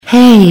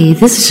Hey,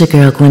 this is your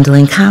girl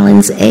Gwendolyn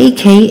Collins,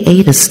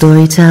 aka The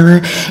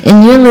Storyteller,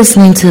 and you're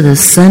listening to the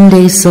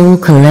Sunday Soul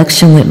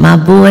Collection with my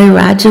boy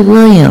Roger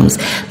Williams,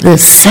 the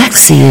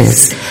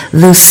sexiest,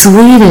 the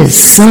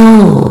sweetest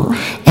soul,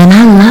 and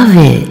I love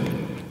it.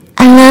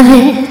 I love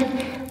it.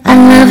 I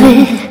love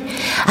it.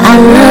 I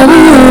love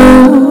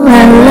you.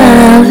 I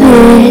love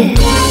it.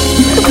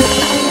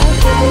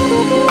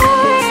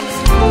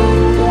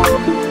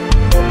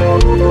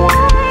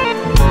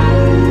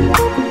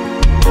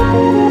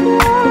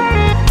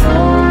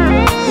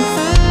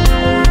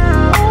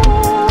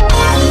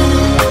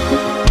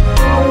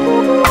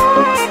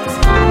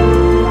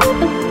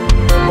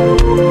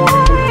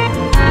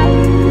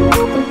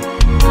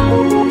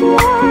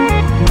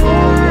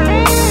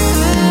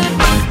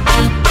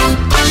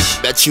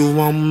 Bet you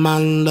want my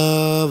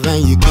love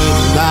and you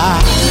can't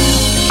lie.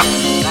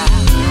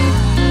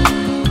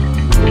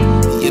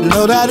 You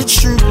know that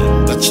it's true,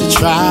 but you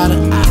try to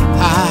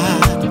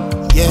hide.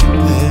 Yeah,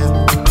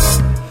 man.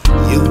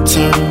 You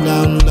turn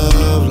down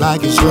love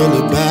like it's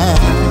really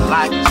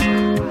bad.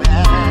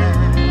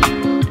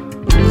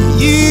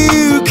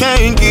 You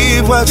can't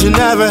give what you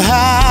never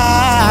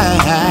had.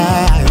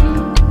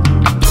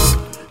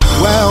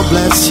 Well,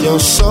 bless your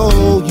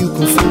soul, you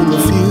can fool a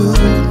few.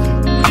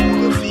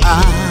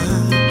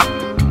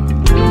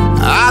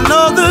 I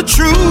know the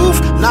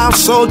truth, now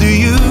so do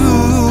you.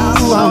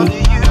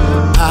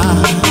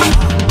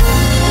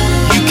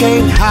 You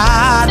can't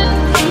hide,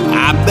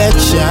 I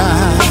betcha.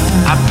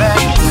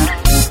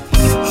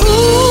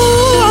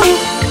 Ooh,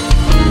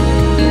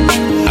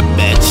 I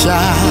betcha.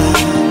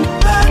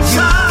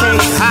 You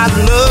can't hide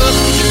love,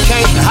 you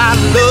can't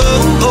hide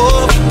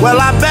love. Well,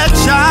 I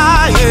betcha,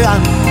 yeah.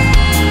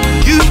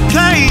 You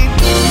can't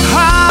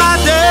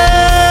hide it.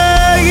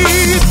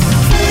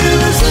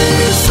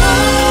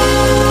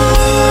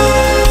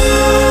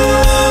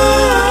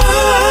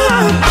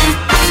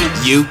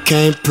 You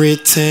can't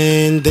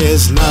pretend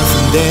there's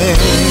nothing there.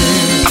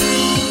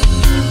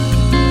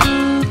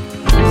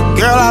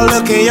 Girl, I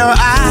look in your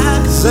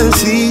eyes and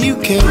see you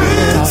care.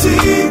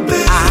 Pretty big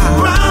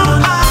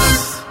brown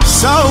eyes.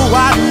 So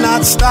why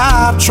not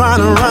stop trying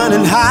to run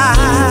and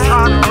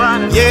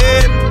hide?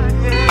 Yeah,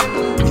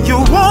 you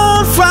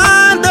won't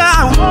find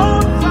out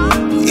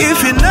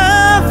if you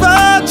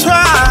never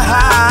try.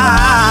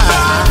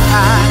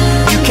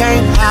 You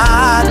can't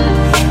hide.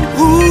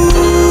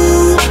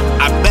 Ooh,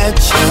 I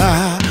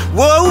betcha.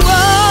 Whoa,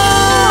 whoa,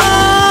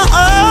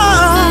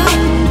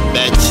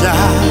 betcha.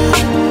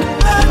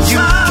 You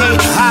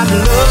can't hide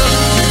love,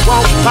 you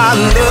won't find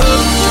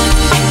love.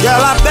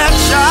 Girl, I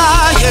betcha,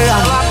 yeah.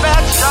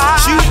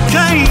 You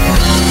can't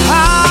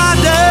hide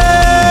it.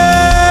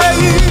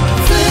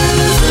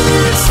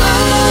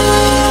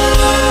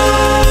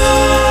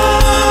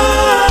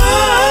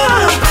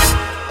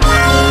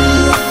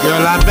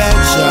 Girl, I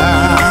betcha.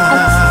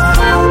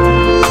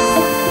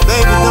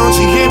 Baby, don't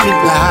you hear me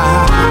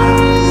now?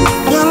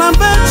 Girl, I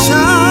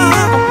betcha.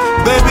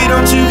 Baby,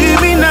 don't you hear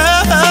me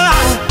now?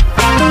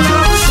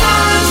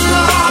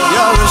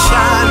 You're a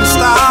shining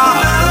star.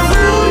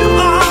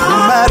 No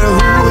matter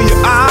who you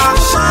are,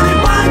 shining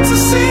bright to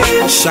see.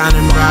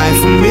 Shining bright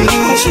for me.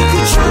 You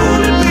can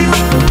truly be.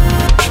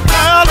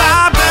 Girl,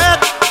 I bet.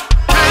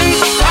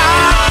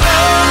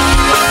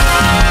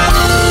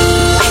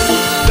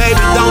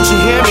 Baby, don't you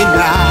hear me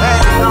now?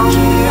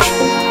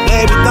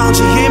 Baby, don't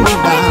you hear me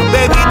now?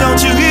 Baby,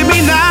 don't you hear me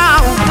now?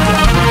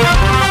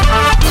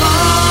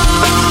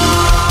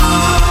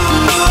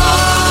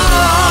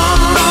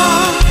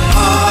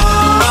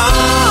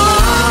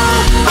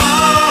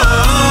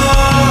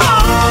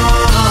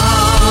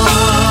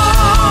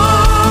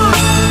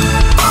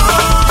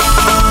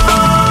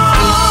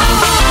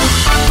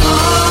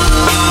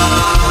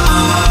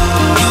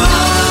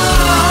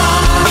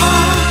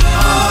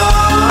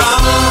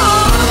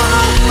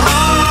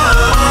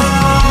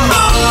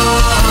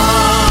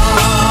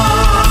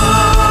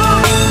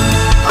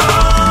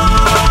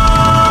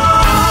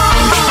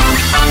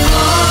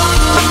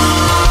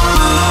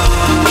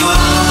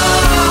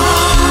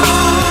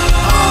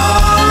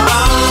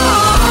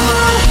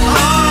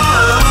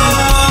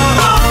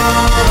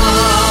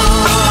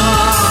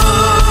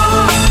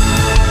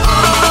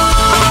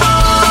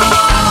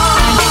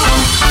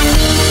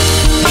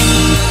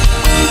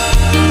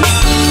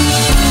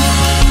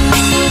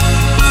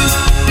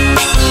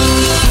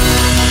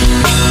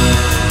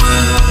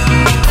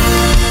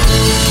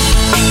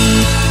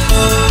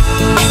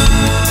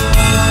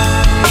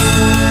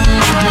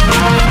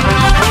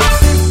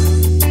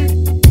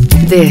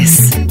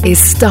 This is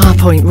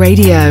Starpoint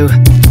Radio.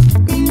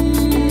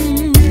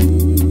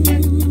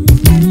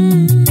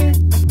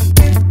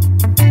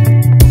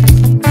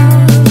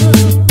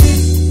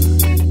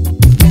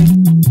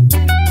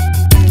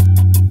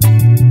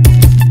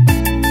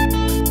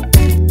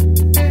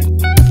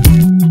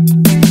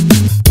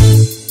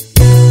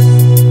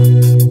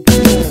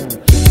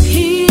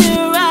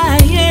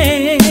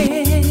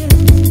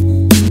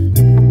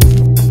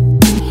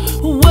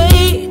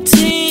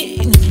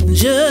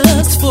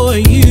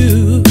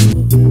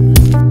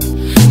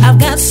 I've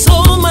got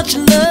so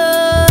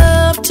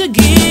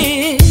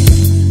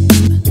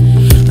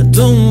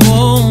don't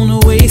wanna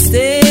waste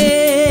it.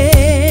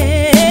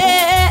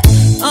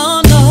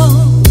 Oh no,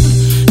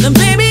 then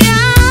baby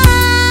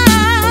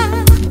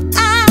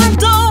I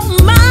don't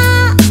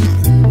mind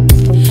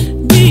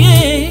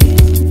being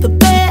the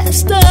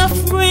best of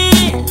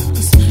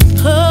friends.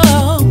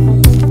 Oh,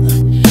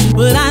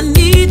 but I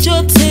need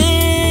your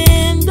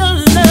tender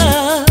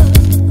love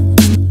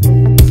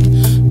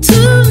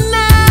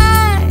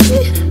tonight,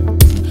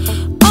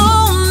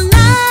 all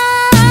night.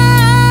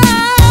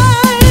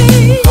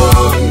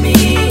 Hold me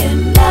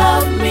and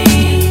love me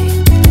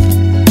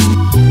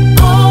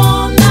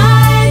all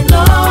night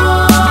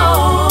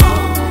long.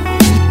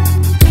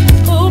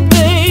 Oh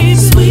baby,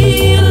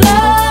 sweet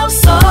love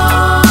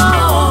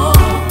song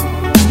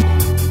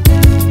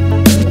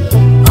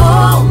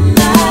all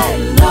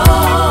night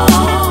long.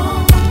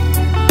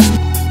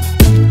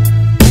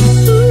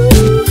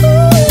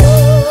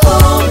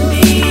 Hold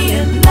me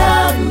and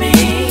love me,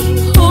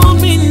 hold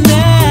me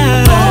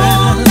now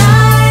all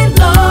night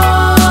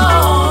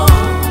long,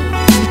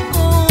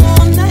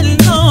 all night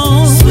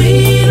long.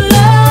 Sweet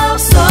love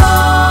song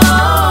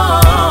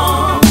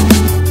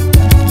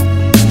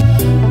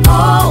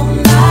all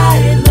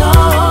night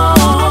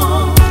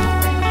long.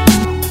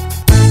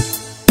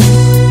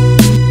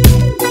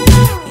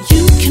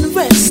 You can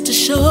rest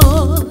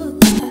assured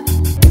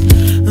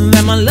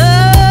that my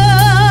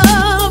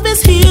love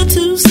is here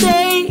to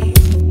stay.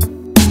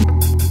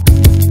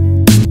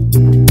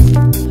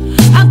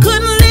 I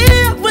couldn't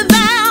live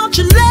without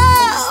your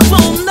love.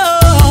 Oh no,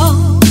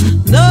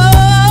 no,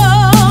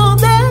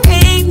 there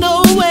ain't no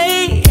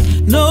way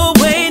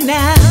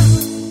now.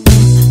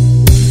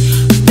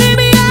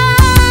 Baby,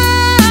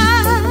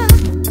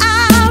 I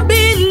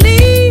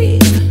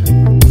believe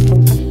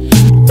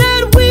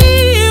that we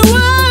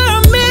were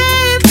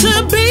meant to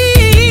be,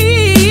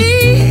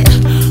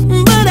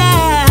 but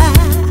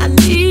I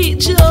need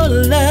your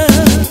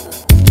love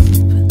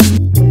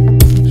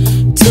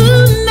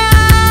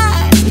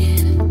tonight,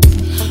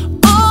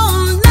 all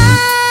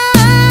night.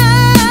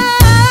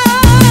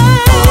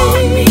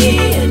 Hold me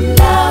and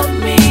love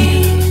me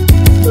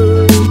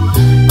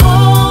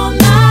all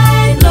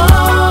night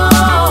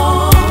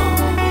long,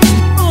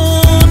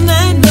 all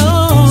night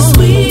long.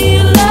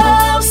 Sweet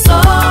love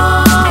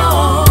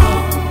song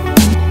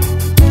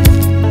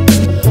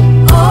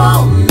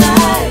all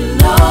night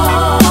long.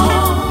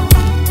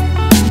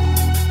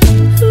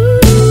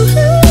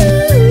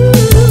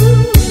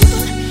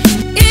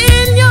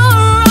 In your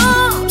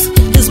arms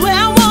is where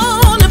I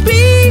wanna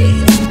be,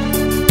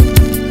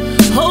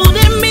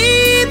 holding me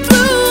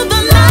through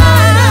the night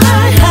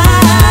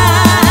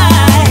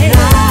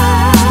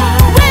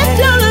with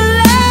your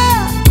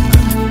love.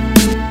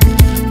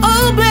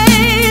 Oh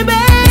baby,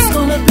 it's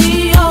gonna be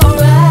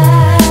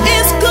alright.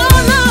 It's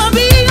gonna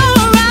be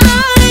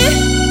alright.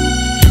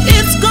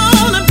 It's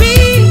gonna be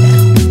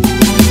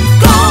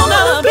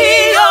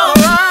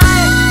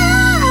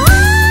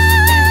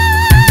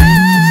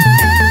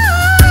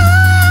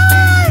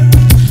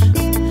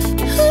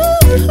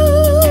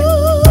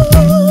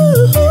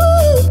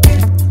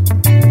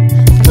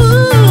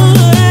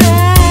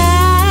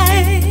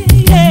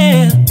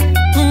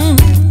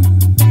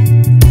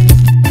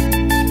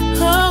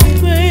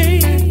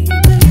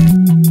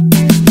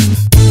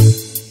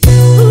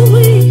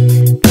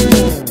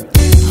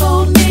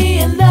hold me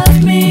and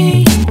love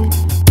me.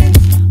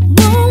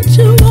 Won't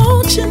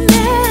you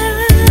now?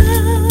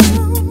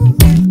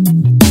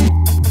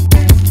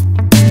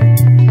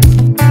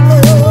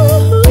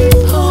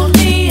 Hold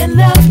me and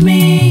love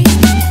me.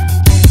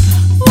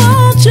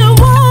 Won't you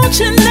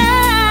now?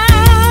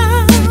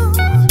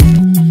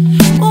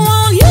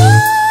 Won't you?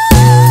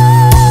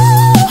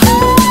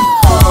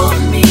 Hold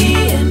me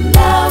and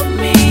love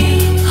me.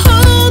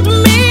 Hold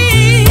me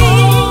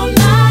all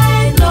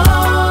night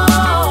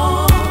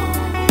long,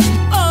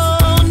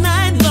 all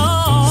night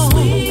long.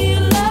 Sweet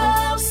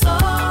love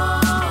song.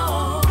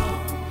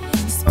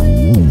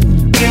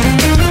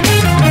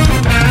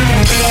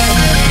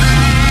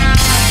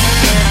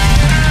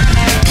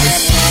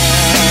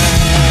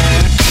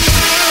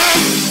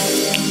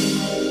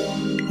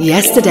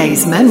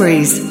 Yesterday's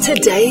memories,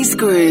 today's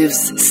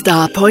grooves.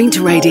 Starpoint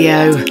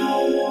Radio.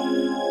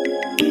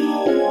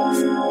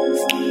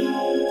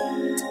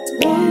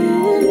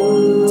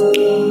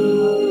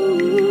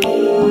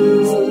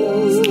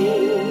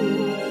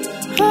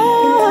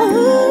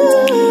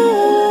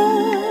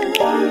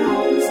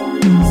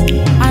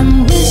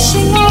 I'm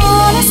wishing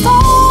on a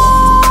star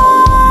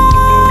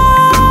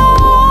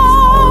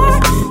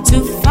to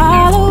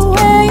follow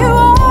where you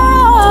are.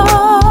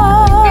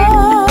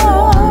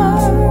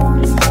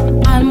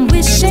 I'm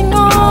wishing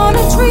on a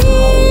dream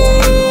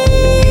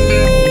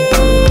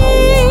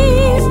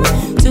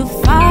to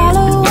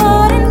follow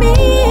what it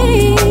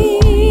means.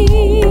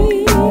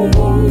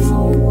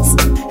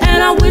 And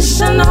I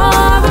wish on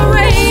all the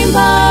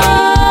rainbows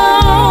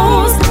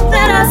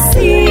that I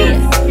see.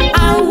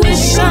 I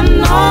wish on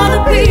all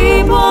the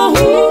people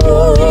who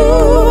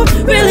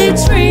really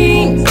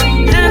dream.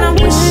 And I'm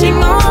wishing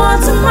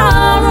on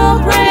tomorrow,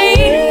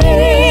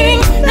 praying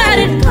that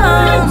it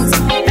comes.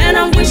 And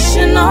I'm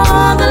wishing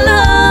all the love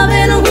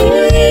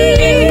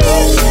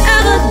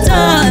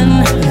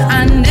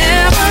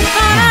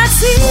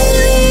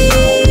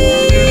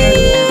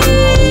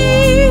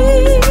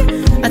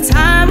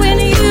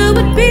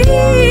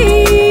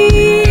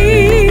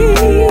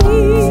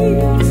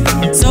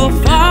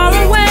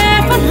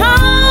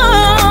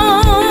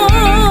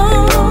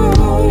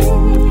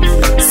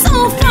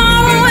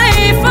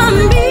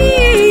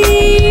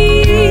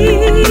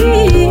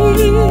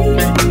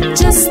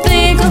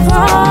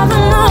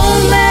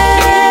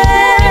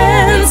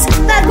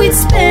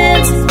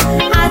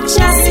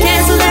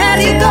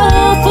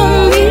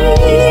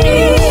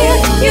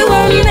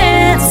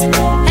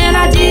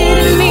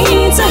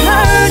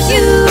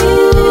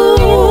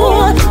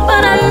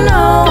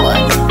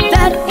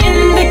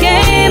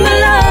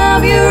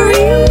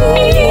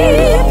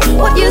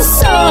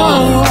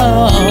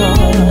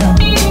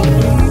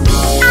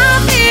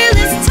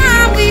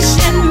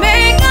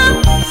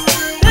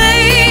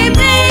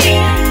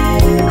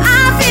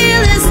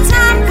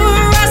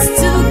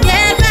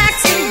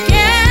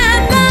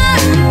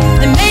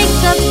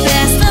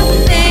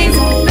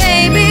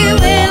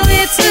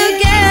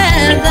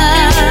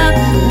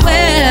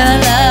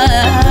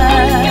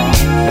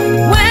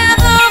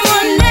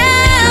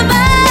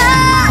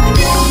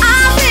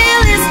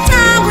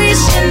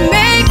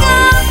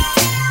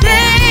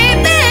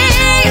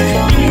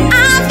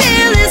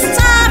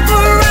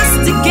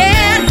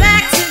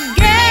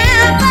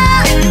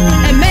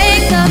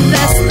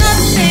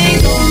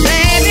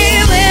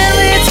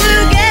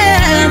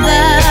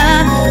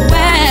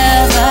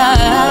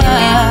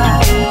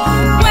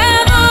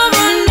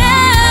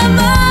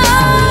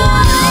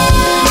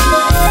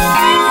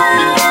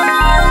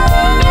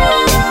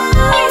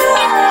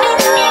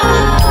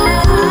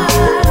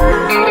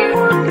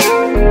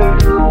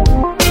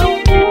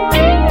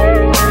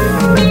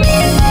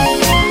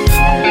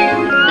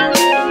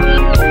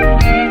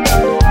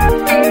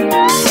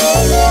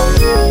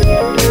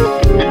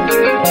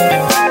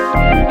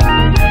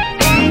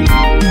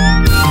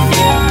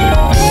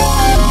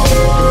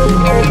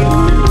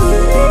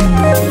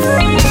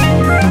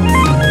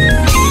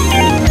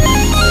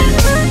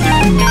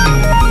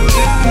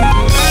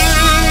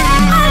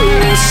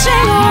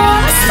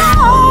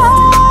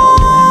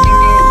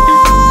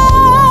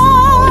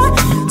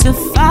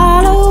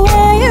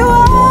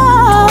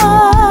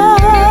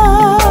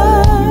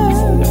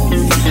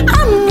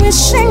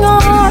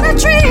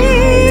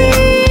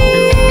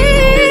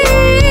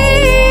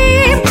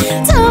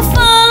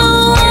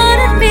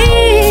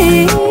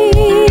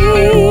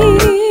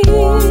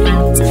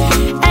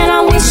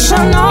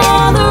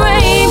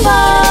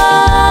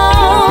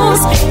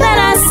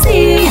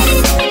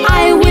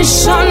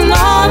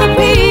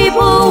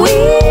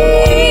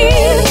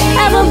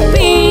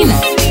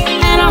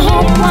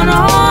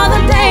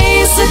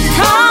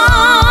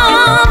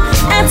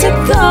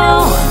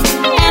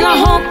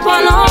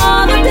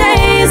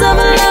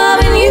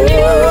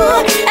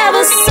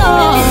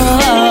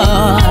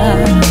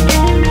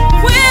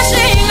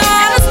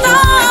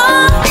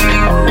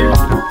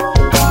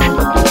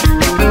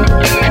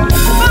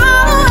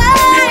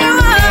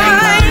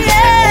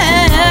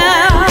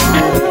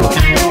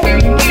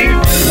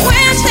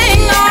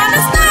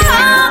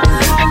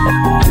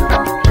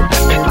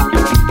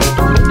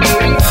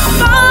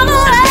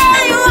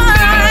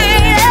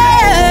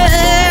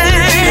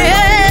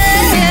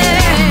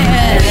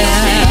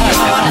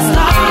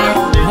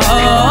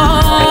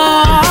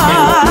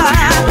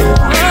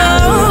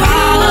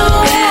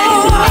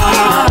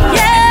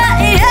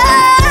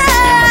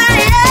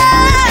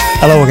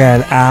Hello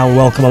again and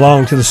welcome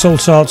along to the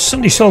Soulsorts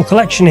Sunday Soul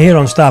Collection here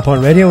on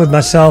Starpoint Radio with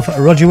myself,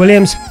 Roger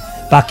Williams,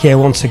 back here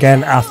once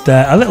again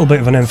after a little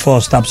bit of an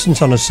enforced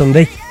absence on a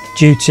Sunday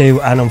due to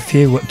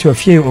a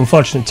few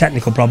unfortunate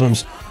technical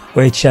problems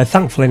which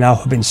thankfully now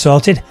have been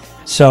sorted,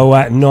 so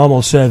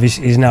normal service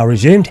is now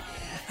resumed.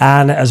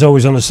 And as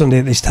always on a Sunday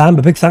at this time,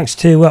 a big thanks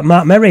to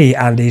Maree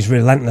and his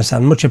relentless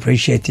and much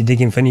appreciated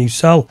digging for new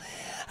soul.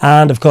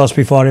 And of course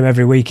before him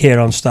every week here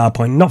on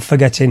Starpoint, not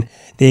forgetting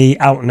the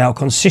out and out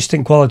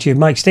consistent quality of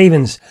Mike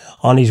Stevens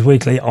on his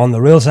weekly On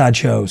the Real Side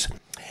shows.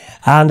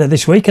 And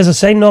this week, as I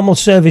say, normal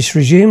service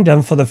resumed,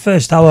 and for the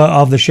first hour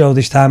of the show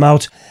this time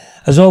out,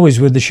 as always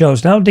with the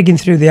shows now, digging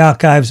through the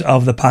archives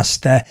of the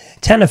past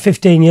 10 or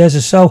 15 years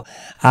or so,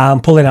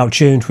 and pulling out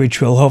tunes which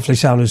will hopefully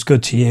sound as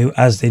good to you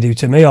as they do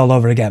to me all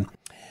over again.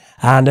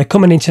 And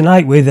coming in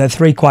tonight with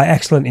three quite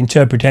excellent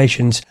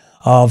interpretations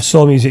of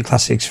soul music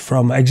classics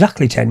from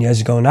exactly 10 years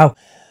ago now.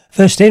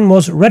 First in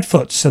was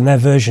Redfootz and their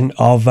version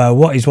of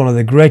what is one of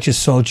the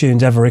greatest soul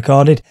tunes ever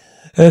recorded,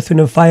 Earth, Wind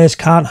and Fire's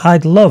Can't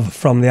Hide Love,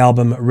 from the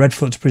album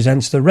Redfootz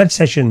Presents The Red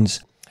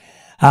Sessions.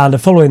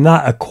 And following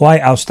that, a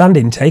quite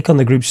outstanding take on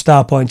the group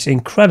Starpoint's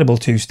incredible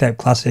two-step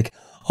classic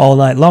All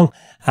Night Long,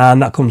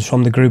 and that comes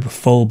from the group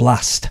Full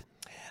Blast.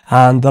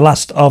 And the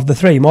last of the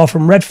three, more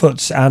from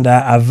Redfootz, and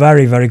a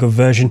very, very good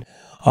version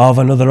of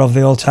another of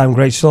the all-time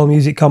great soul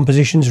music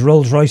compositions,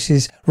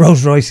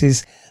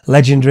 Rolls-Royce's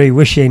legendary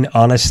Wishing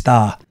on a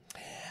Star.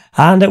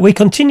 And we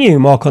continue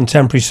more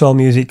contemporary soul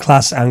music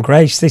class and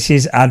grace. This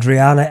is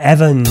Adriana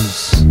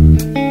Evans.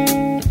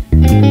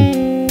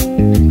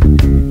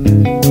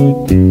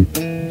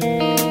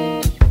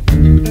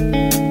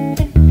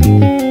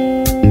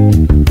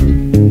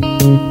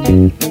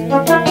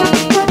 Oh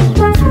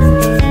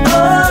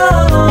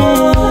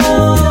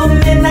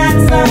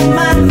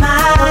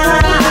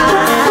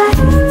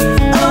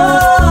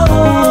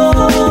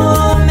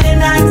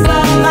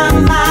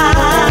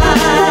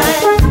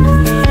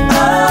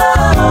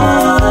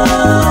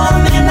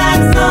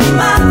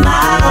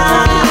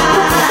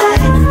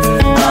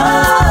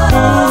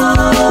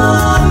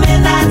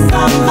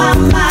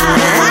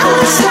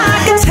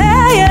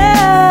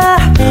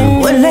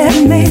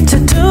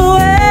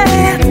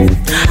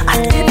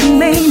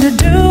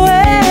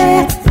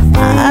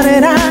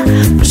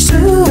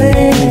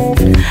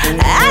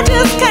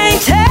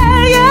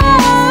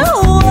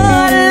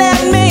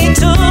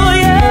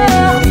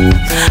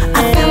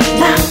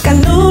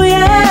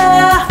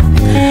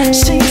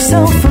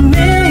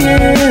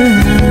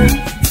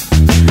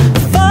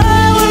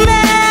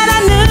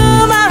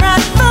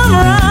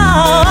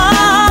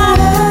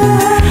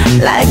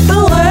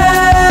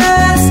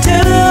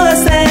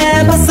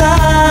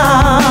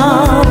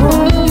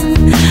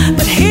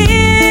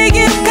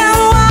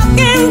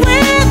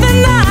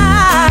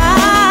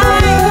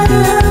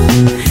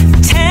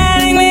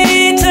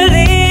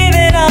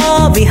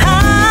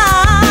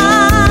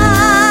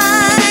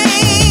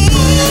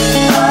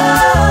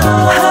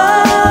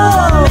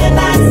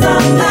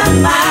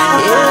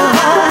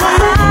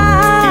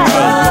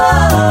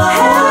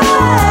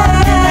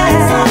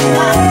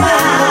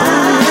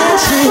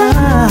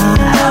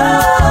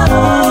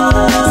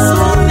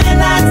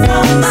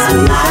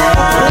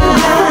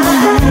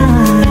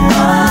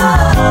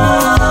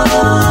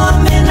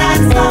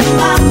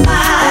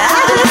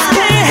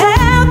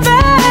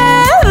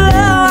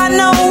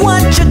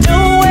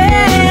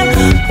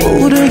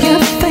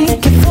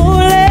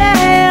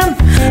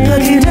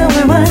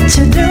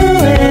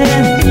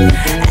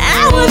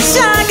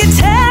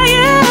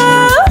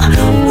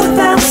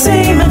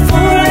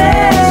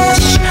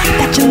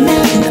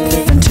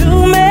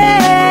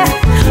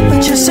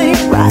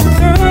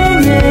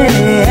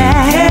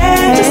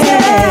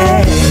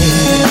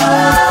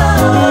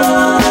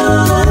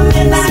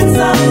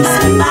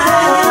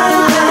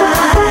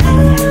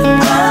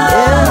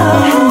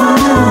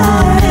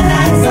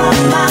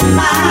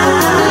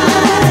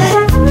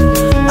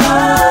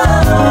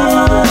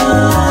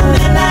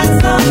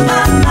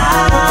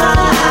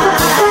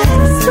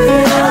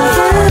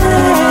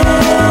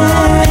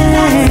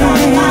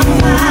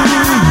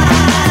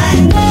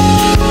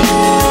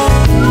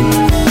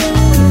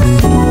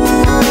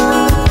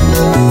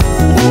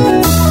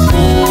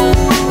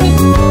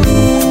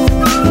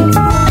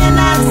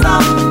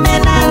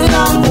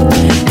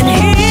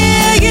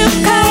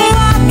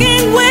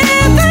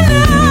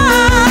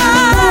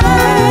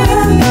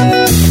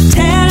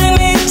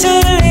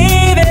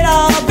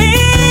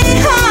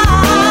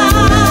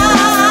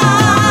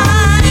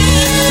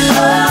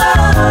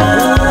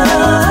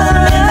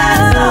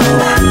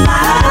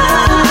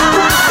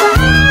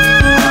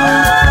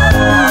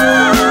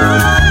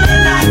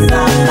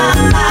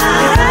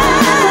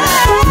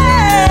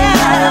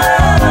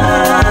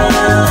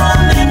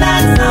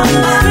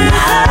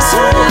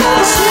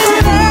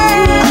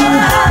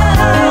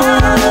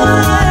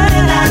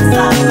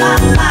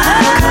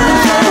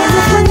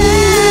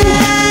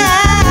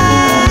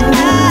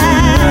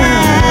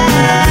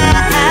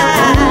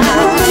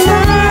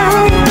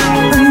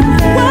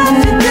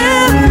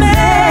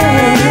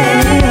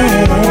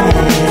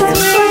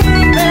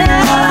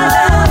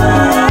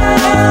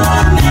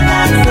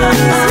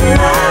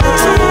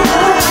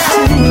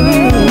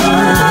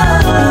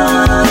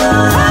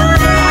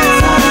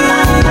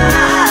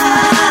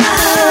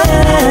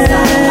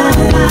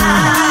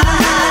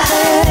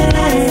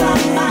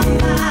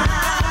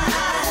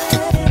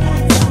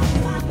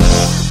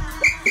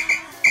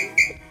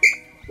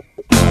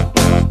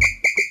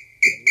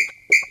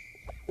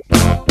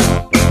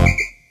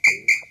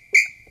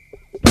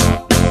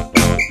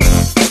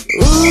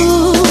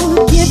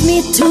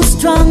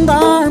strong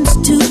arms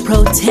to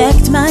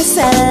protect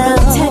myself.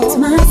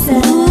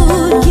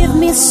 Ooh, give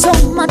me so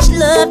much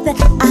love that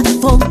I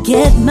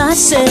forget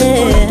myself.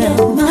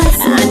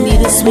 I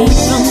need a sweet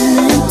from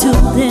them to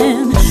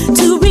them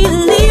to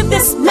relieve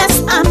this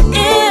mess I'm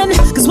in.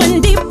 Cause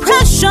when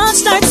depression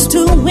starts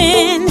to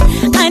win,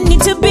 I need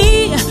to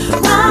be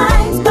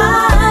right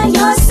by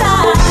your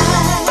side.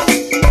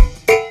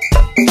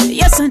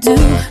 Yes, I do.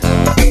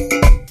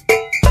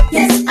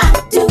 Yes, I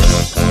do.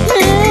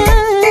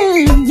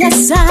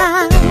 Yes,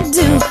 I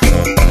do.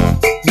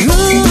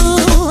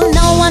 Ooh,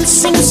 no one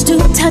seems to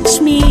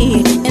touch me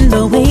in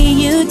the way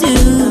you do.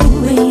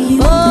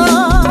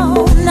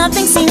 Oh,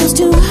 nothing seems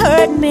to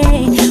hurt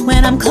me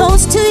when I'm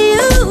close to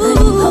you.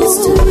 I'm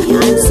so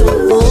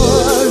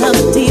full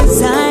of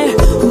desire.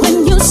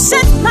 When you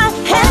set my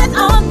head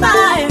on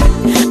fire,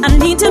 I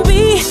need to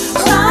be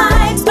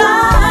right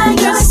by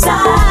your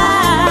side.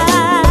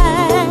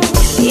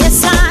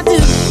 Yes, I do.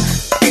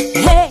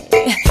 Hey,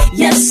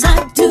 yes, I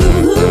do.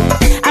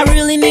 I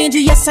really need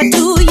you. Yes, I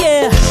do.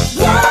 Yeah.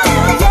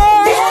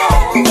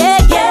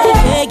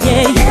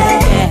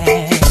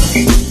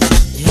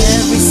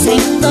 Every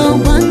single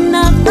one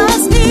of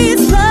us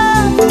needs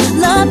love.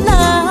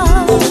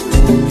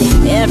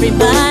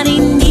 Everybody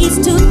needs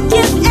to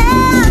give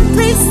and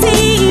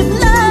receive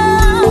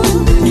love.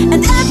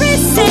 And every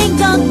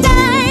single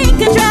day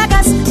can drag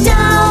us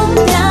down,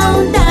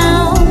 down,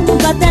 down.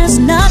 But there's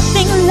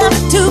nothing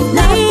left to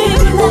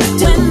leave when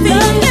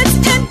it's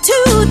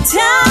into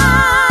town.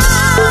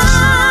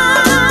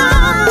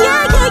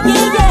 Yeah.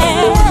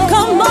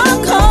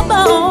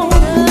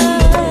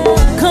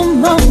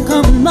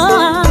 Come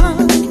on.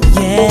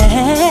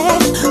 Yeah.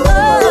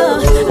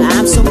 Oh,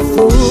 I'm so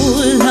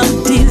full of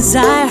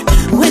desire.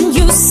 When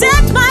you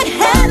set my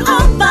head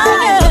on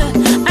fire,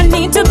 I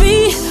need to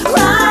be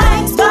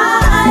right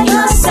by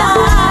your side.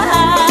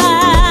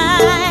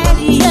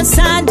 Yes,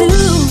 I do.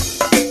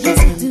 Yes,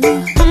 I do.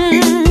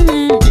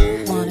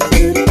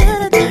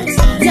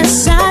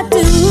 Yes, I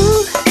do.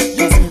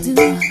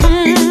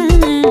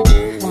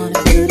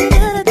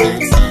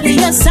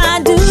 Yes, I do. Yes, I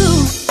do.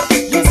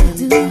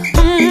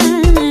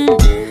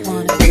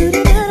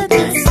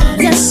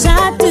 Yes, I do. Yes, I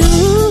do.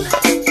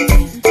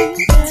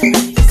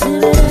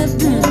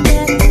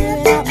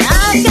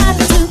 I've got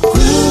to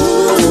prove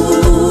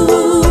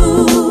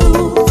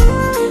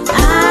I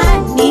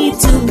need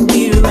to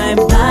be right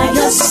by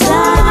your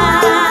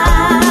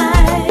side.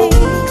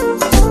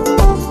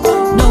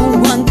 No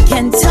one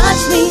can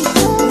touch me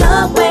the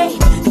way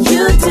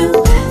you do.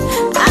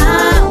 I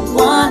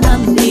wanna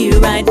be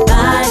right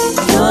by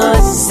your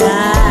side.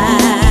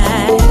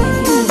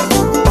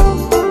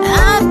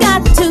 I've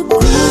got to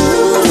prove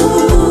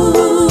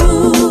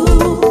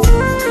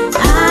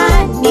I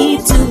need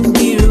to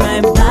be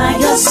right by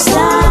your side.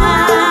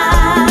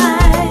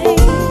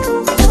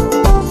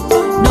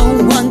 No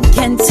one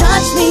can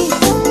touch me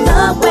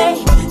the way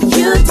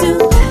you do.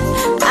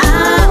 I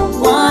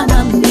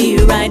wanna be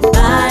right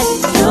by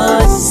your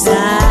side.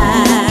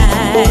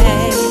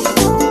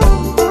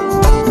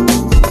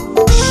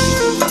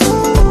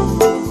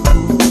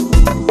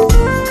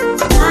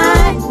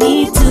 I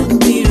need to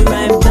be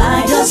right by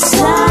your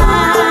side.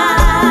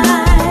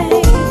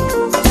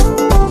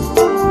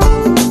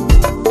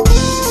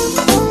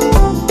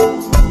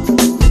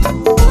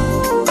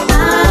 I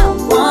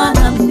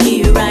wanna be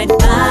right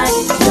by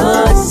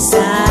your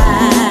side.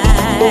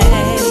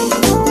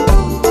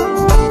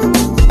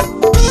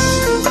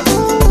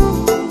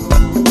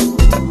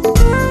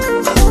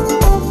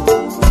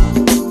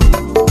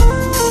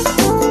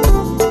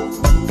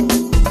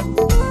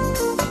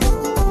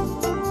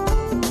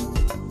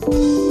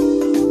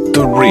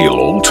 The real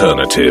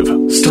alternative.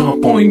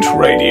 Starpoint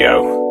Radio.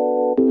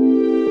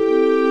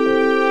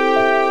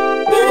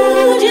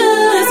 You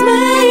just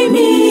made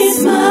me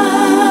smile.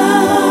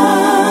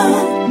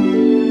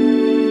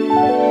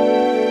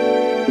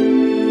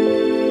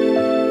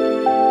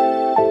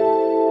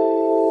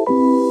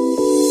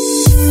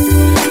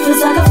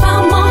 Feels like I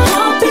found my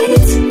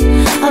heartbeat.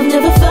 I've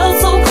never felt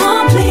so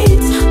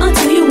complete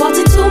until you walked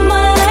into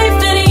my life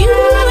and you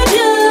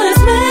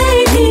just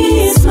made me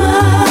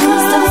smile.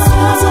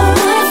 Steps on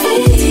my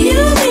feet,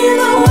 you mean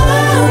the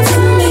world to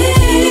me.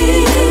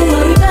 Don't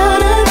worry about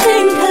a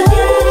thing, 'cause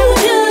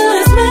you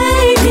just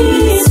made me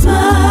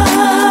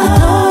smile. I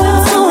know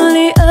it's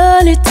only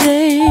early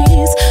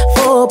days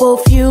for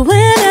both you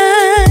and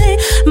I,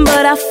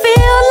 but I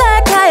feel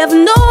like I have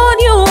known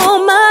you all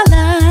my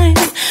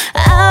life.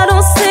 I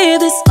don't say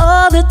this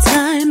all the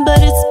time, but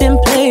it's been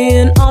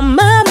playing on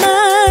my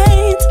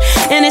mind.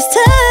 And it's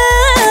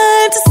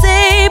time to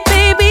say,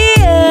 baby,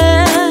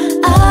 yeah,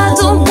 I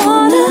don't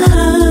wanna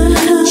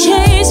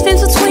change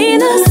things between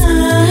us,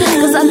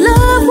 'cause I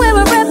love where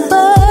we're at,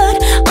 but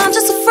I'm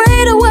just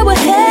afraid of where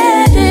we're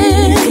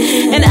headed.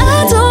 And I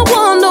don't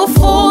want no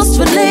forced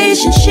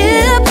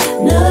relationship,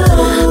 no.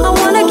 I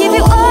wanna give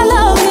you all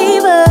of me,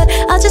 but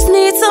I just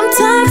need some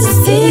time to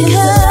see,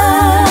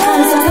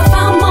 'cause I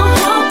found my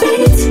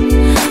heartbeat.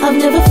 I've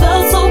never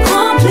felt so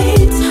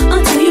complete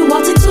until you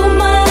walked into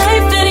my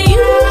life and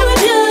you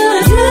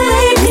just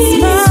made me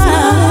smile.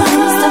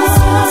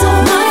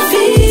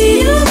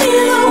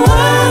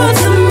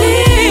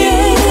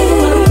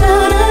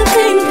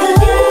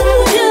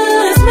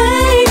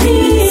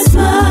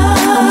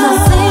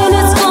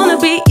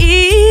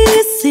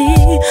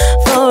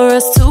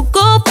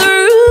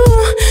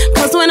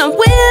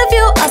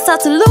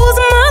 start to lose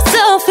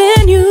myself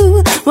in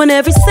you. When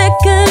every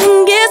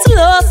second gets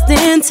lost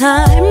in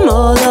time,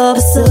 all of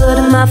a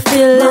sudden my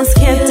feelings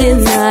can't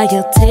deny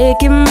you're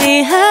taking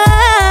me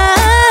high.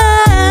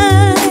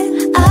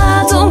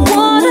 I don't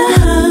wanna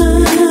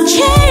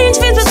change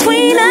things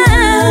between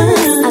us.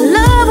 I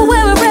love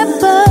where we're at,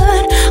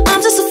 but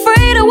I'm just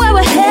afraid of where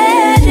we're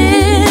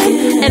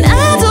headed. And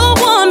I don't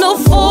want no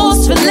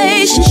forced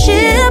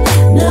relationship.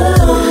 No,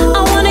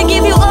 I wanna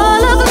give you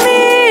all of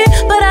me,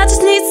 but I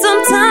just need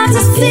some time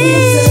to see.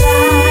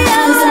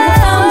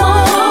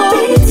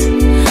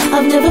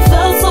 I've never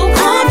felt so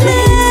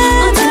complete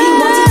until you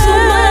walked into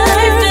my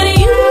life and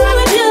you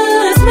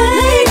just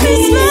make me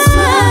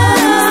smile.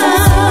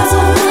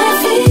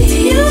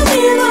 You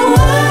mean the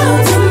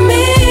world to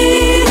me.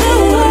 The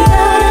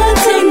world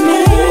to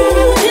me.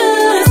 You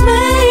just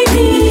make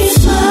me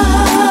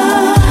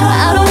smile.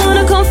 I don't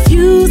wanna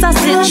confuse our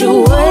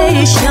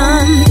situation,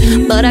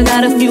 but I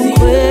got a few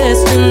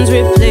questions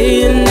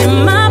replaying in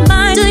my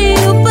mind. Do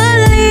you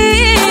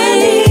believe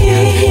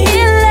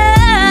in love?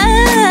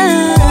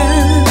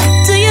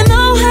 Do you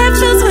know how it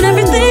feels when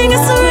everything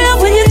is surreal,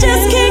 when you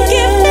just can't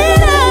give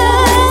it up?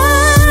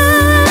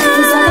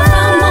 'Cause I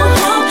found my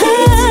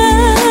heartbeat.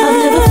 I've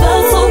never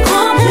felt so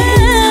complete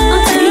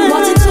until you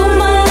walked into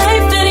my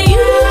life and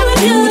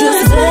you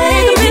just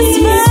make me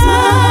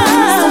smile.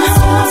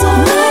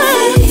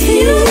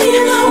 You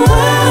mean the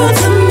world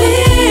to me.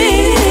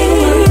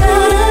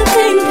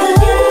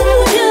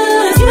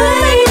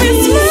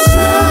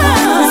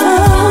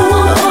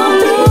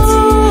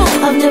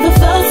 I've never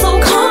felt so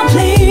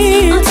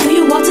complete until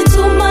you walked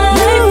into my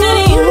life and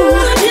you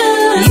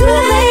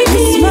made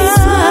me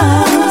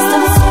smile.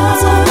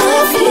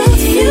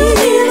 You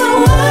mean the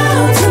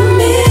world to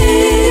me.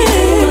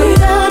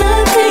 Without a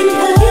thing,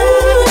 you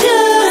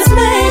just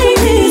make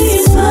me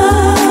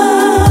smile.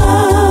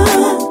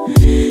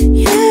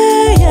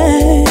 Yeah, yeah.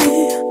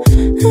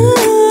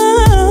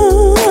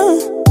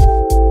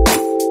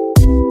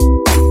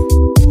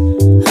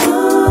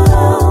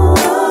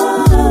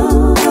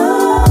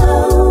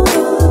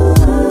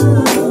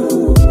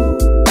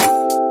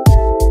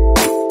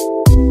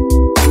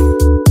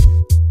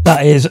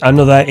 That is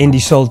another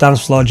indie soul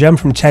dance floor gem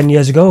from 10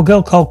 years ago, a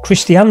girl called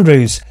Christie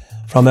Andrews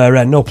from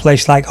her No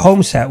Place Like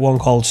Home set, one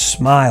called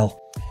Smile.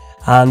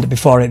 And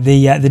before it,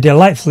 the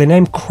delightfully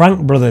named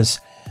Crank Brothers,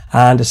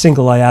 and a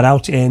single they had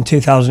out in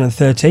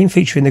 2013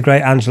 featuring the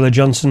great Angela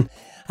Johnson,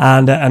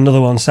 and another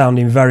one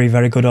sounding very,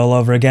 very good all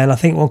over again, I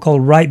think one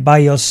called Right By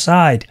Your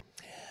Side.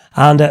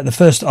 And the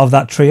first of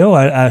that trio,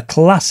 a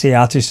classy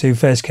artist who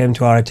first came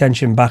to our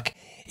attention back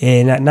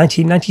in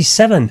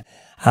 1997,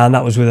 and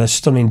that was with a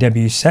stunning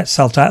debut set,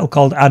 self-titled,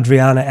 called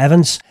Adriana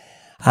Evans,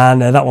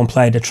 and that one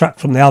played a track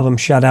from the album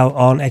she had out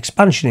on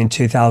Expansion in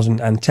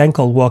 2010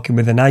 called Walking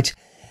With The Night,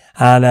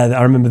 and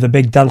I remember the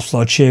big dance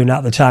floor tune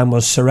at the time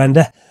was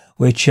Surrender,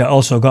 which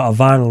also got a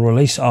vinyl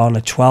release on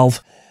a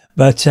 12,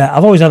 but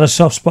I've always had a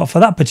soft spot for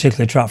that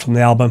particular track from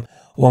the album,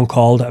 one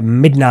called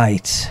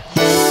Midnight.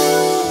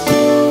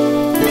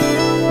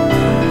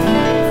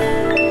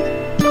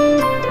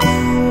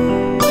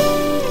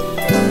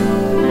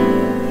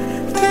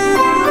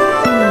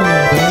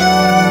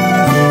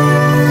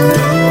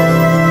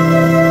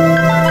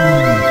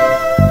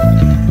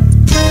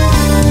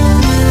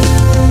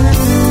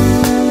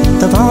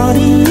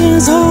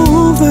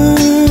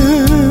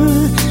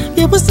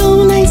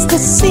 To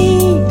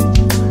see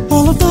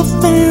all of the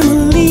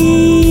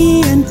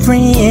family and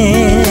friends.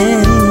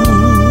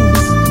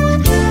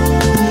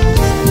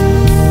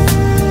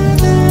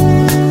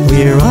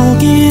 We're all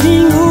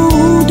getting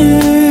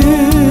older,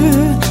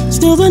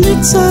 still the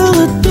next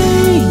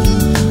holiday,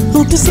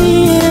 hope to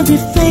see every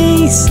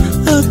face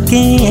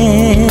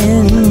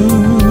again.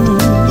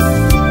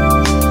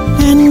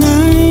 And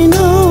I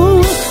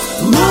know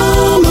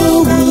Mama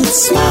would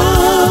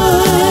smile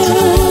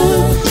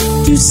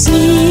to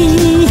see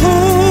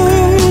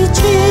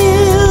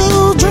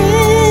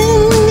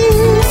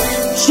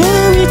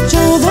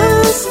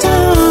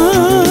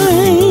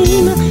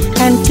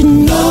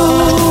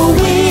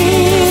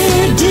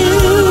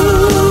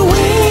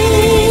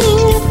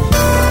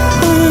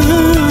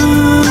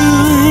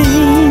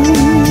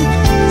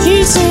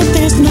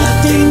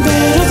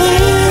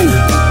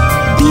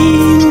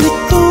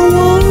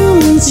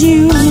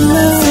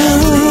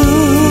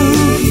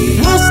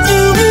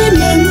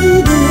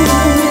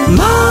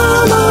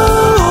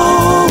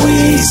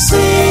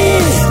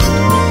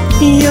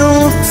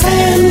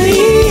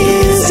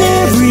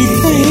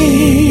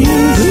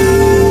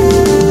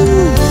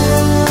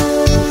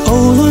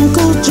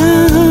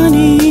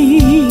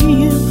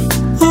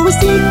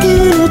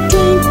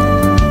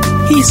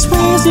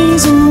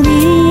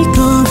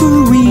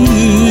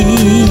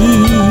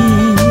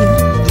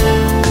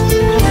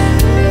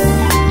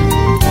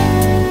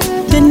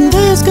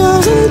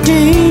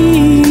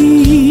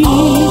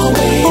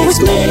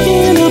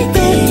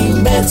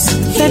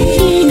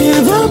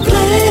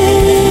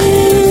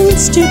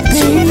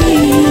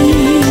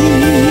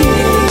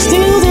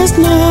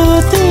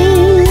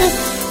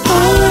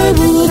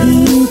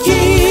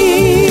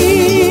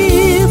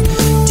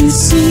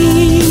see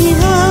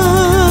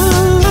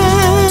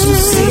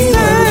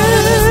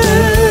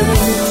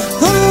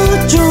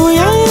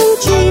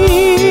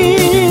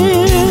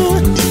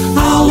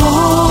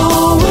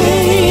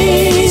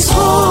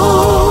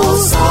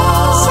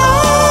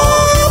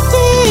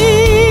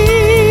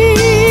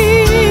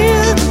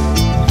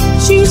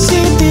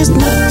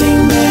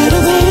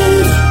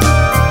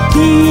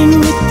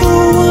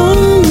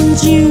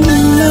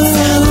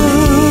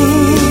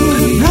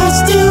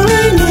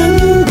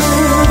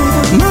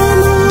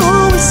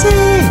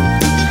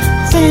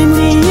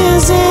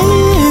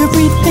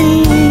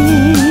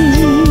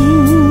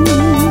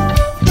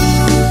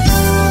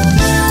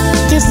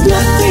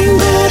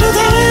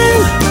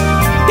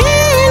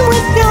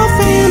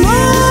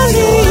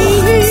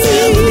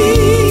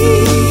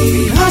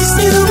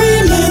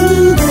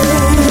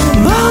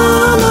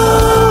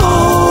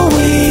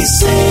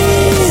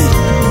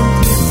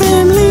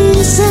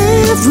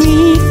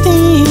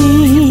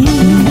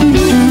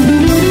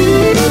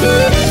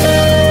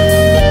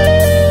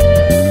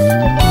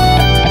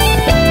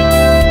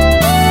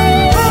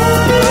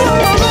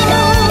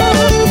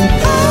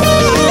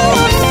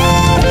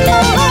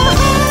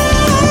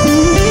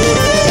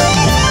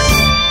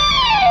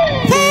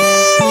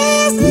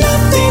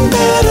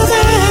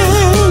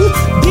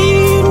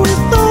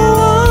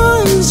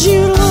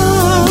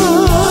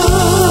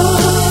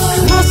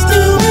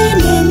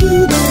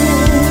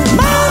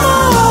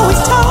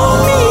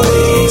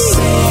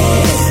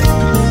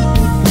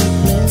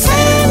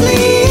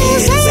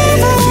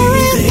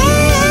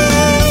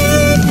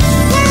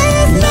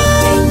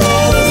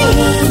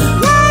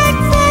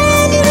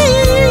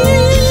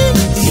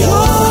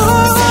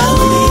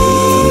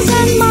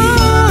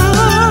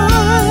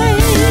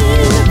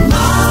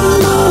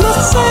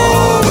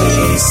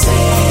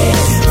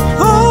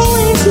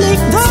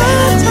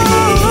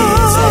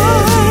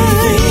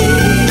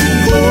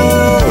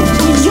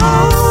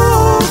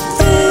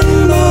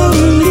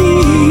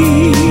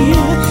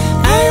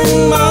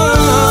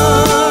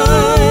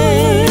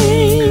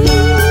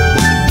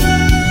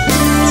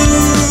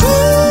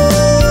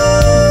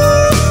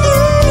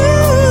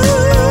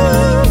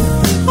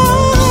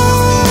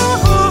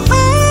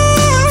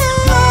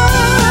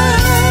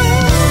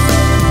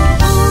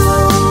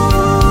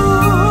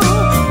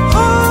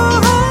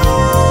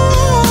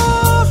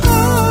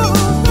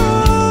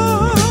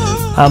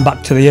And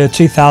back to the year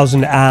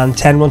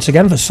 2010 once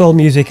again for soul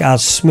music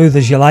as smooth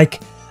as you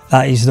like.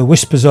 That is the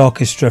Whispers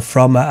Orchestra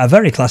from a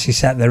very classy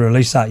set they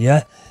released that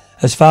year.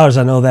 As far as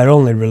I know, their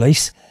only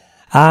release.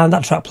 And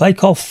that track play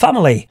called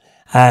Family.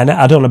 And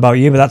I don't know about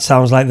you, but that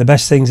sounds like the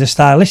best things the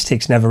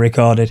Stylistics never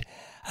recorded.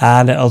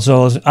 And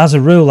also, as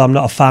a rule, I'm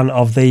not a fan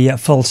of the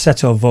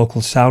falsetto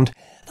vocal sound.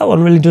 That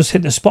one really does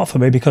hit the spot for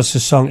me because the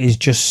song is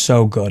just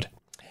so good.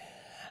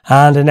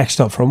 And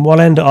next up, from one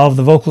end of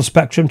the vocal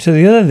spectrum to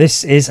the other,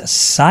 this is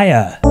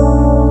Sire. I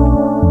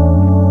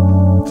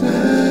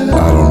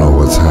don't know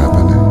what's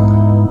happening,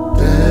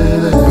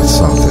 but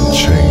something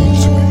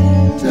changed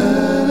me.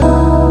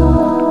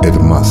 It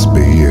must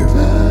be you.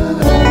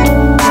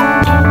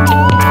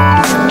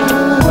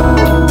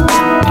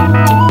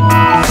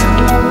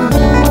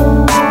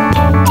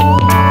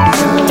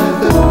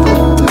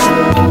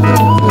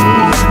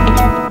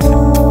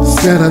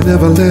 Said I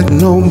never let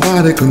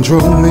nobody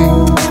control me.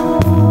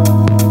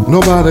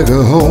 Nobody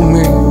could hold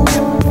me.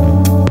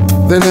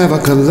 They never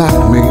could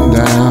lock me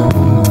down.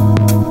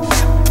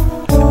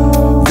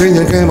 Then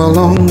you came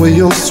along with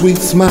your sweet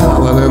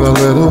smile, and in a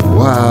little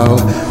while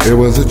it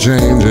was a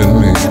change in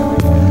me.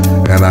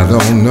 And I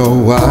don't know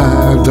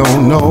why,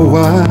 don't know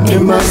why.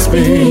 It must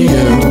be you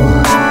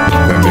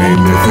that made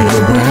me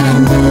feel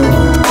brand new.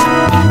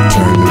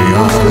 Turned me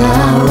all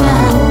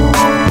around,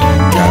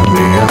 got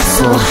me up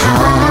so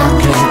high I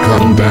can't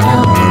come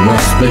down. It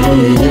must be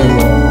you.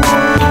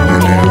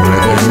 And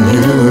everything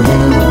you do,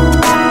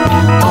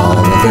 all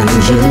the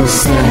things you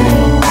say,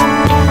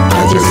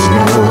 I just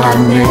know I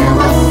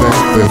never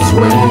felt this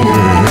way.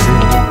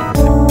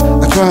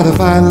 I try to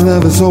find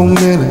love in so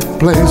many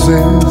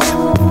places,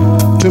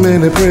 too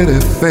many pretty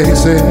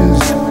faces,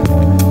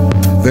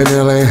 they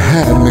nearly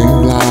had me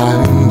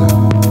blind.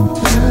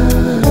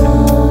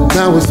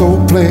 Now it's so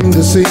plain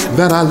to see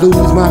that I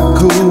lose my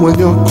cool when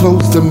you're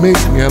close to me,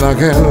 and I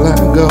can't let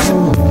go.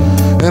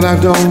 And I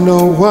don't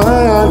know why,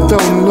 I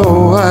don't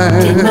know why.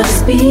 It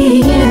must be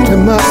you.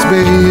 It must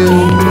be you.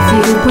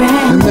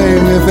 It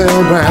made me feel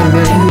brand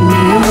new.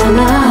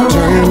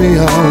 Turn me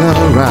all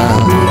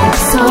around.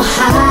 So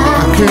high,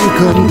 I can't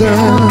come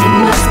down. It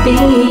must be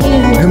you.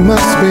 It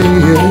must be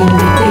you.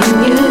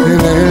 And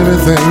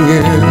everything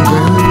you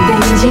do.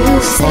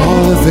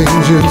 All the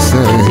things you say.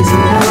 I just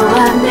know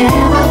I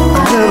never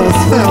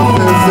felt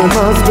this. It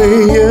must be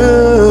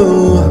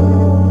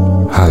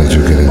you. How did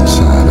you get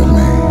inside of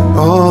me?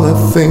 All the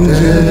things you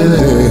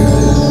did.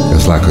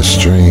 It's like a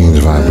strange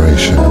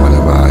vibration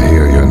whenever I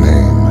hear your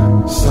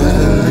name.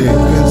 Suddenly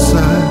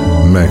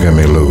inside, making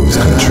me lose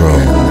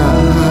control.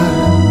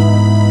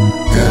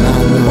 And I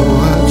know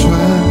I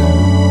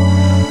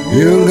tried.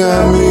 You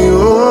got me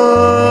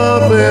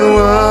open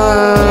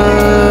wide.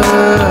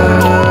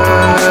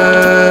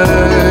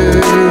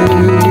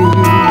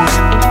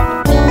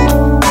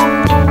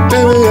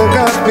 Baby, you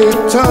got me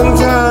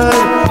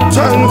tongue-tied,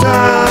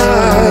 tongue-tied.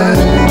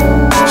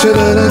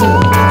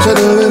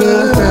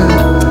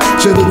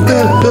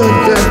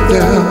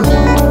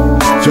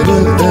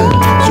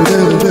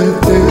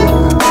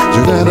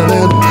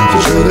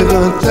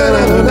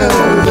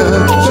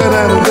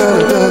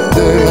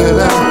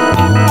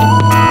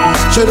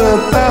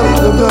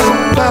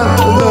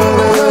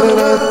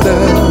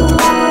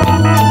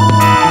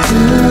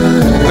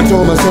 I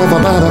told myself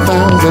about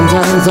 1,000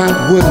 times I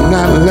would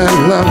not let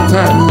love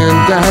tie me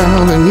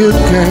down, and you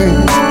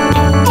came.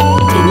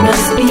 It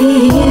must be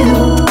you.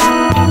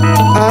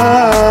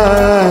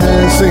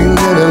 I've seen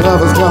many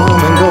lovers come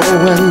and go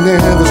and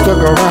never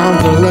stuck around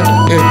to let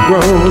it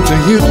grow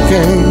till you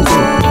came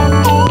through.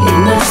 It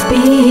must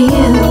be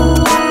you.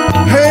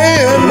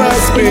 Hey, it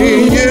must be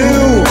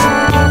you.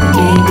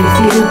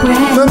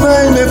 That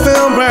made me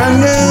feel brand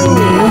new.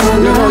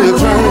 You know you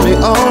turned me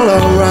all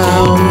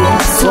around,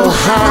 so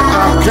high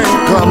I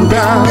can't come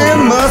down. It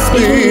must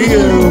be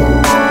you.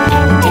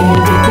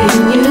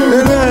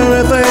 And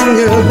everything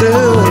you do,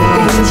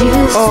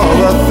 all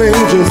the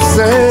things you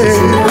say,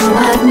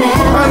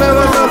 I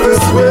never felt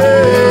this way.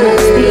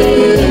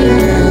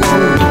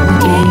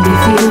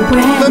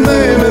 That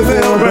made me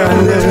feel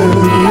brand new.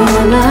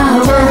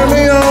 Turn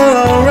me all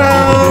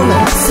around,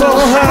 so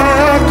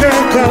high I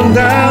can't come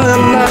down.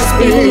 It must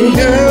be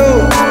you.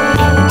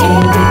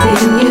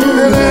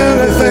 And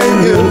everything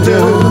you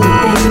do,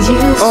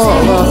 all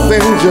the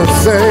things you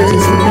say,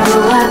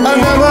 I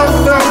never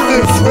felt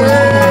this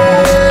way.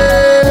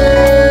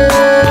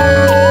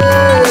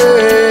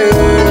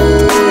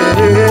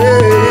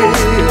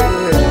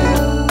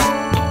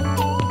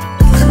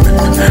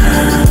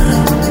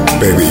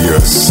 Baby, you're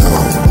so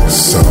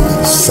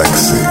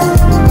sexy.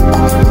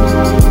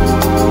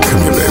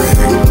 Come here, baby.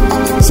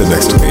 Sit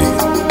next to me.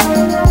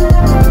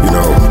 You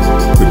know,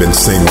 we've been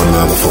seeing one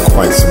another for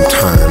quite some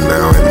time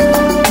now,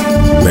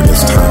 and maybe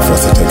it's time for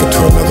us to take it to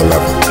another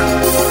level.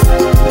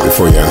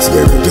 Before you answer,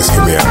 baby, just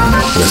hear me out.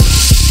 Listen.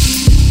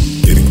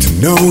 Getting to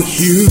know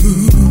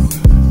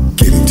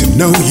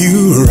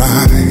you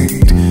right,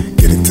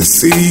 getting to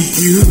see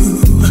you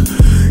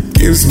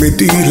gives me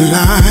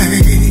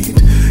delight.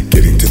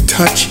 Getting to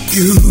touch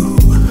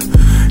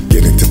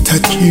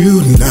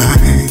you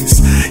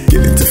nice,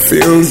 Getting to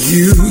feel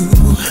you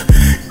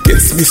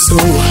gets me so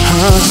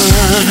high.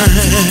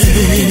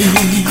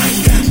 I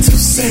got to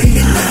say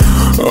it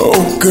now.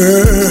 Oh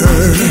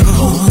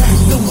girl,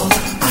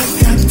 I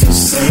got to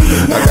say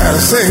it now. I gotta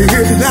say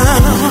it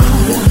now. I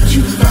want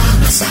you by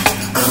my side.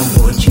 I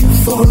want you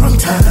for a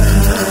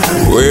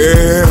time.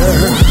 Where?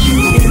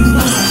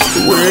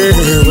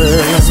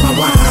 That's my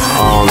wife.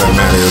 All that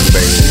matters,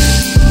 baby.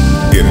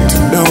 Getting to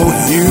know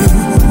you.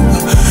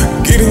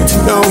 Getting to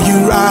know you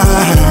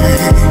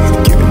right.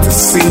 Getting to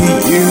see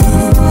you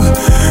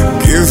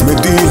gives me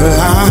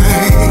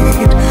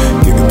delight.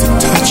 Getting to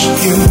touch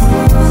you.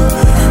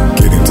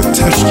 Getting to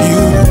touch you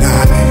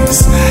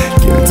nice.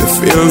 Getting to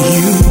feel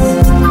you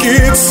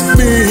gets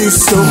me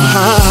so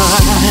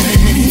high.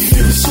 It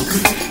feels so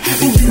good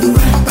having you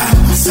right by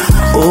my side.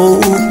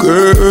 Oh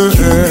girl,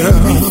 you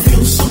make me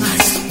feel so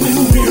nice when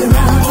we're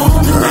out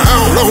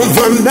on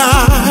the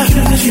night.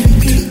 You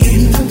keep me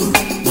in the mood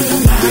when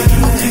I'm lying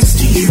next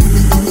to you.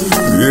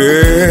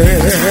 Yeah.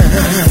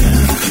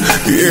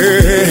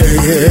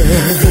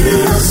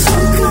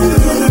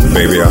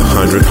 Maybe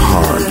 100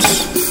 hearts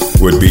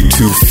would be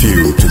too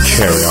few to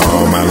carry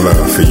all my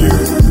love for you.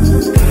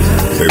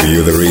 Baby,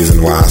 you're the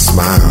reason why I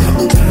smile.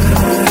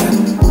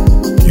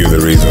 You're the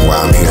reason why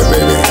I'm here,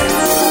 baby,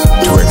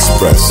 to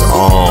express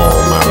all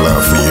my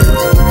love for you.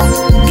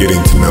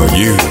 Getting to know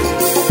you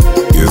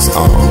is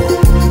all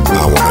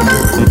I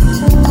wanna do.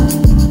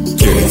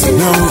 Getting to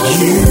know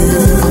you,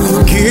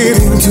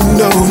 getting to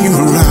know you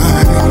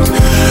right.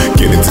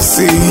 Getting to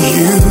see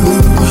you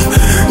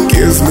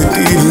gives me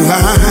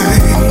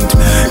delight.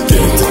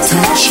 Getting to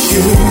touch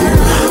you,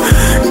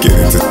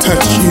 getting to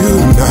touch you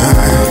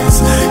nice.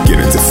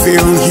 Getting to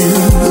feel you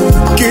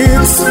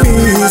gets me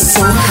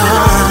so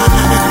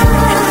high,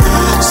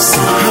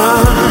 so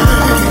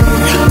high,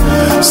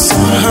 so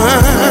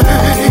high,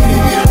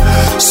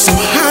 so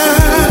high,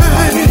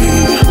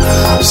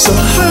 so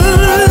high,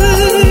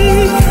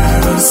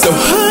 so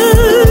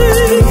high,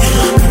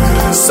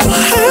 so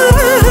high.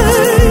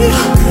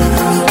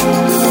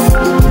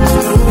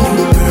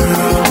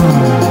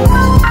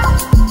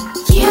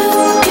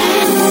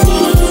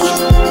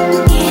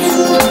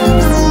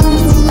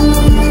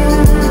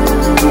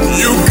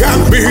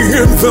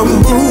 In the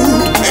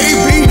mood,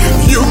 baby,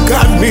 you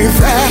got me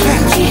back.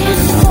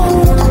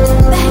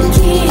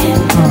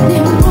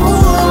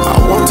 I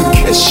want to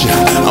kiss you,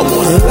 I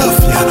want to love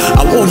you,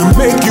 I want to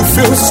make you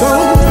feel so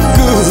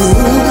good,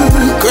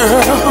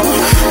 girl.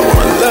 I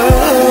want to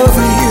love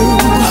you,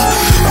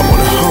 I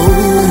want to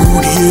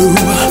hold you,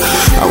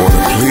 I want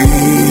to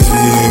please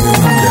you,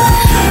 girl.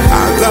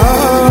 I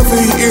love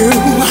you,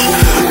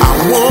 I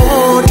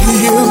want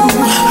you,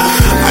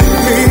 I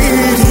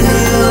need you.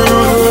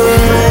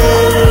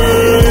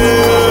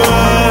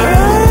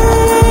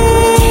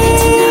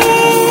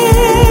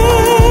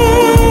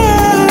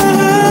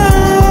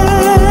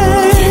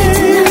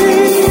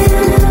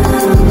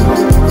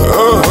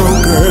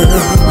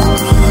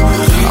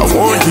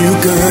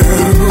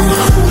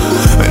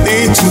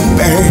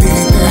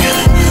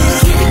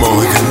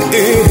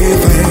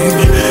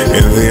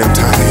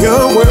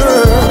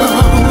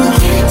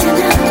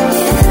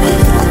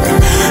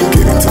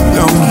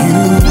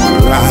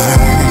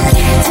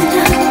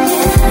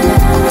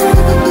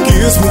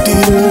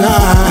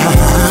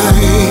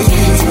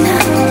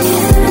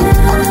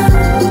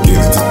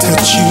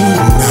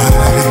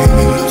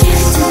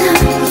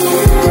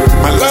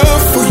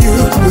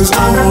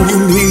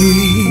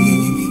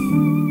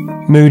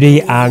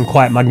 Moody and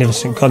quite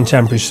magnificent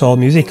contemporary soul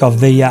music of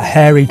the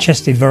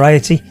hairy-chested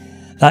variety.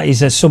 That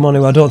is someone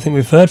who I don't think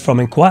we've heard from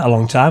in quite a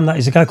long time. That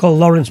is a guy called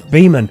Lawrence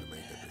Beamen,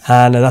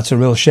 and that's a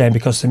real shame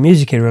because the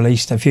music he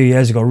released a few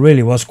years ago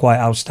really was quite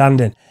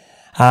outstanding,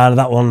 and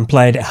that one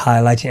played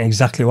highlighting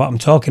exactly what I'm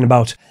talking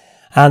about.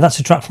 And that's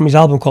a track from his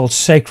album called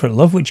Sacred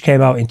Love, which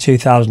came out in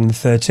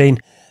 2013,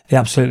 the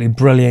absolutely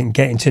brilliant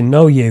Getting to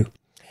Know You.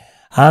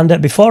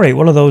 And before it,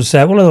 one of those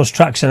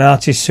tracks and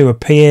artists who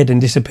appeared and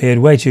disappeared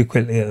way too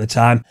quickly at the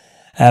time,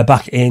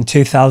 back in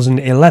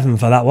 2011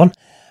 for that one,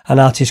 an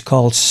artist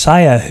called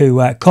Sire,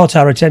 who caught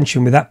our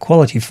attention with that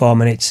quality 4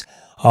 minutes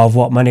of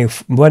what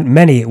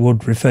many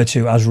would refer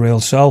to as real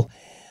soul.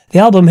 The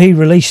album he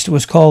released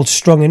was called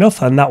Strong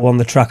Enough, and that one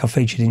the track I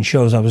featured in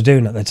shows I was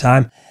doing at the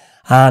time.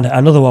 And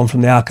another one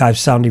from the archives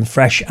sounding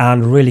fresh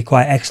and really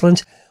quite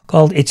excellent,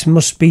 called It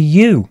Must Be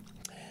You.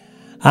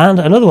 And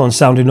another one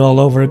sounding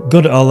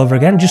good all over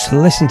again. Just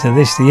listen to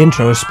this, the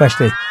intro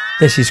especially.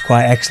 This is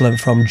quite excellent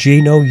from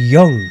Geno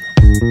Young.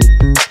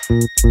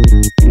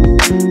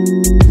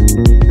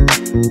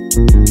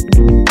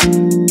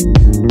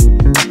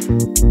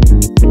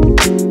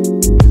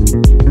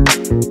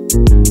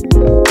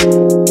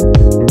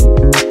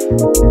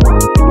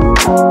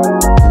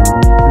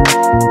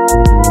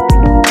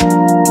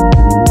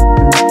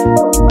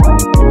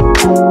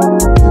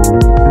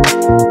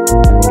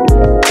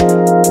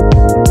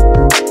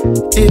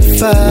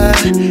 If I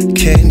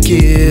can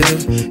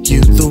give you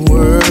the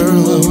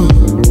world,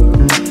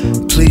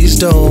 please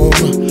don't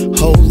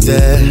hold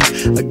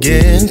that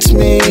against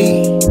me.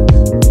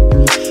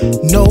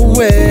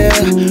 Nowhere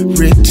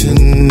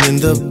written in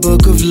the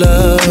book of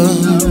love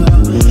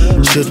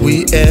should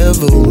we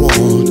ever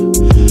want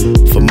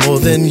for more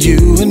than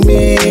you and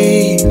me.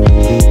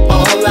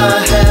 All I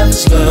have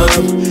is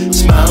love,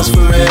 smiles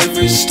for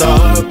every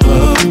star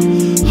above,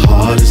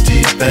 heart as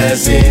deep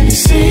as any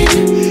sea.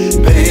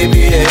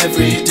 Baby,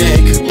 every day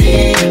could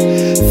be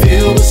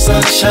filled with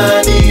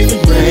sunshine, even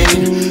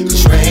rain,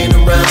 'cause rain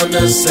around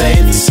us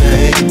ain't the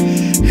same.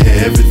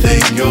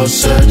 Everything you're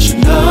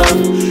searching of,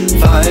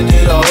 find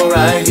it all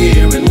right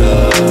here in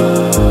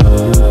love.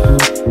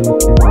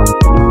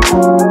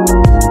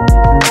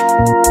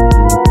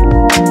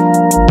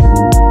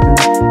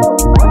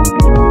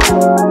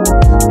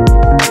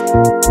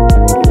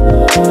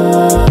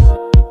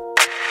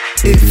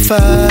 If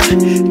I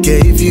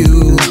gave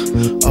you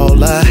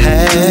all I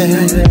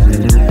had,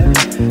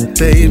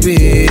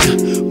 baby,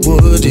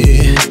 would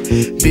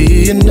it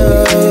be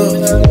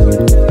enough?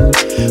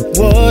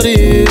 What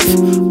if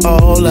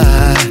all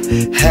I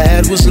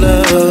had was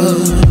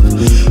love?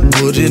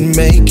 Would it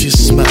make you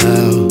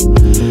smile,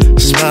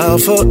 smile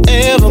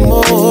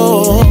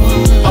forevermore?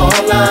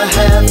 All I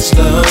have is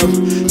love,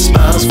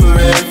 smiles for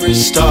every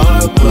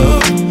star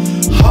above,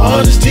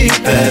 heart as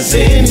deep as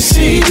any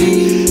sea.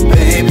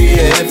 Baby,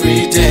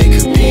 every day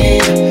could be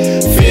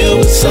filled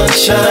with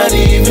sunshine,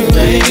 even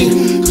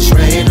rain, 'cause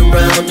rain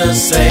around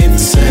us ain't the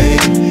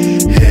same.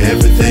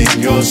 Everything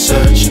you're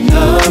searching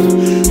of,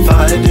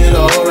 find it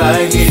all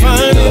right here.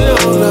 Find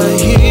it all right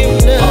here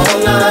now.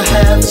 All I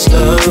have is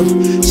love,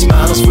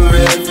 smiles for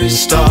every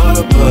star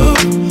above,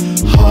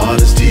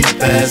 heart as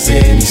deep as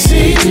any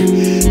sea.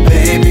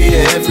 Baby,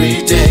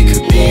 every day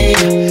could be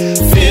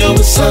filled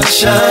with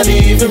sunshine,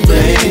 even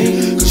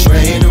rain, 'cause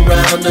rain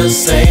around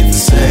us ain't the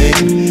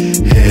same.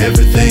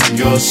 Everything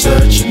you're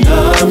searching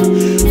of,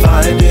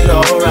 find it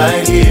all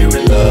right here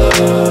in love.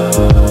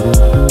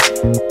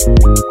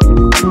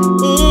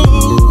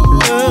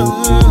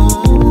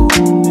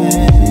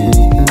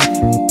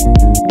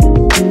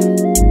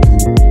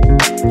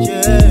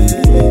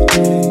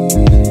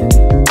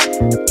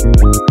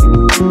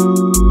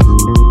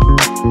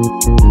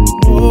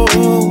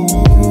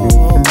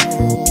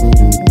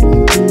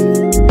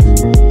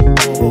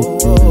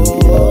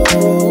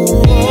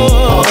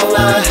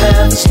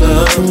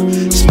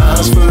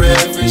 Smiles for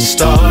every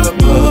star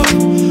above,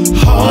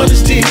 heart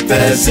as deep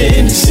as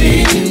any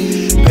sea.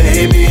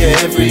 Baby,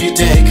 every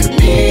day could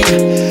be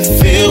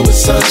filled with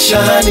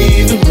sunshine,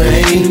 even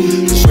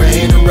rain, 'cause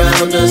rain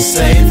around us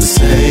ain't the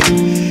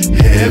same.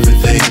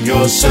 Everything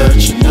you're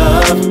searching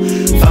of,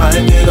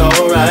 find it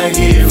all right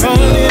here.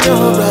 Find it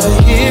all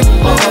right here.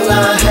 All I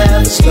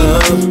have is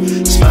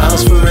love,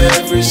 smiles for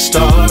every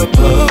star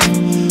above,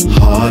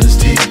 heart as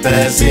deep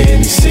as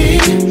any sea.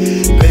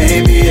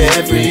 Baby,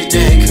 every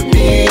day could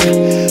be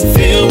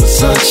filled with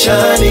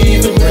sunshine,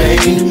 even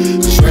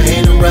rain, 'cause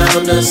rain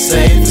around us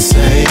ain't the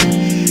same.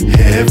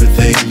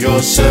 Everything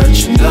you're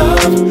searching of,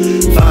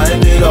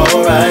 find it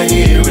all right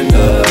here in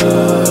love.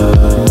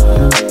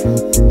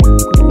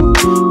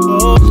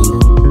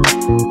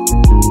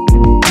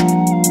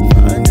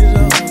 Find it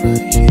all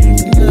right here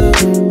in love.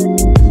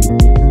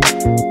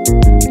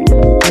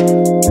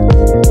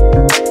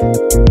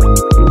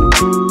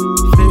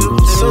 Filled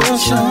with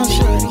sunshine.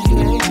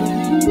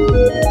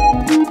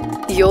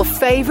 Your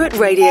favorite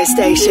radio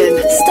station,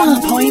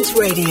 Starpoint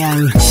Radio.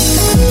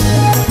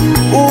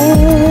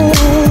 Ooh,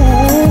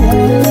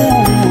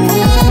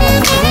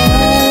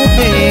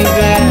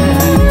 baby,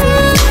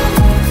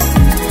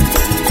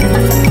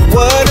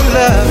 what a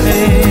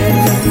loving.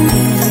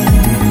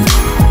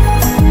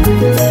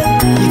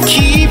 You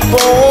keep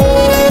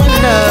on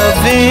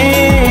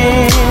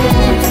loving,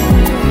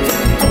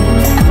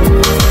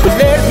 but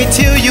let me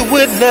tell you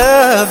what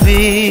love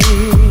is.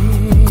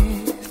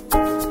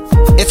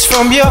 It's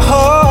from your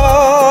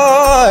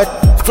heart,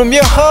 from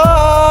your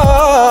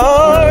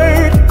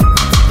heart.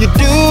 You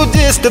do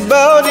just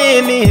about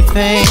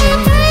anything.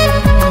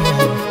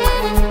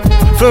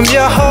 From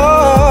your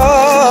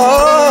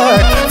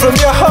heart, from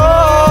your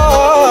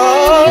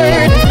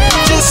heart.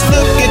 Just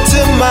look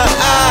into my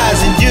eyes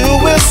and you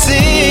will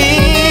see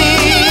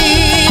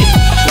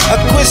a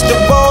crystal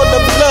ball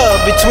of love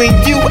between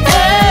you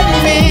and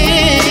me.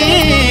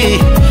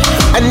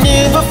 I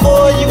knew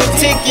before you would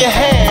take your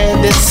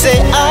hand and say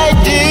I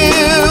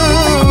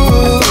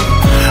do,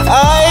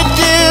 I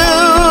do,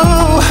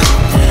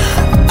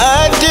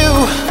 I do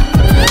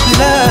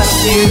love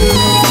you.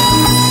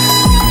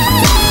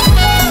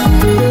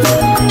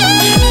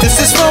 This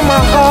is from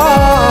my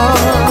heart.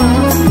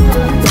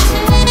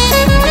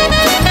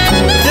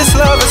 This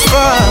love is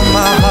from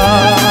my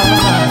heart.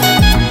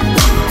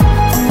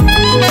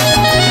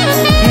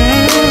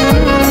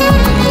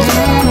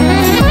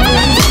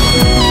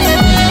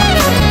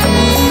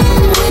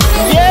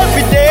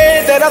 Every day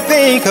that I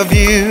think of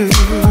you,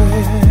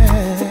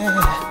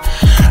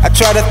 I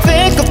try to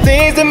think of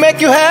things that make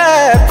you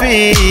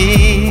happy.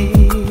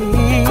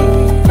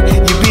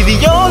 You be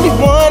the only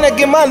one I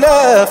give my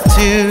love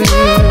to,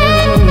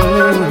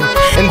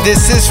 and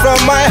this is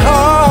from my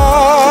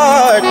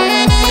heart,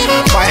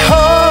 my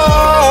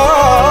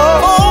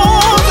heart.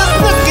 Oh,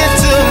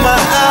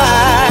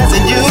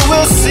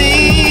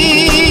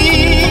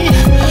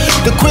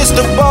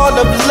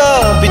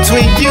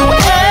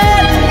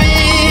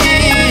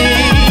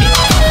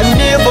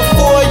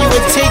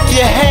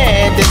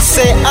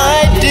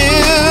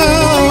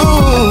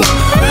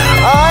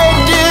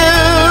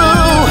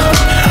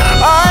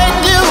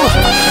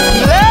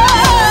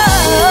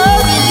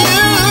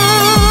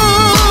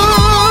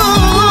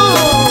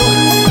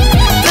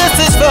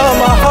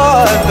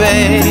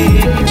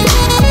 babe.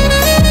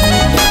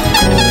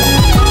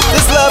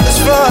 This love is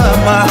from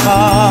my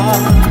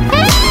heart.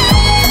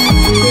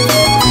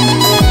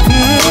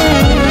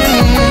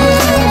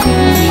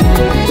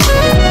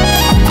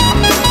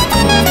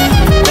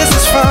 This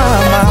is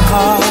from my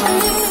heart.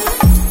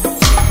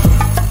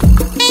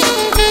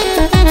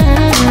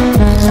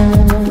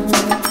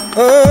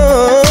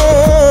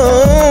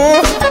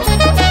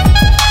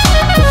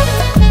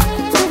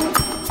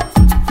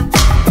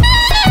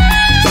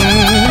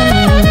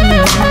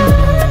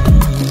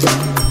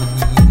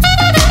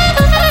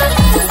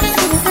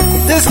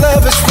 This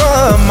love is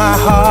from my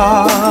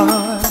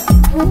heart.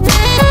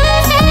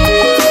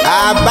 I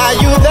buy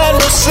you that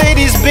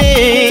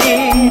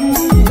Mercedes-Benz.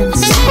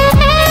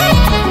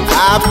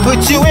 I put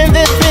you in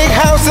this big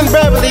house in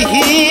Beverly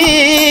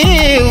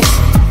Hills.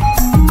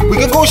 We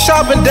can go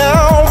shopping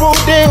down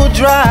Rodeo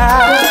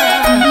Drive.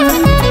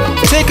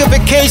 Take a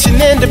vacation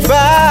in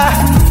Dubai.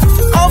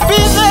 I'll be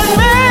that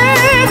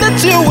man that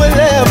you will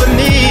ever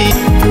need.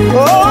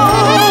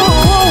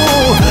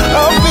 Oh,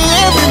 I'll be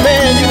every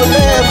man you will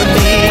ever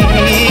need.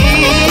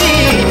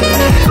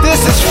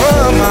 This is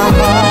from my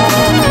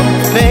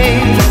heart,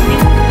 babe.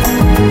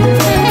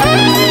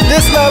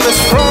 This love is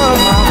from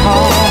my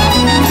heart.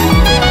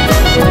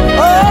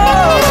 Oh,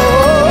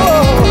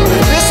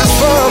 this is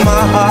from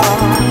my heart.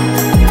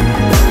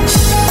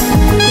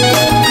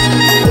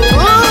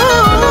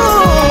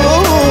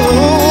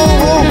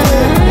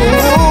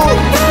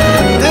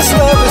 This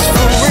love is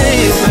for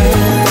real, baby.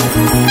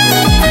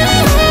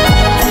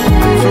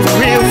 For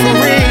real, for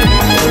real.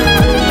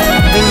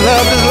 This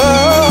love is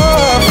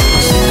love.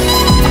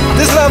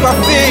 This love I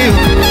feel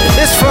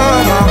is from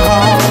my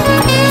heart.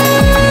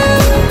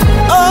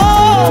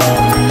 Oh,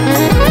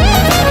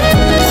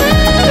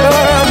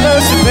 Lord have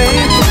mercy,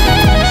 baby.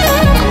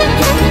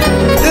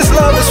 This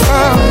love is from my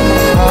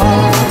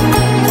heart.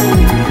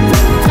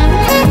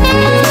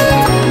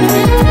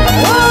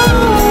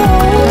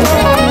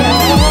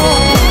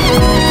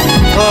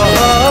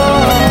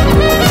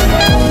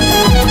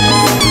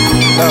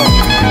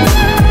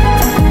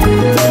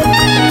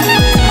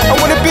 I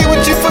wanna be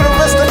with you for the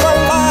rest of my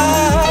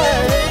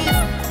life.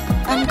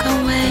 I'm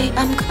going.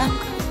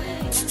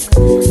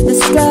 The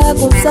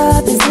struggles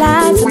of this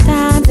life,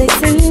 sometimes they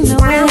seem to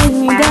weigh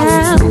me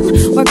down.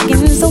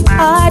 Working so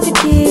hard to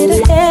get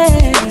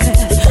ahead,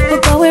 but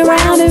going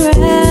round and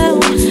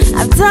round.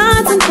 I've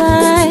done some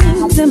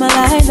things in my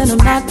life that I'm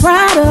not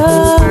proud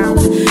of,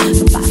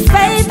 but by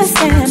faith I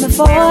stand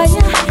before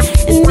you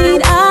in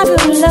need of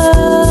your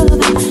love.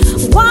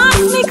 Wash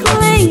me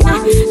clean,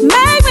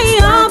 make me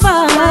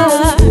over.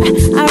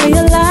 I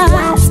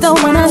realize don't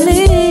wanna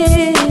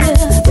live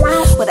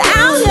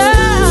without you.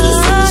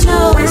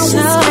 No.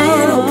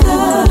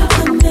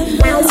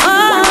 Oh, I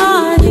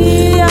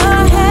need your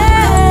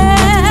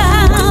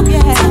help,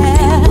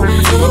 yeah.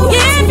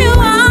 If you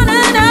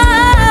wanna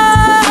know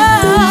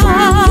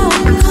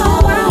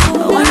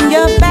when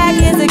your back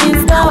is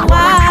against the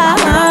wall,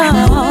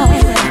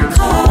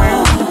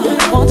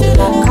 won't you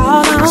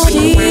call on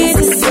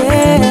Jesus?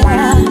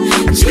 Yeah,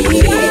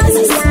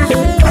 Jesus.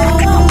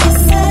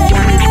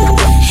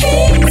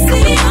 He's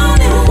the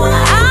only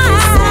one. I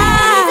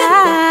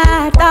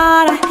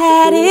thought I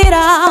had it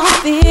all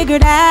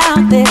figured out.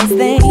 This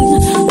thing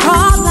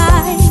called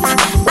life.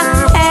 I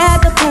had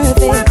the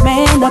perfect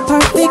man, the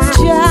perfect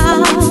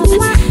job.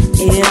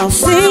 It all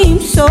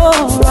seemed so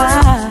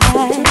right,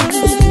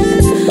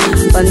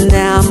 but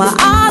now I'm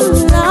all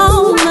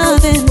alone.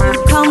 Nothing to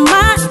call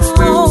my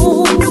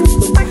own.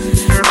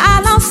 I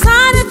lost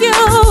sight of you.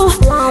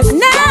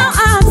 Now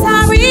I'm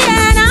sorry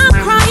and I'm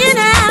crying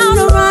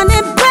out,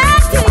 running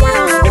back to you.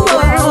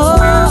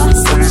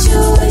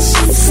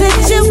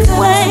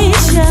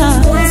 Situation.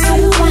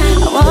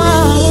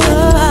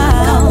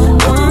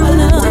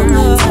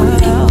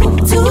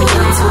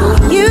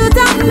 You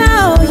don't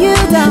know.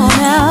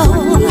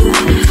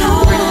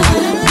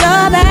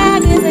 Your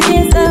back is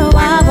against the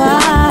wall.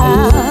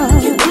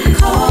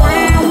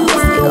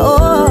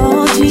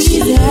 Oh,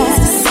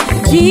 Jesus.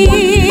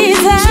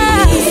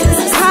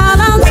 Call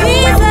on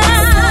Jesus.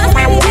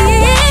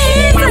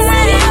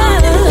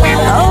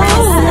 Oh,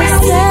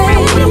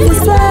 this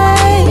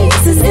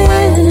place is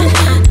in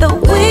the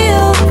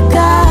will of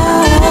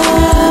God.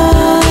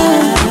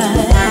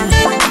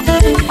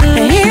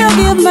 And He'll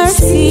give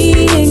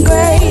mercy and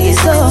grace,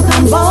 so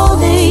come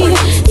boldly.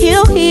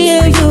 He'll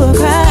hear your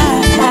cry.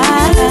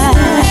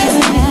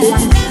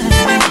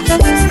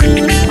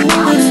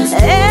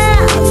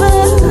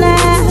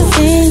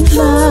 Everlasting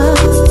love,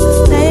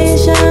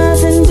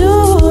 patience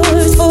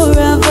endures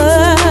forever.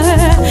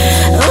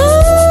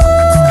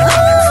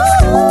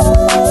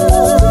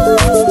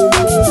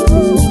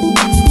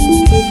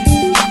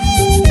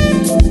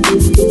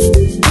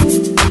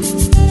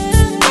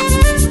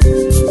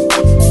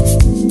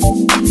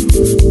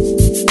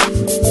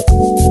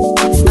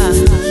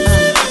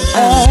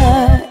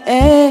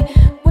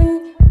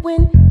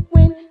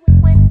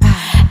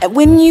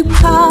 When you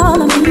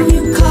call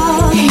him,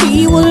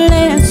 he will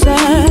answer.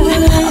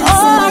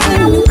 Oh,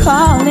 when you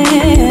call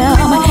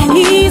him,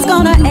 he's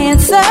gonna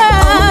answer.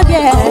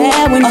 Yeah.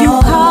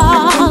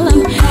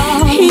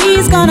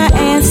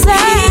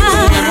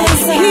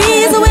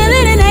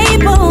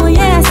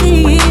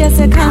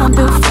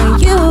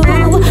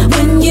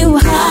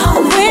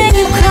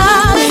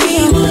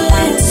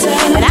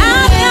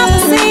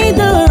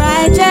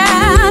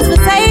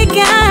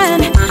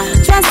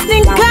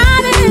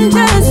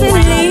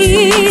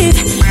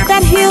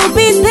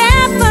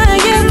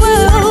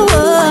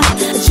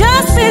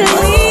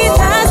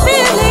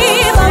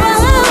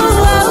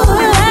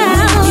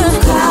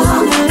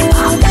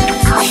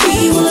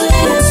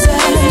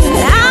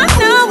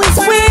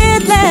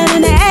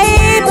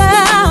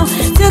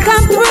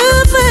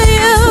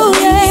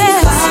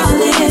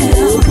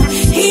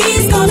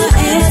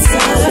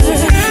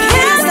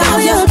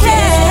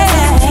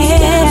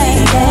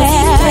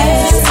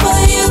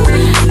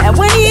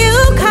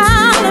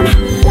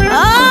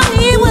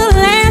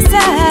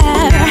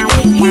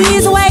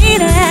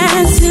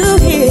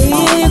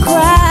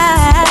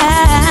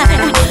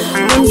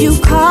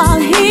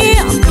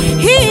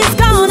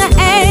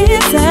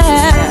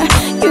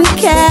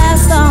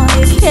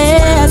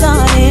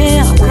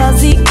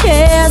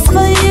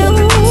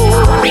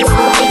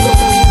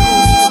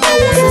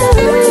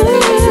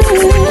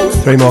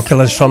 Three more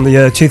killers from the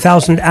year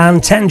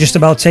 2010, just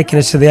about taking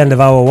us to the end of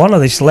hour one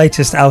of this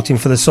latest outing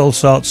for the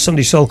Soulsorts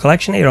Sunday Soul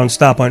Collection here on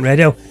Starpoint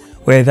Radio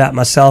with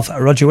myself,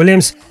 Roger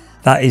Williams.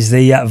 That is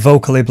the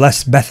vocally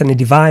blessed Bethany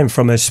Devine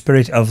from her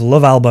Spirit of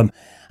Love album,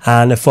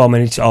 and 4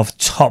 minutes of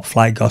top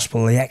flight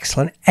gospel, the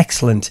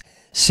excellent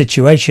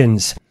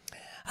Situations.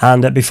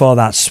 And before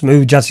that,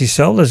 smooth jazzy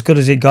soul, as good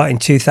as it got in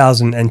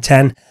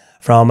 2010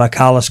 from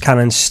Carlos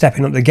Cannon's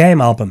Steppin' Up the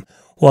Game album.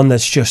 One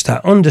that's just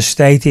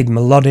understated,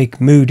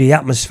 melodic, moody,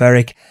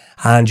 atmospheric,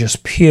 and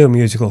just pure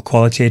musical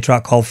quality, a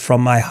track called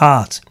From My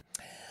Heart.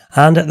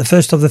 And the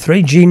first of the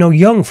three, Geno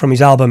Young from his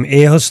album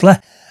Ear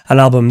Hustler, an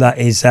album that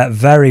is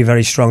very,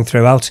 very strong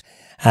throughout.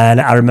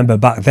 And I remember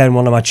back then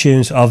one of my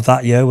tunes of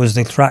that year was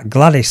the track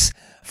Gladys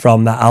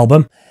from that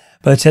album.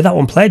 But that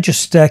one played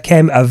just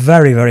came a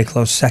very, very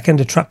close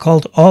second, a track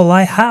called All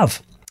I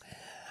Have.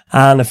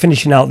 And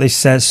finishing out this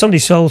Sunday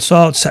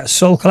Soulsorts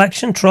Soul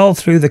Collection, troll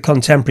through the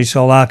contemporary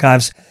soul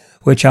archives,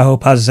 which I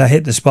hope has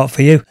hit the spot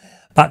for you.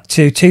 Back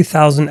to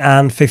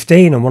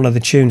 2015, and one of the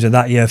tunes of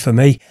that year for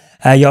me,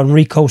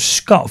 Yonrico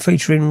Scott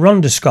featuring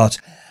Ronda Scott,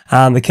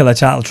 and the killer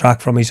title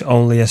track from his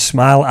Only a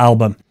Smile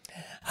album.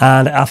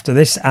 And after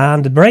this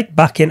and a break,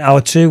 back in hour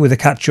two with a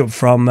catch-up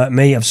from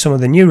me of some of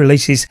the new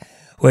releases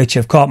which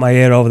have caught my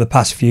ear over the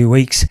past few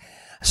weeks.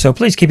 So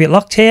please keep it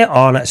locked here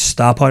on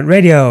Starpoint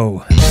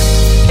Radio.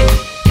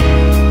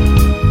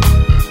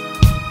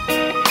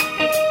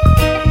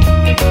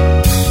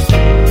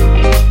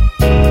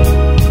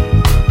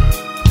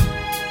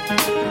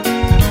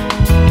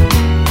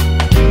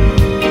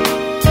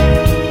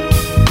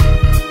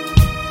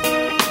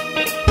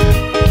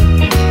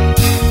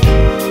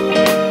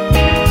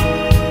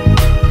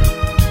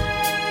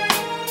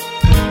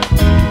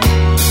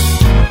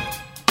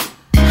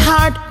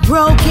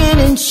 Broken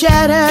and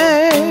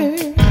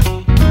shattered,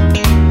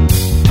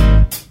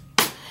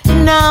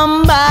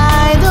 numb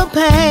by the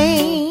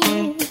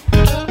pain.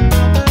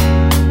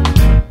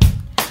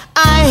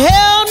 I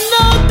held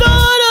no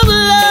thought of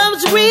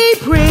love's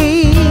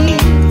reprise.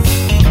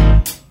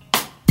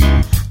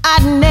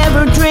 I'd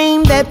never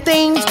dreamed that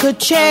things could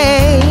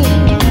change.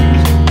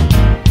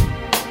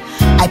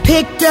 I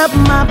picked up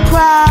my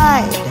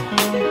pride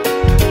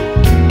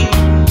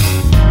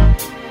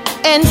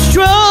and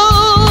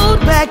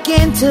strode back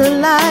into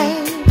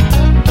life.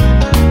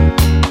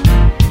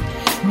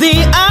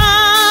 The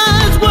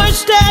odds were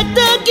stacked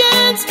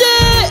against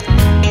it,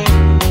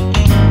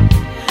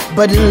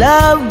 but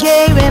love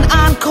gave an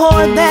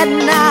encore that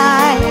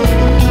night.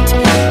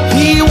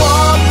 He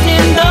walked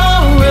in the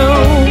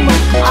room,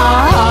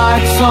 our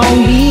heart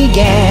song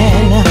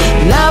began.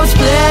 Love's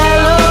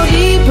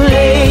melody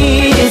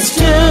played its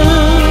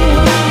tune.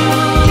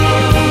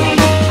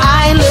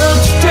 I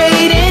looked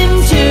straight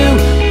into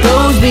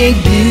those big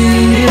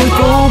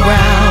beautiful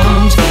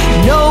browns.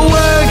 No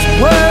words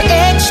were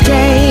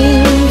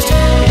exchanged,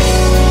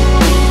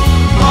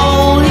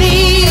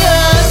 only a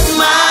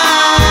smile.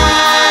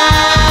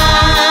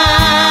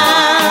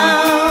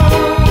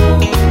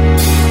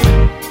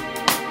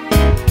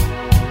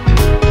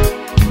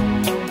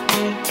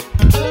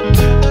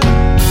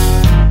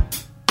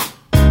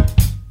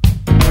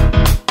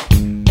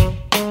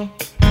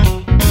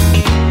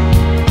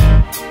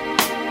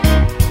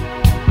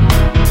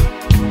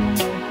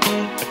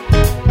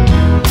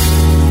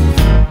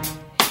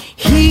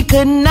 He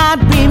could not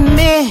be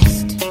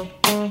missed,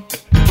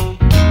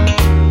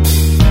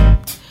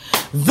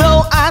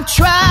 though I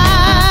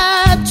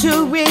tried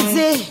to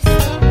resist.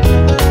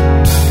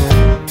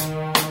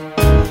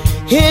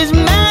 His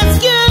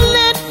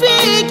masculine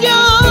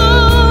figure,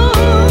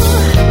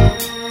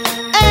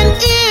 an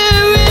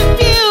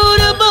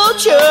irrefutable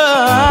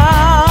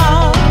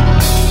charm.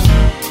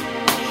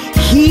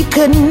 He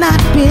could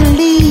not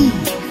believe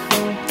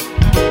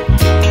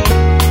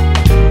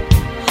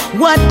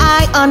what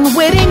I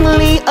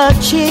unwittingly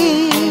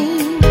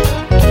achieved.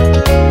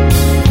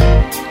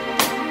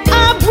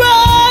 I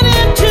brought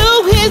him to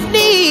his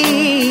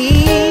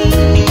knees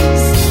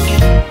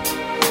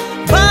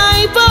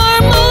by far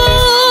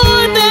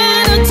more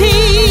than a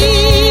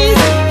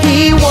tease. He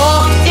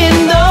walked in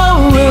the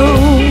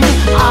room,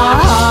 our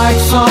heart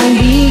song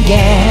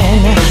began.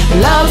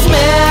 Love's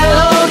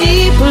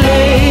melody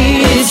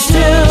played its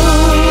tune.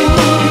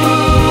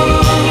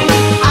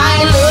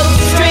 I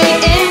looked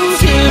straight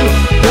into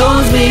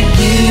those big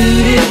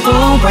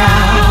beautiful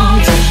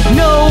browns.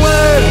 No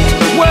words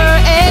were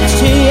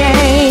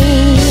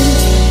exchanged,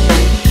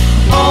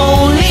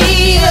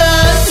 only a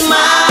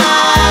smile.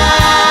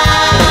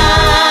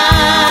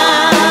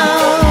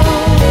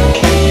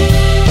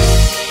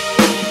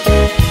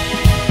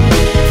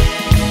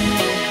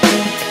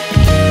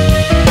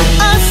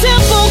 A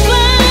simple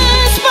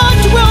glance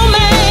sparked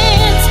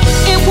romance.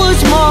 It was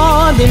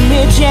more than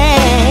mere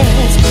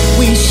chance.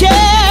 We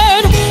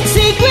shared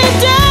secret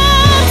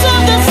depths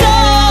of the soul.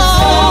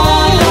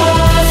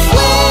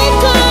 We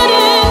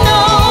couldn't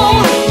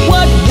know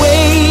what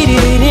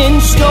waited in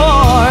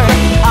store.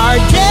 Our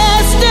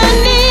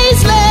destinies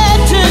led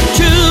to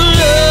true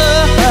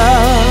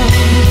love.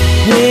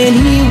 When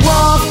he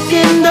walked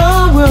in the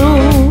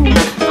room,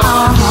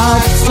 our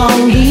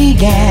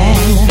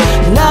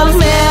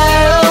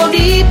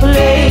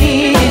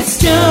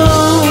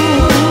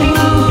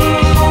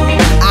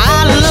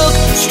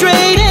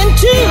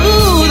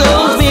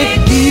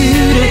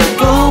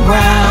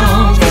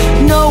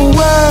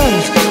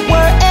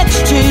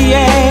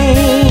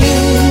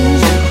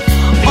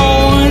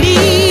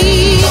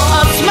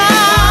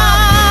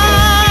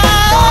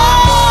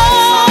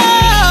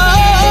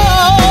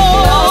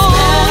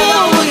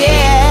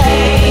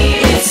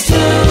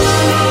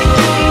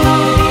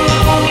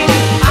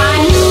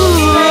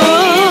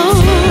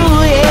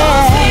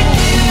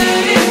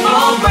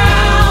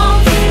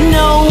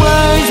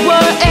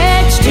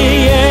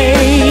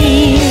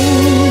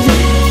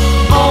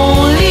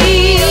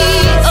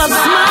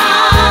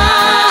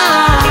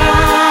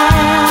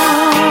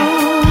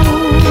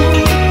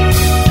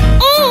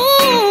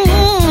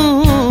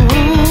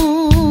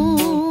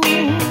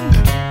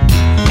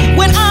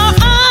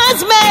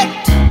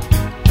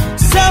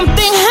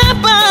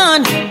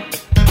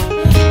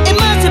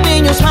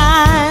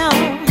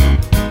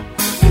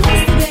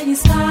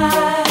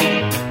smile.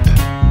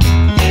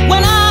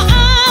 When our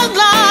eyes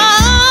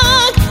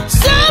lock,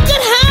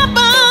 something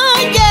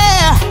happened,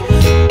 yeah.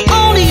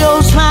 Only your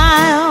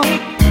smile.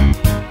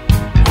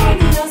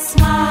 Only your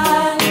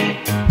smile.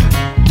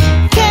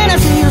 Can I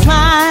see your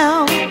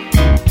smile?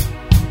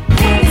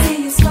 Can I see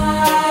you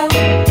smile?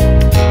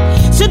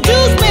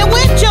 Seduce me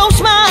with your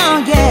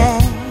smile, yeah.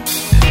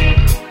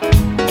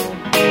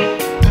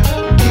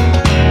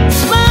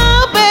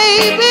 Smile,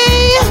 baby.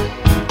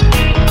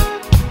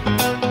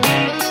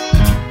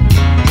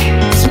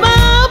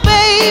 Smile,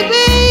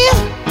 baby.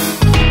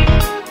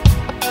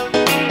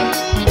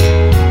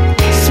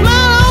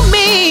 Smile on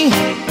me.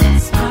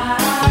 Smile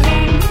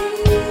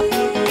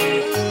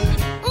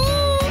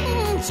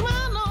on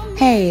Smile on me.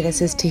 Hey,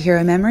 this is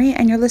Tahira Memory,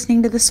 and you're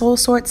listening to the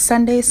Soulsorts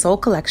Sunday Soul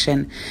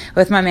Collection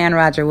with my man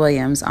Roger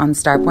Williams on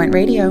Starpoint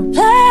Radio.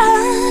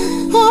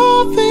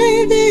 Oh,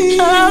 baby.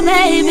 Oh,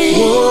 baby.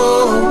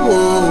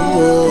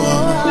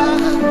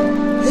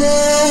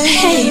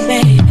 Hey,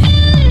 baby.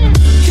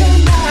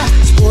 Can I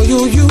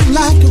spoil you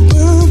like a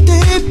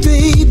birthday,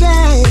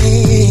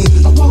 baby?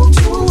 I want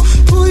to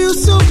pull you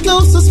so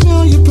close, I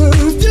smell your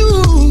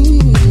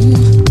perfume.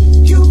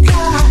 You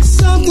got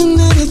something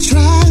that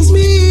attracts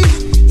me.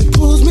 It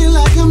pulls me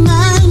like a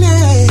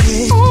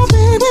magnet. Oh,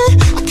 baby,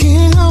 I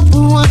can't help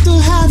but want to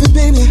have it,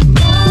 baby.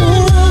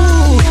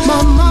 Ooh,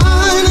 my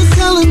mind is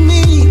telling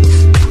me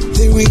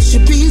that we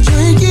should be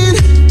drinking.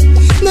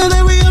 Now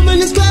that we up in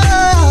this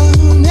club,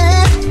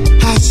 yeah,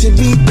 I should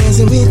be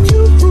dancing with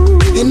you.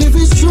 And if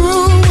it's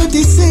true what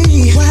they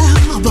say,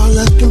 well, about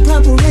luck and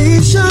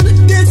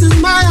preparation, this is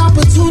my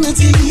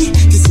opportunity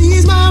to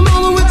seize my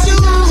moment with you.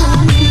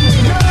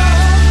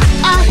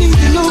 I need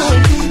to know,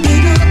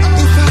 baby,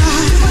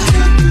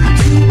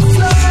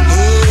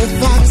 if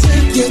I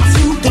take you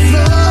to the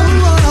floor,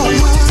 will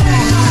you,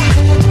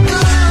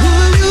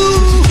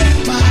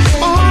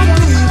 oh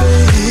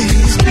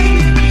baby,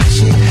 we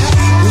should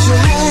have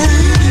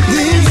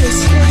this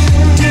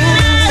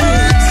dance.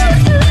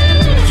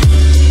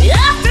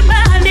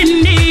 Everybody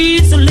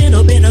needs a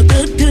little bit of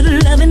good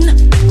loving.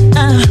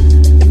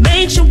 It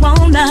makes you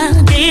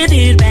wanna get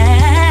it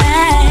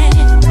right.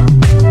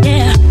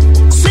 Yeah,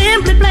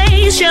 simply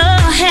place your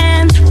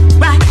hand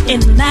right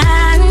in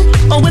line.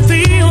 Oh, it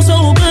feels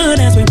so good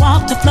as we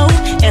walk the floor,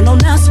 and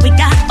on us we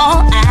got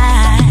all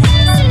eyes.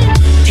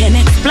 Can't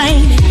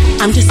explain it,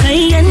 I'm just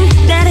saying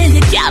that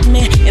it got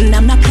me, and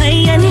I'm not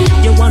playing.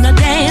 You wanna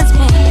dance,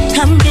 boy?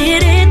 Come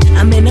get it.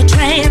 I'm in a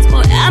trance,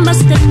 boy, I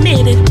must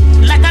admit it.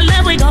 Like I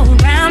love, we go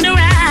round and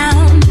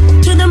round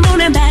to the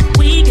moon and back.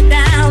 We get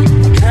down.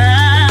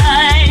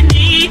 I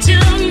need to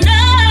know.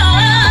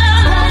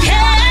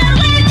 Can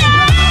we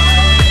dance,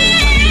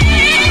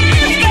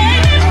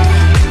 baby?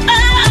 Oh,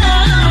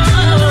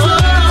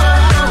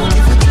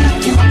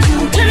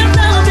 to the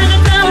floor, to the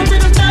floor, to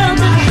the floor,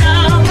 to the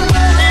floor.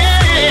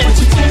 Hey.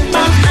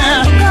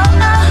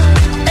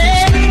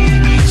 Hey.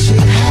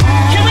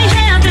 Can we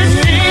have this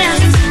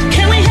dance?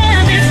 Can we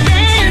have this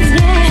dance?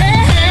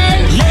 Hey.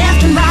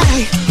 Left and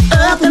right,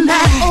 up and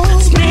back,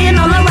 spin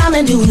all around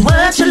and do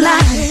what you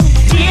like.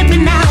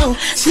 Dipping out,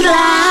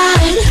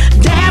 slide,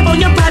 dab on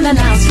your partner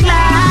now,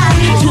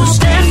 slide. 2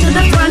 steps to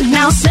the front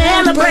now,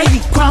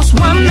 celebrate. Cross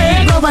one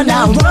leg over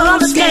now,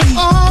 roller skate.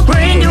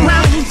 Bring it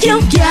round,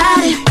 you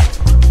got it.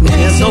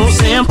 It's so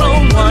simple,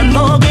 one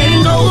more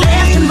game, go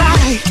left and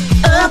right,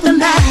 up and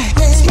back,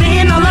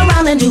 spin all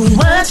around and do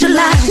what you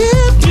like.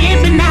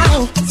 Dipping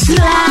out,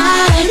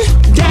 slide,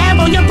 dab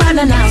on your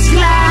partner now,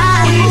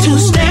 slide. 2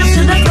 steps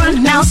to the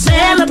front now,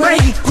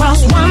 celebrate.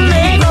 Cross one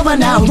leg over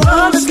now,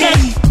 roller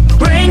skate.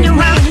 Bring it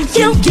round,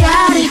 you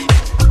got it.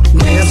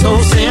 It's so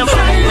simple.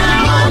 Right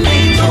now I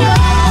need to know.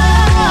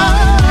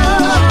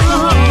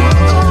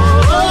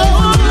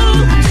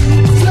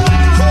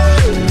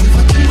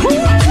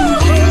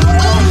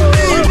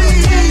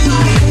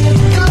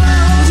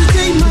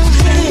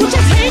 Would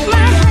you take my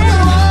hand?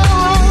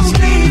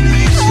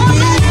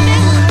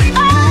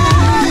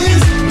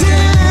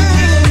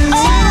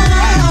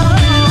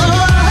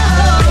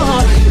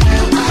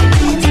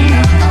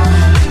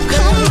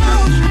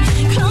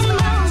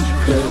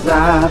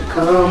 I've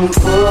come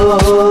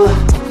full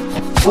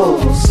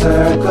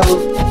circle.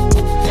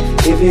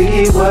 If you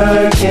keep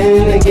working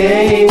the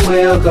game,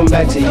 we'll come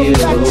back to you.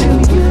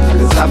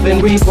 Cause I've been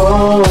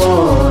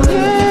reborn,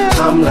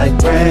 I'm like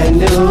brand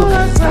new.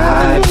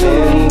 I've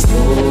been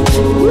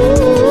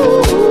full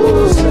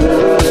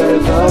circle.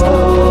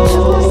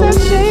 That's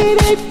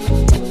shady,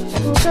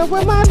 that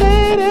with my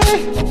lady.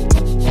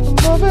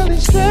 I'm overly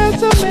stressed,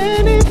 so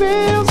many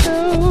bills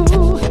too.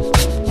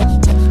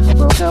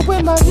 Broke up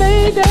with my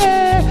lady,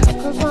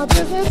 cause my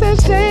business is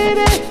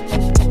shady.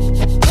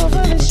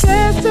 Overly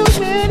stressed, too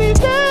many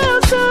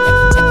bills too.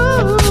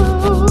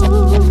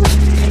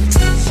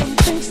 Some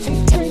tasty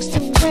drinks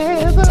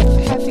together,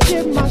 had to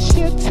get my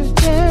shit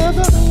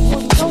together.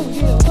 One don't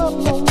give up,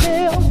 no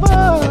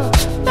never,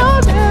 no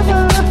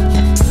never.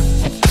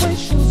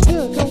 Situation's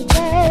good, go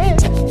bad.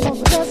 I'm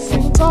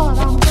blessing God,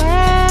 I'm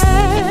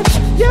glad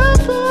you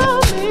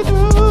pulled me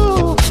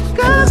through.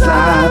 Cause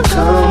I've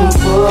come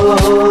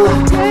full.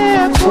 Yeah.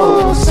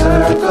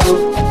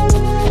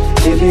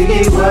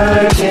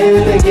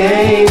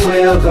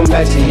 welcome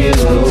back to you.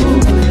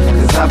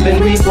 Cause I've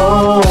been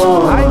reborn.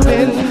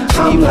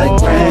 I'm like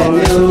brand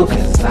new,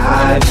 cause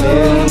I've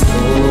been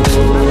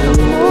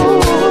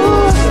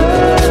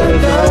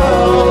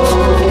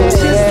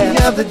Just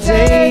the other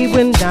day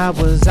when I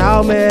was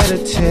out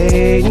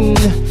meditating.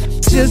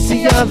 Just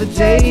the other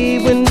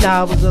day when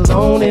I was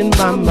alone in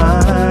my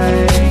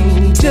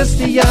mind. Just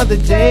the other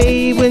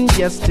day when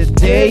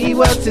yesterday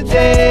was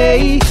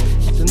today.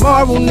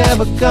 Tomorrow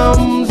never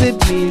comes, it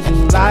means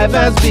new life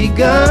has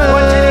begun.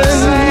 What did he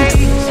say?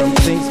 Some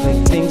things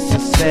make things so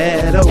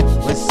sad.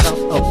 Oh, it's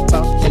all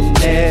about the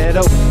net.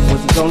 Oh,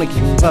 was it gonna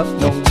give up?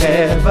 No,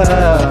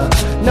 never.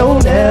 No,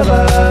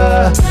 never.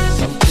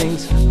 Some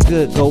things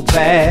good go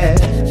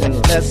bad, and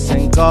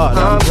lesson God,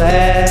 I'm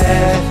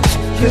glad.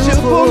 Cause you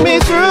pulled me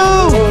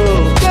through,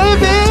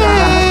 baby.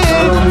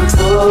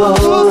 Full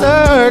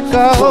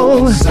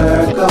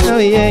circle. Oh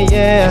yeah,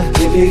 yeah.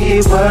 If you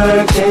keep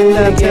working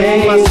the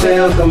game,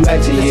 welcome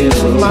back to you.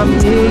 My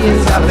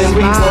millions I've been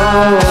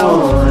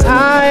reborn.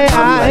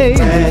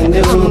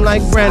 I'm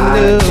like brand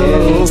new.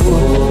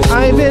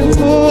 I've been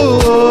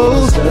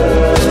full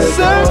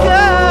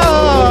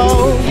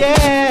circle.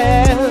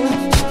 Yeah.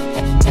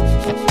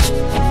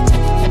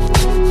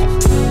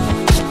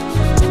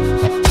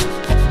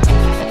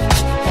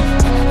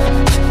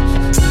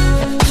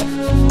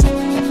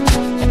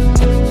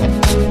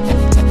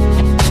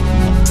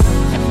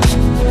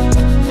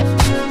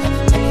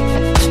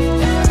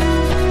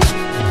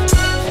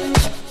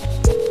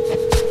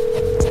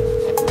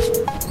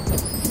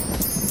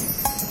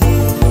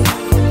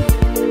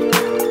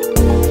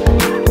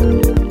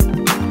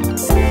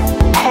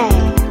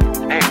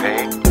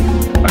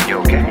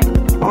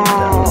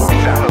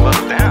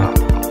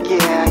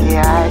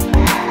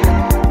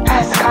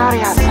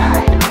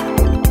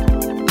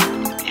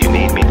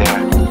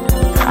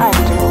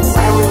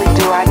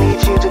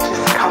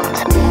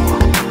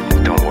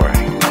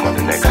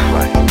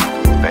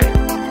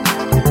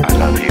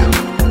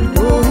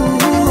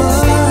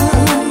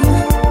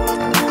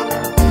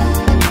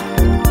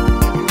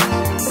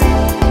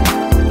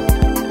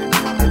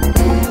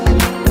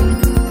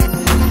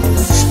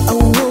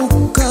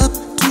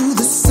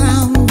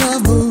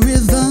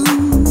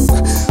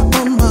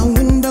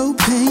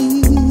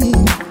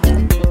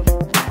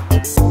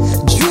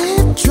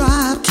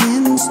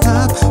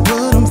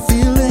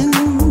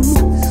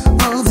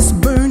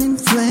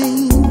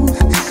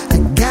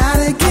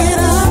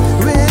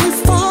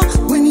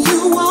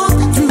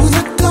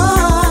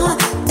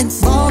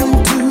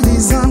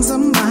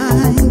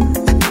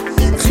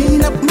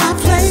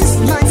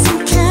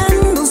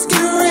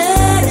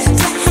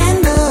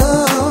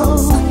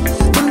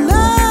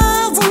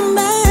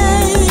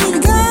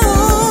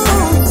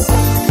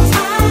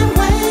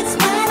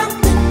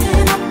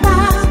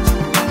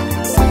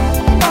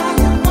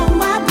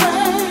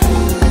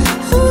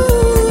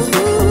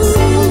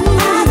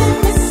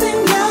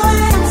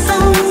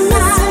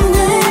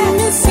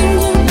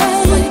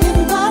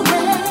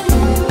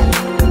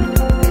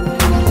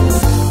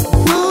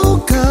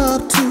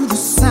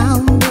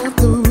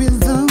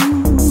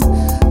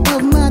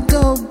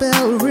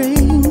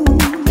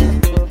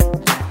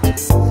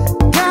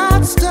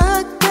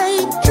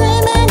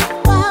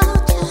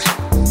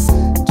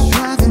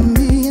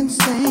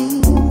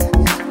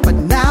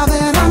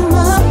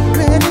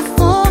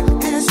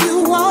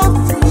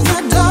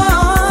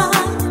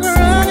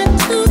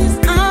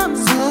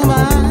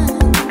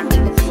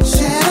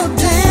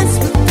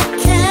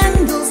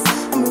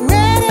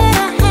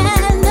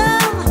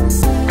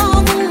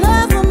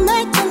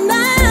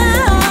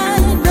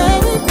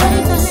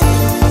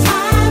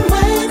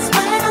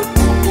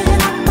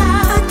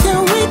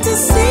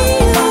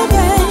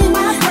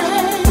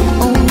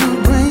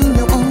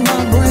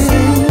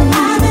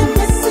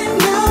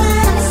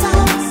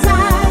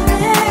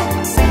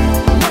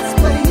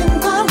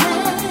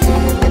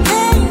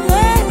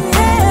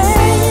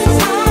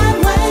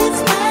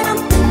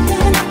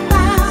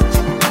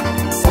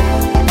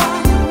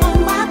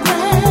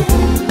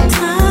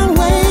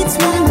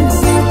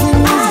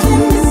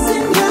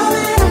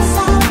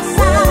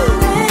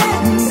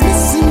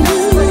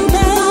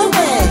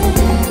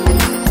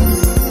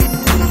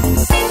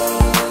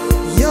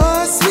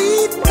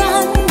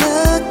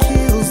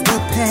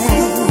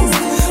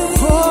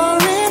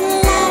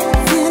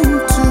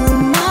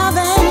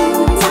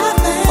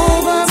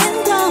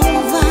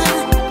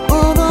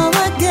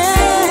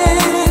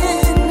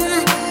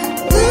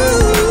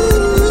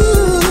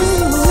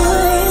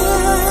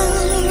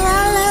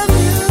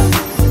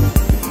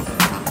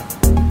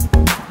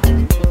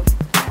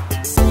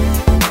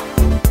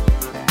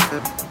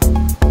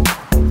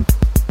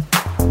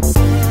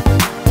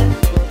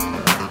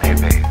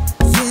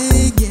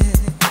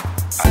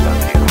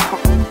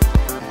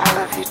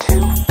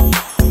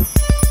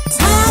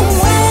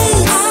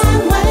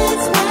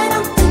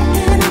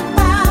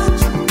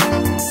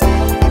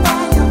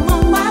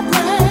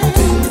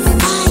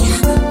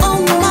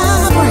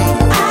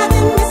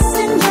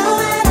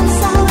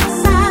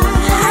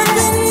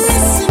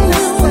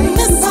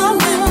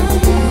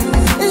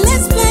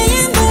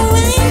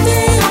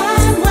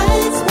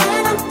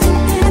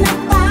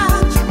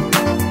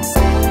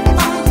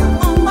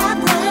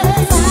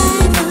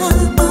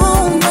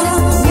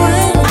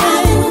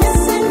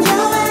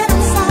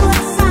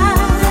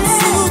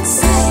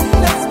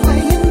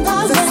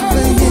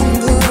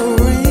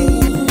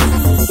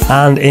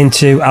 And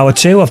into hour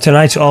 2 of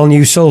tonight's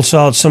all-new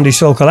Soulsorts Sunday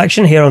Soul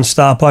Collection here on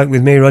Starpoint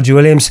with me, Roger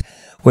Williams,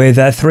 with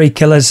 3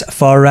 killers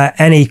for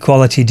any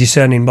quality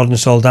discerning modern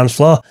soul dance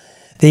floor.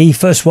 The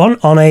first one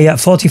on a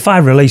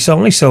 45 release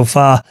only so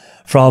far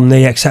from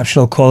the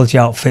exceptional quality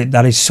outfit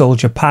that is Soul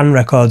Japan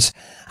Records,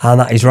 and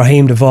that is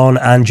Raheem, Devaughn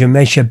and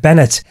Jamecia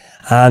Bennett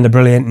and the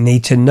brilliant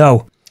Need to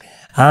Know.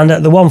 And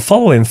the one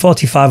following,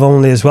 45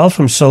 only as well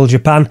from Soul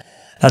Japan,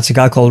 that's a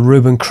guy called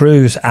Ruben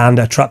Cruz and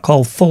a track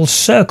called Full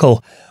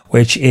Circle,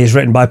 which is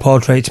written by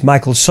Portrait's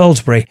Michael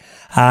Salisbury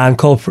and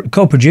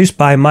co-produced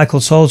by Michael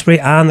Salisbury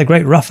and the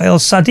great Raphael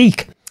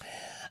Sadiq.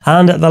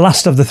 And the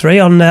last of the 3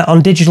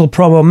 on digital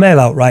promo mail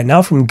out right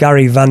now from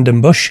Gary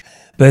Vandenbush,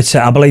 but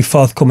I believe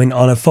forthcoming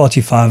on a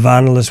 45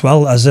 vinyl as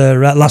well as her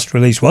last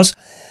release was.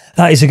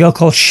 That is a girl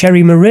called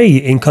Cheri Maree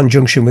in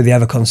conjunction with the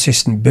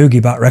ever-consistent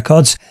BoogieBack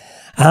Records,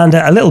 and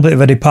a little bit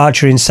of a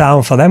departure in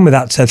sound for them with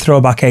that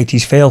throwback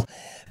 80s feel,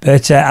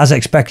 but as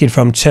expected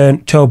from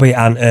Toby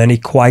and Ernie,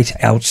 quite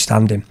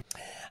outstanding.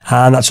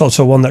 And that's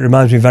also one that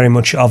reminds me very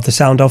much of the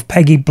sound of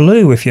Peggy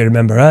Blue, if you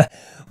remember her,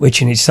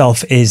 which in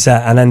itself is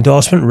an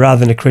endorsement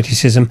rather than a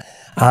criticism,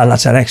 and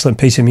that's an excellent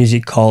piece of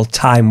music called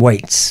Time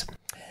Waits.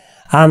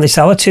 And this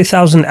hour,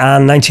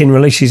 2019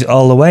 releases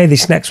all the way.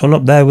 This next one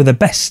up there with the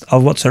best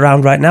of what's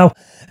around right now.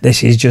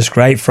 This is just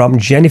great from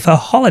Jennifer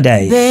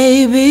Holliday.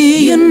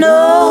 Baby, you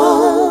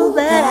know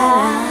that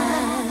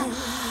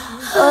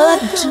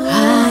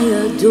I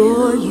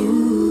adore you.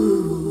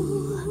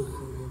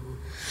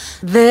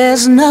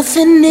 There's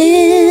nothing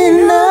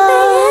in the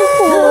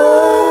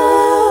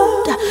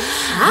world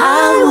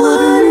I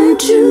wouldn't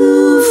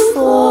do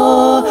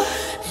for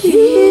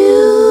you.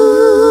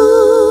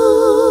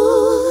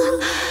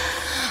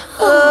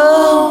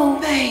 Oh,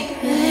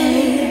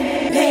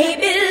 baby,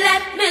 baby,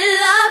 let me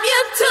love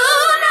you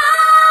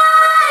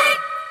tonight.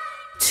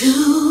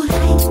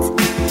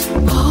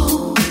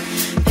 Oh,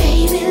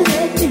 baby,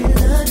 let me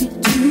love you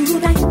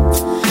tonight.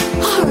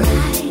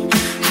 Alright,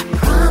 I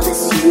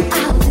promise you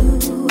I'll do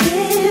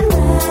it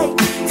right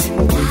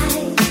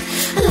tonight.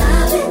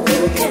 Loving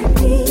you can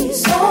be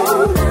so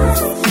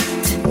nice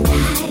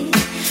tonight,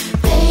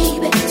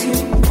 baby,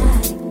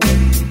 tonight.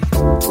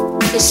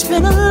 It's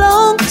been a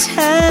long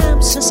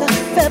time since I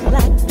felt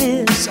like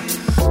this.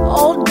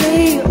 All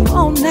day,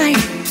 all night,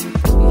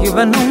 you've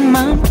been on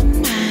my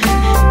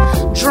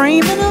mind,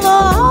 dreaming of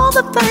all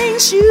the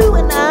things you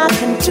and I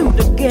can do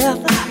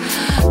together.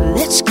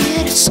 Let's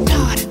get it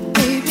started,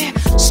 baby.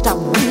 Stop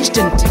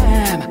wasting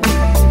time.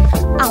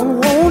 I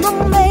wanna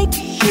make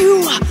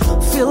you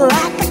feel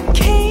like a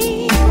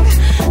king.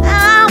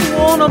 I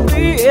wanna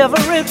be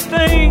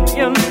everything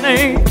you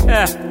need.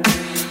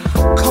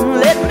 Come,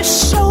 let me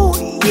show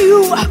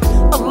you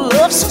a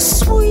love so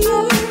sweet, a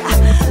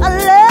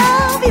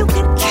love you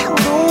can count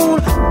on,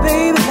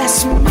 baby.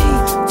 That's me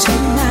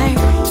tonight.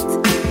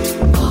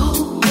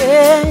 Oh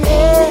yeah,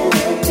 yeah.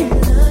 Let me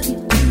love you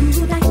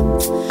tonight.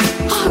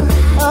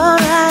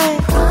 Alright,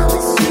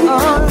 promise you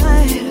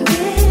alright.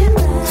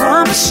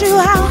 Promise you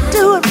I'll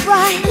do it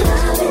right.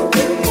 You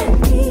can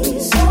be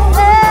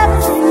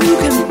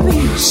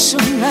so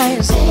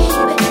nice,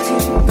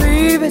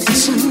 baby,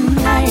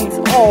 tonight.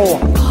 Oh,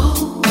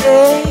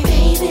 yeah.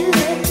 Baby,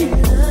 let me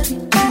love you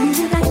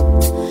tonight.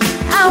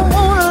 I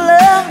wanna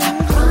love you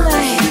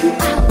tonight.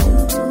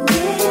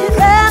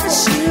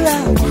 Promise you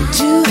I'll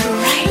do it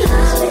right.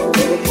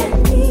 You can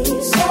be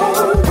so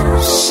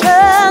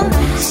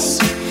nice,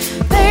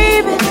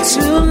 baby,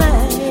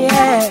 tonight.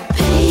 Yeah.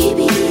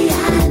 Baby, I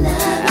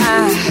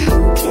love you.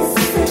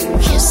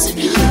 Kiss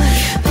and hug.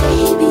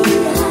 Baby,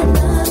 I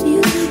love you.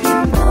 You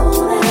know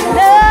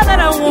that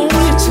I want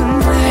you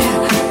tonight.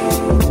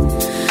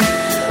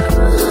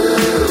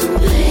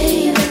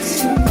 Baby,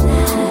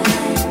 tonight.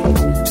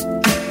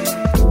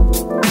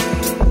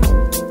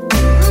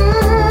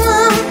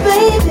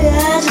 Baby,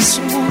 I just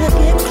wanna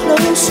get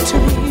close to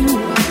you.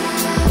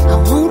 I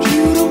want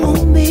you to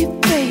want me,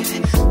 baby,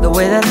 the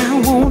way that I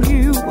want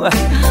you.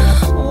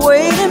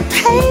 Waiting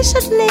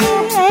patiently,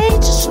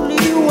 anxiously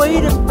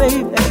waiting,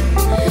 baby.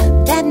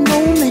 That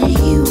moment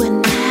you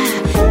and I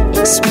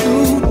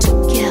explode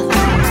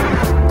together.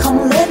 Come,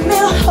 let me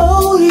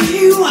hold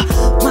you,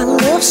 my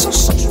love so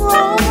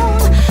strong.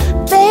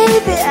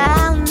 Baby,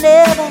 I'll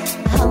never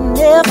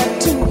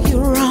do you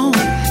wrong.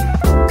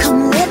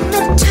 Come, let me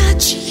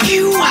touch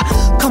you.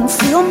 Come,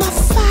 feel my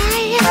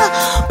fire.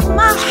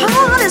 My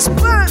heart is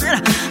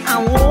burning. I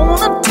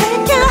wanna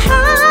take you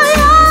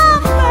higher,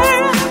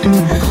 baby.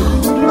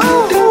 Oh,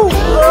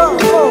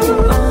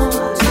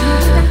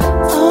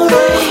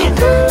 alright.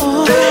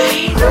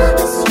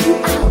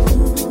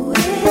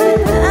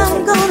 I'm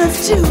gonna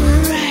do it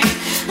right.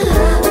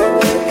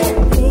 You can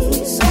be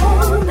so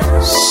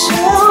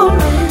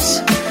nice,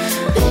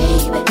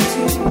 baby,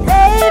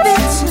 tonight.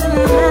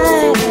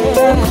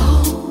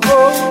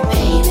 Oh,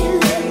 baby,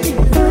 let me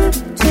love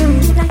you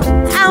tonight.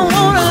 I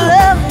wanna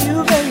love you,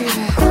 baby. I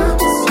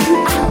promise you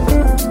I'll do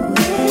it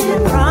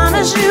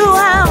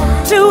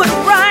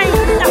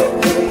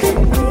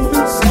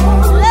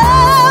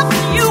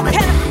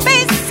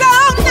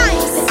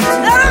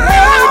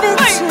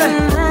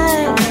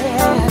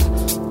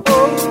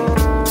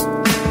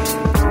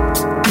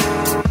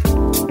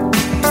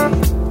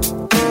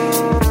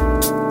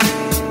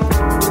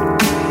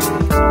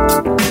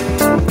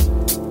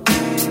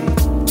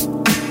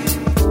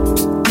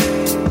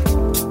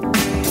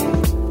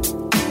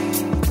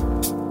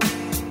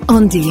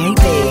on DAB,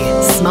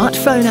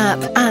 smartphone app,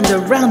 and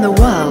around the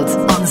world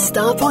on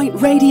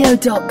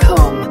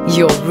starpointradio.com.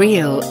 Your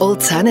real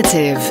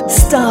alternative.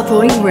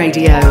 Starpoint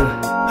Radio.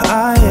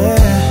 Ah, yeah.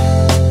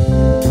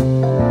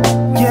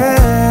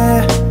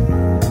 Yeah.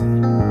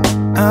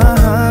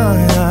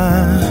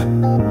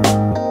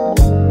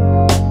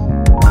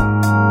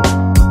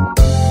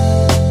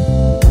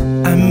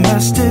 I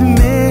must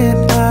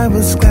admit I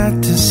was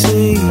glad to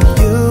see you.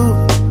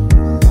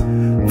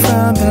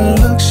 From the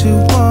looks you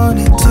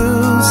wanted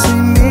to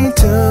see me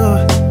do,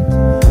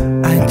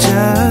 I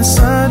just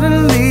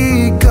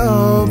suddenly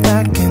go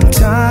back in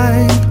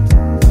time.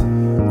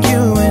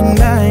 You and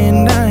I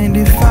in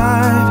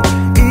 95.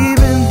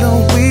 Even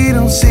though we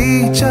don't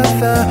see each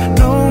other,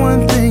 no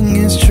one thing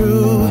is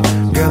true.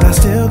 Girl, I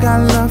still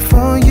got love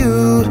for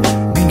you,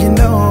 and you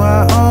know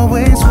I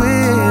always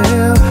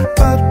will.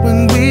 But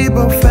when we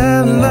both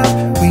fell in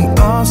love, we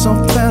also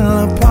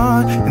fell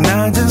apart, and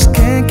I just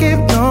can't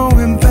keep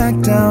going back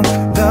down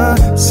the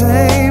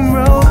same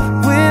road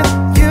with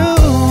you.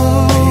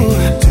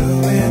 We're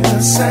doing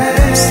the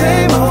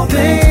same old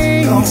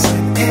thing, going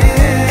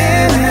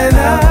in and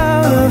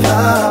out of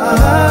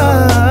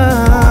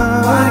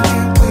love. Why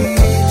can't we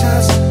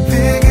just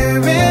figure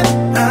it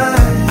out?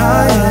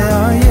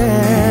 Oh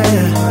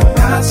yeah. We're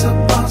not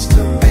supposed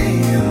to be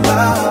in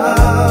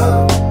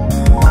love.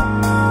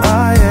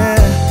 Oh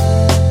yeah.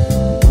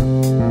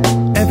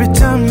 Every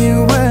time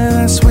you wear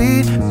that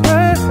sweet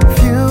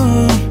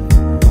perfume,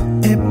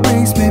 it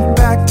brings me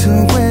back to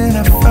when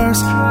I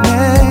first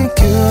met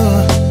you.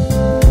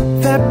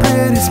 That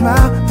pretty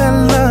smile, that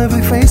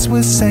lovely face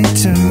would say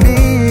to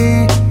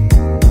me,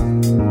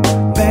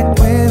 back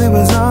when it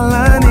was all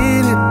I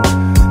needed.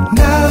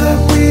 Now that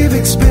we've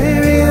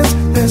experienced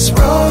this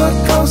roller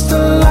coaster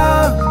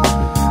love,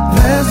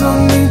 there's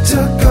no need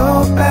to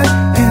go back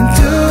and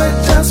do it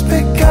just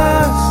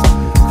because.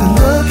 The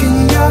look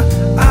in your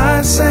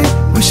eyes say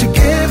we should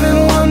give it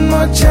one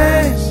more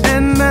chance,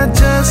 and I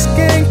just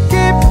can't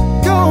keep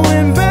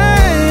going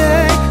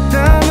back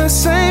down the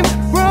same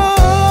road.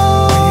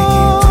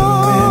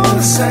 We keep doing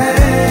the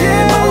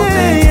same old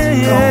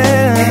thing,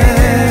 going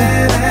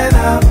in and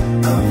out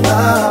of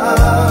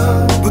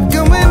love. We're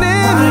going in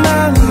and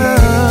out of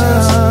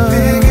love.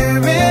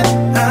 Figure it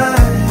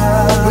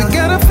out. We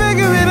gotta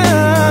figure it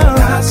out.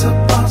 Not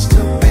supposed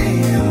to be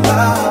in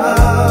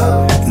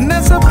love.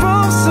 Not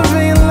supposed to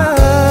be in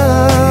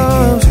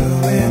love. We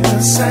keep doing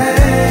the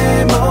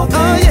same old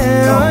thing. Oh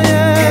yeah, oh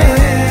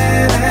yeah.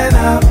 In and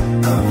out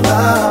of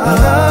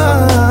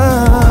love.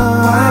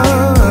 Why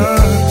can't we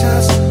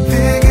just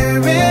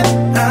figure it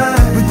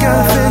out? We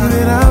gotta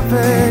figure it out,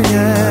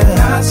 baby.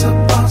 Not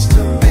supposed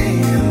to be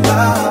in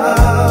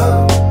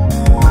love.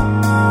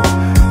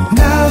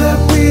 Now that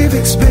we've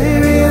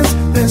experienced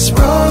this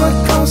roller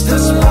coaster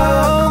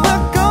love,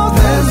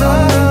 there's no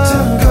need to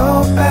go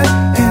back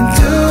and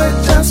do it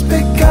just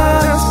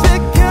because. The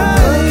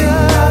look in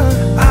your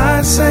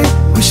eyes say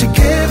we should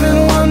give it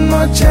one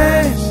more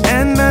chance,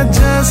 and I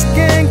just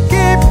can't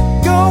keep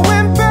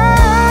going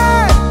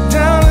back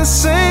down the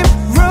same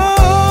road.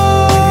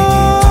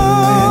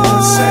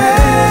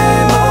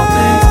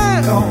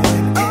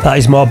 That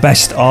is more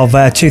best of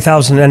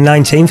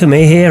 2019 for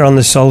me here on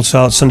the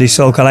Soulsorts Sunday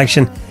Soul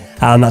Collection,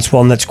 and that's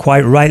one that's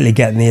quite rightly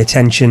getting the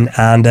attention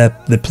and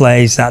the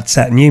plays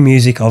that new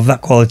music of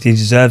that quality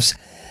deserves.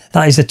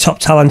 That is the top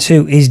talent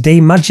who is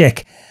D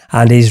Magic,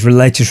 and his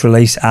latest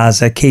release as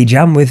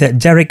Kejam with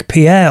Derick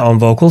Pierre on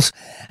vocals.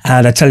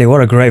 And I tell you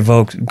what a great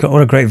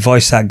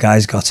voice that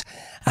guy's got,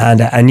 and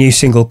a new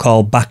single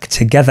called Back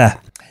Together.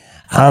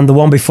 And the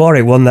one before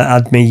it, one that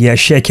had me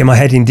shaking my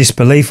head in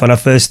disbelief when I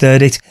first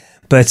heard it,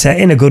 but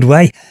in a good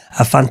way,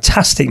 a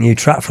fantastic new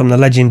track from the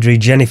legendary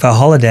Jennifer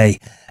Holliday,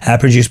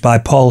 produced by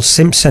Paul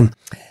Simpson,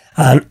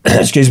 and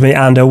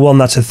and one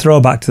that's a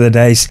throwback to the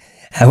days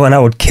when I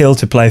would kill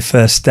to play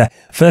first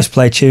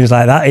play tunes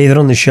like that, either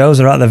on the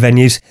shows or at the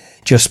venues.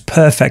 Just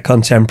perfect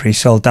contemporary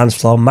soul dance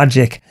floor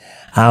magic,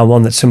 and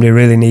one that somebody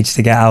really needs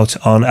to get out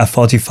on a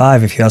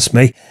 45, if you ask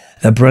me.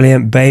 The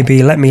brilliant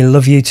Baby Let Me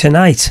Love You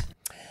Tonight.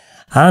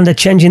 And a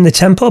change in the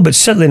tempo, but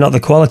certainly not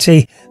the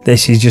quality.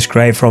 This is just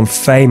great from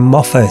Faye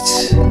Moffett.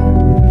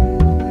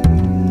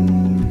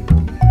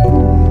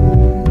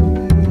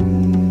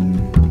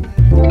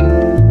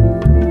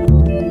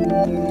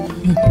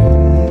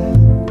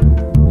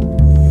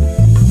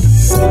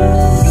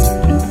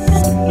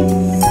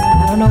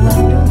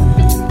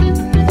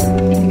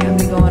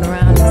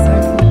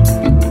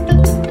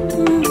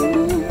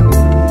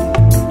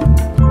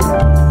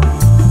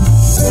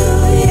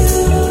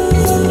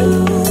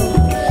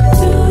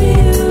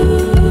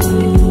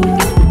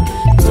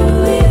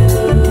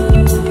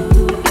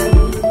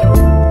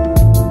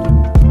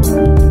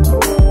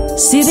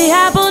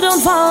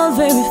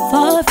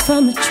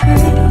 From the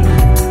tree,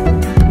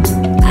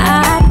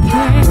 I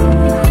pray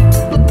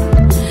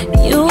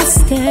you'll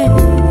stay.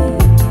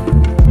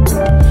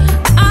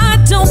 I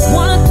don't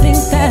wanna think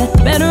that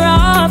better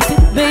off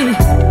you'd be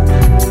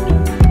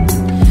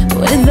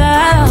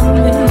without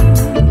me,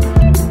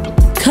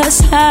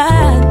 'cause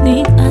I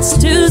need us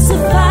to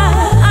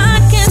survive. I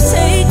can't take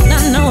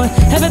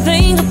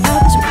everything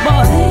about you,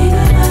 boy.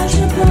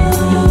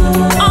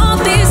 All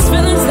these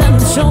feelings that I'm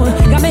showing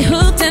got me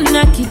hooked and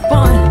I keep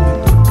on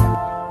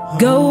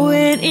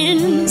going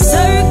in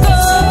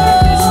circles,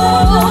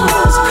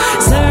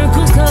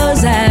 circles,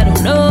 'cause I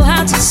don't know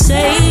how to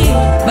say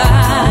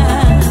bye.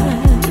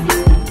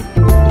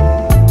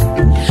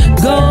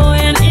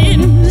 Going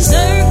in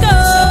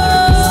circles,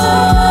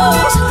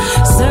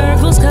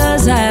 circles,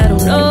 'cause I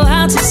don't know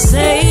how to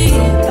say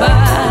bye.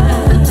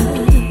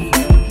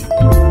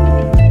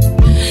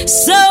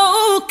 So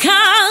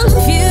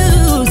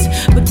confused,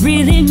 but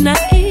really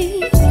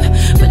naive.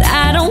 But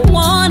I don't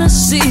wanna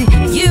see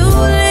you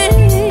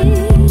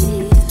leave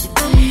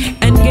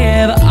and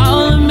give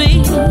all of me.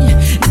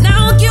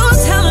 Now you're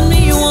telling me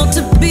you want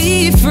to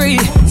be free.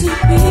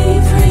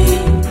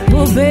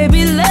 Well,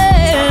 baby,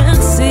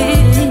 let's see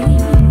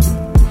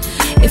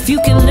if you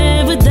can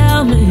live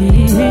without me.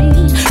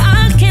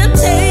 I can't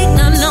take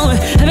not knowing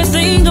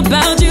everything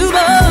about you,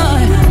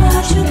 boy.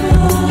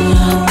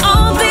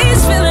 All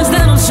these feelings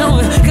that I'm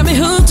showing got me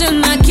hooked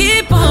and I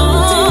keep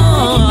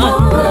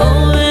on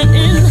going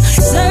in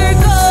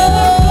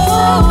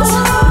circles,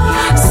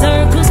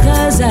 circles,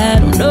 'cause I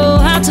don't know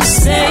how to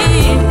say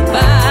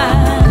bye.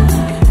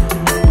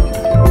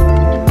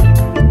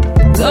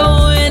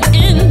 Going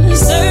in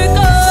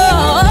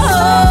circles,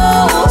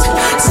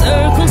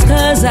 circles,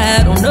 'cause I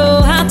don't know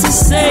how to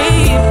say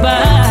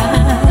bye.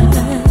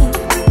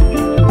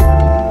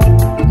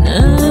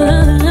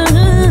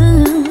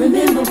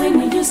 Remember when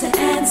we used to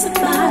answer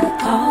my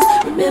calls?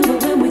 Remember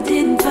when we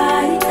didn't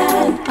fight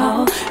at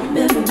all?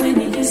 Remember when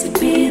you used to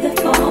be there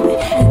for me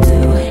and do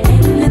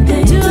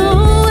anything? Do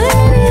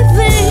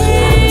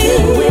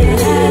anything. When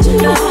I had you,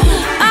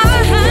 I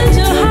had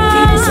your heart.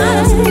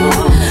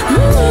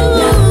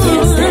 Now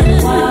can't stand to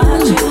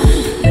watch you.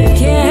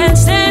 Can't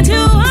stand to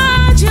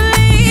watch you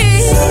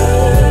leave.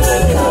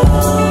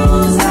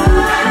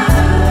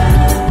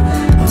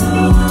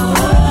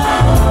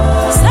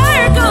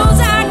 Circles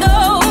I go.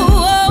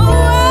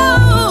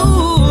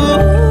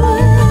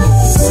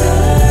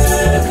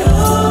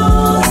 Circles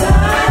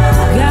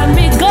got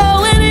me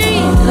going in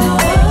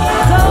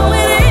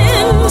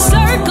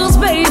circles,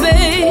 baby.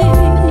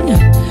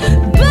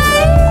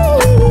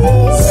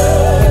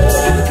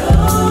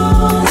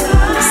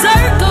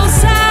 Circles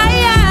I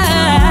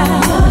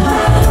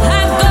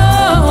go.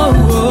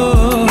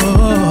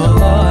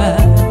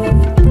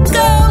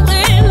 Going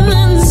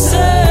in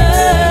circles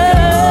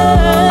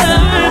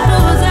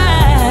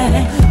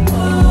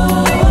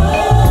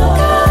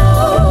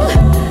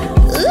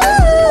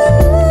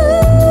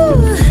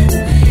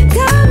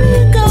got me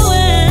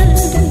going.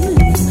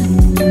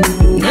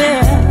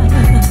 Yeah,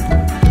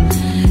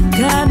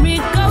 got me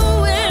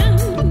going.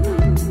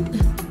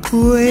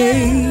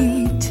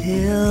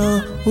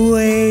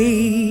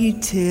 Wait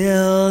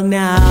till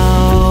now.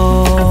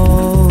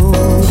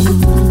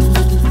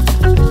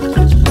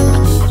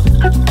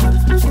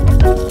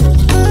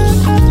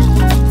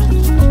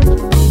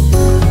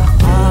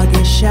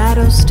 August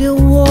shadows still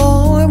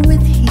warm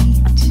with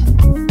heat.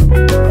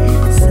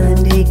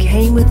 Sunday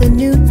came with a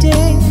new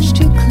dish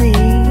to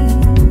clean.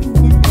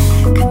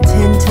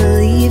 Content to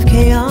leave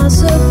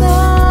chaos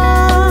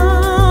around.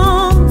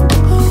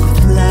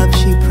 With love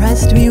she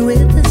pressed me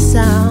with the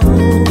sound.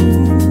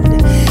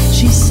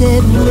 She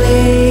said,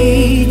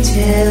 wait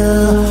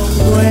till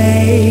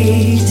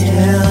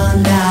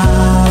now.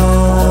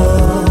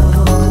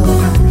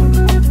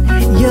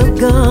 You're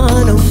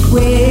gonna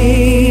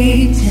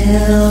wait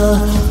till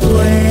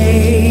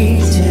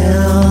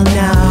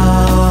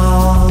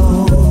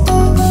now.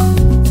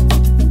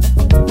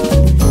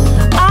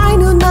 I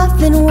knew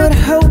nothing what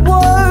her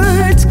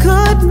words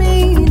could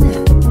mean.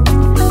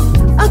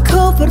 A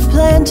covert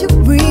plan to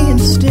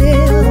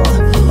reinstill.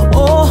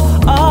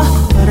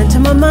 But into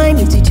my mind,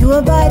 it's to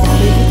abide. I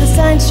live with the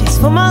signs, chase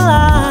for my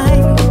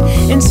life,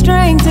 and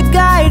strength to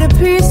guide a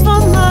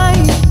peaceful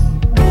mind.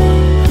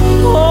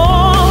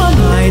 Oh, a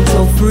mind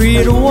so free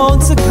it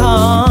won't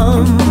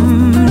succumb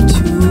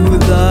to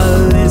the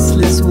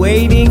listless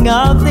waiting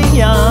of the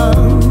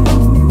young.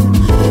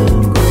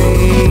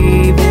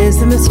 Grave is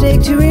the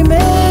mistake to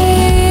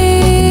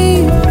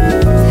remain,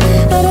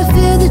 and I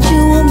fear that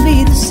you won't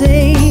be the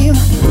same.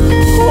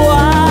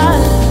 Why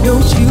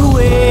don't you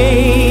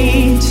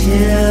wait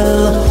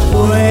till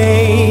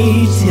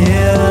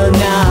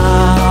now?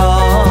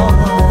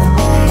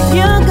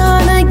 You're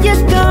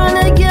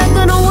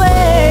gonna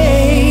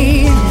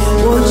wait.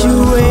 Won't you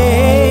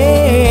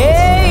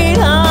wait?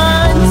 Oh.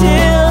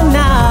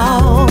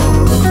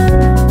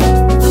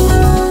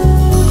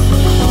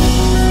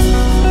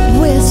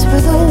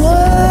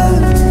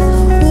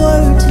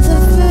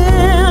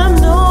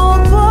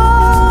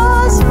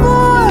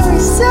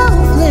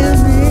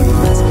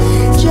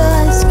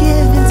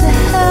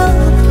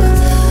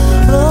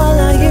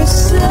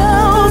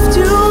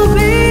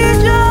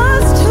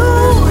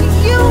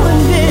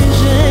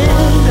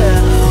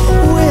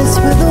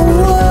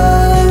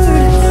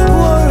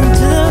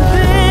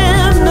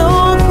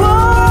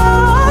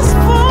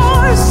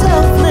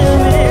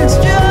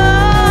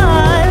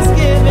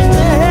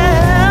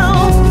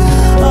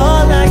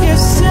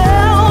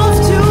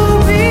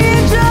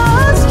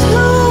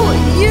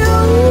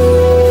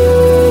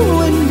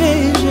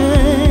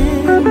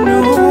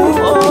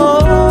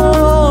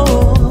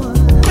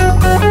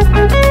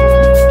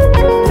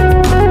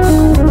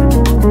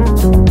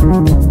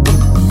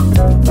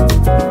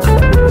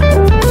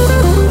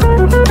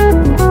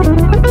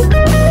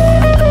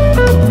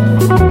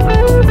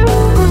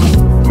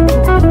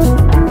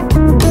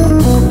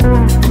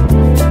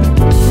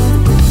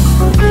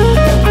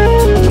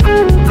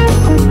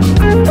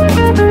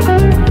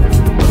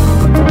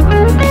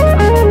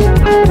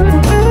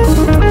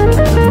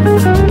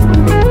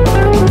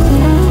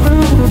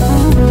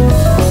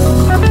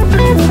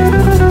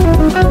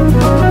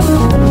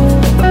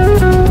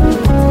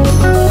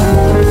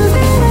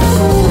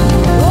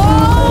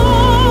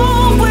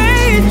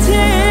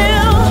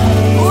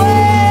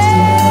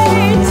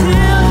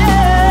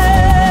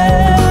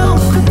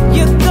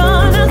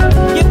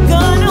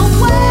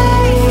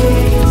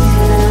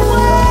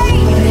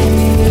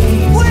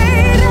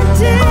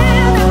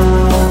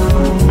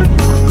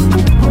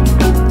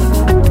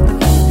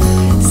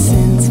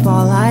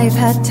 I've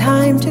had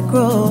time to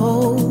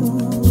grow.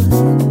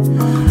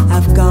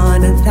 I've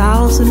gone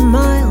 1,000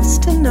 miles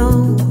to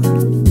know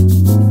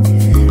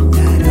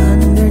that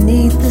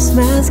underneath this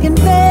masking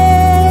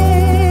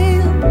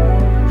veil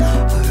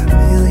are a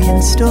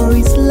million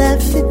stories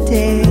left to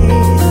tell.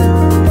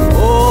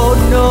 Oh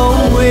no,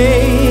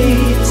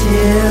 wait till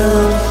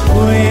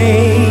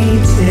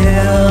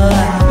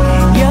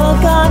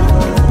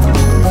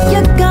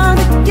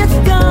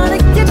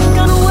you're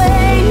gonna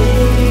wait.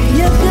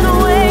 You're gonna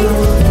wait.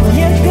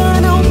 You're gonna wait until you're gonna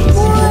wait.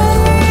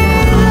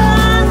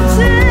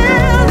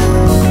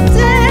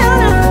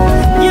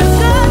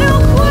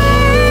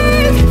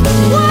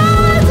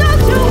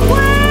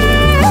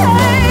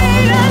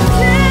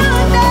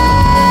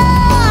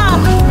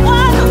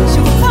 Why don't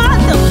you wait until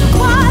now?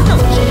 Why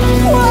don't you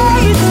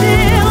wait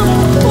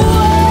until.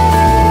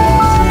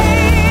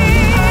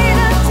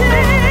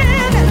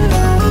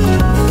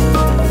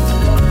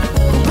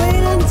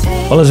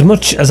 Well, as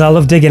much as I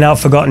love digging out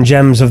forgotten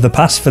gems of the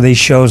past for these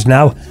shows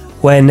now,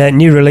 when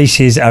new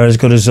releases are as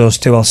good as those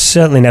two, I'll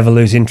certainly never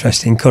lose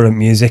interest in current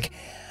music.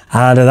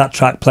 And that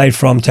track played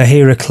from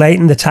Tahira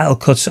Clayton, the title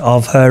cut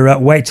of her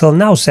Wait Till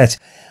Now set,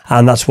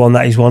 and that's one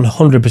that is 100%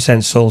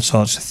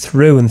 Soulsorts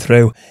through and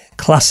through,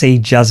 classy,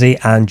 jazzy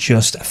and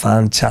just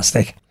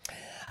fantastic.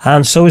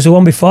 And so is the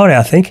one before it,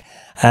 I think.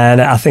 And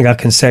I think I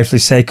can safely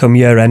say come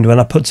year end, when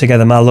I put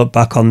together my look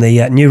back on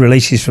the new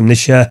releases from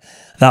this year,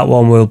 that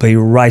one will be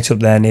right up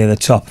there near the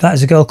top. That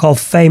is a girl called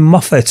Faye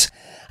Moffett,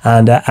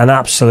 and an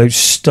absolute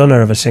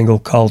stunner of a single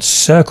called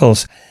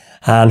Circles.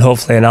 And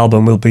hopefully an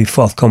album will be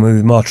forthcoming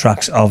with more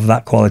tracks of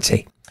that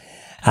quality.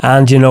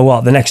 And you know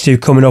what, the next two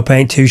coming up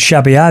ain't too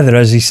shabby either,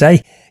 as they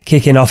say,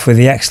 kicking off with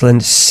the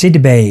excellent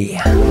Sid Bay.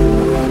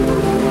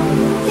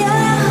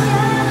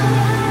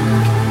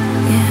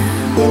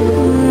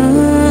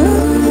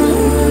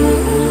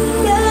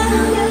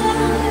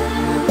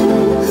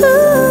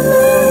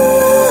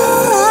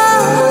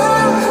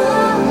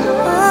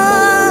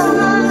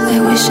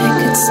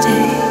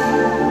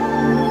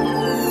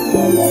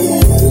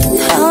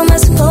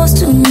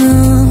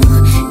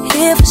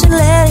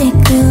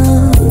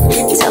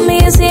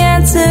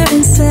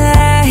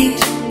 Inside,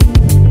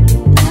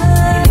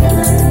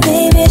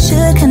 maybe I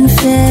should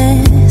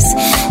confess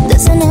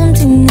there's an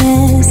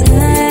emptiness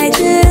I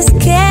just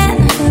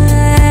can't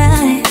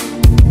hide.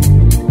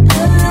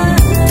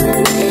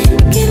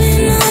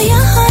 Giving all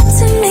your heart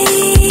to me,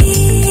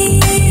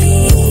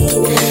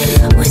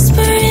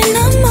 whispering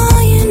I'm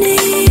all you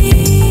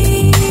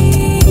need,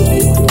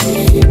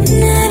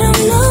 and I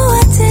don't know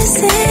what to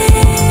say.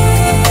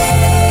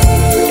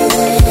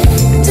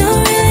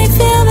 Don't really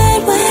feel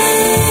that way.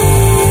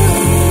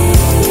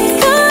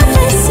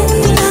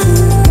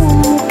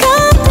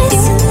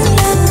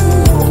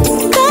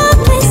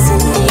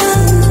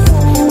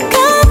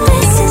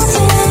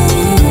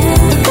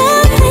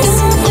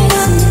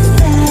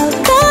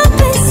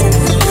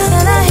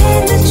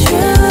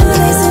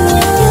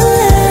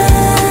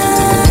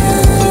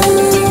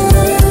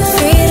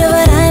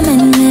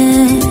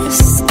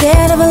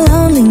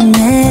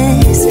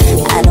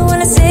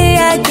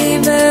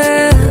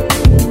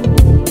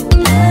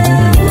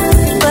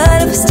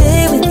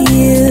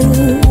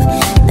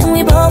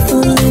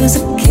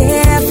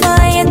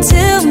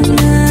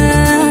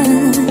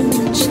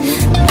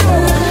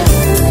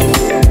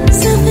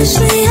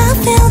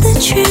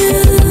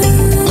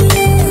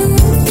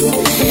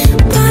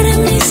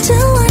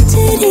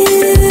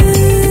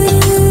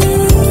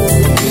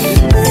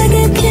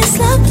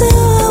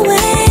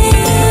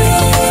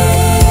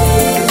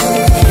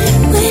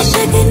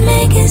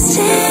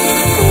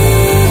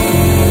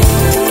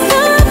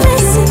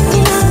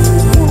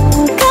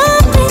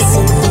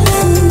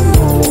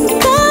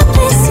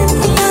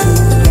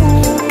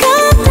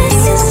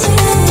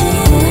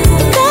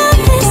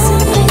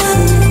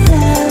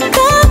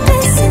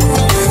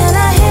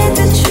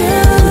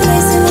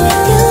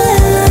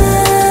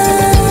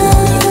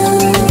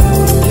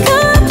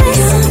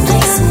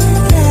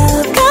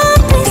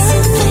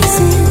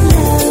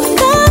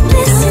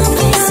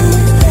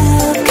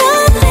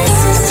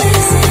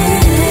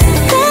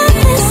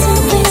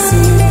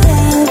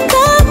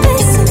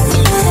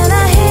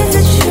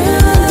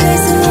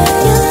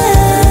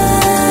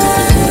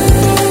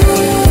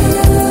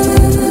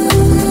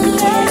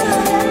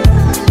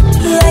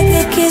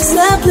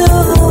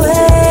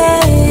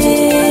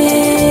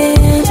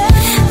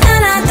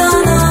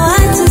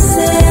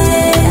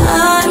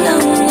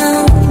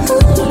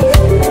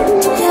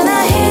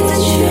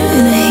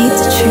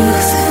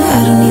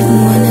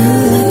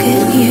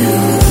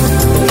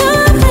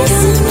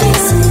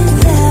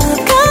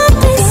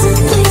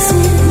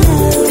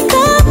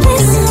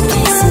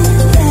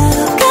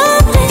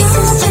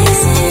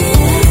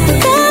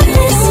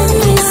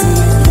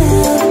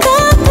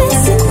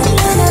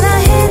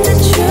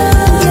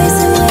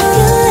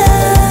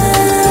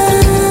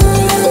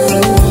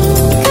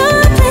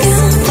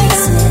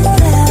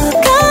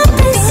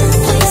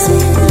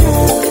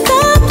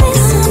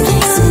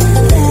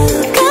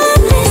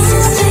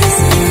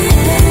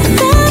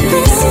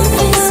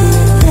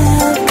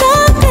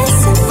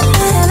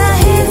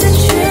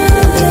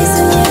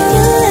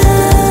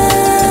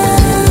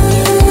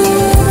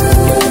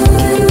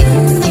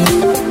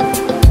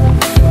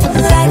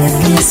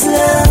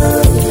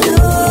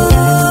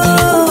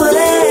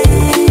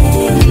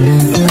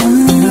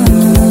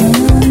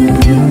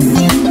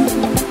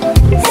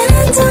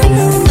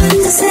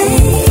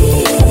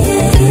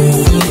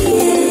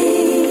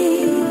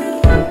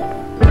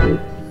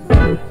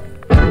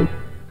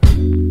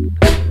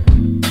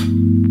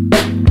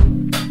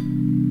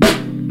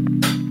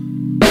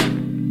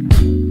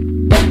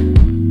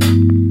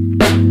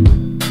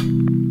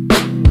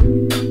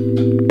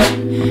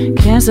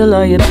 cancel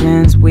all your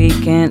plans, we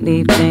can't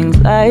leave things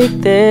like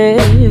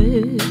this.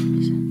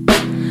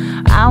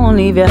 I won't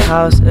leave your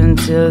house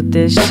until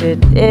this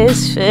shit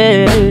is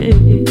fixed.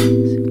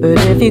 But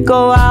if you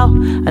go out,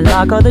 I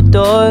lock all the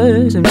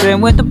doors and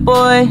drink with the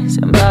boys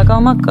and back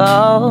on my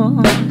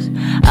calls.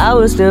 I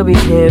will still be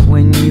here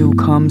when you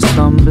come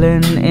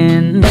stumbling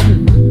in.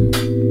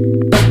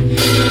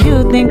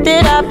 You think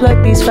that I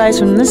pluck these fights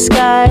from the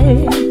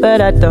sky, but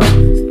I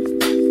don't.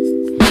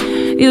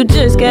 You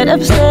just get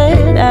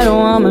upset at a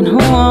woman who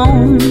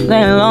won't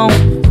lay alone.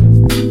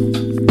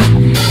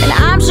 And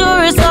I'm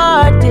sure it's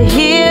hard to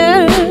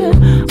hear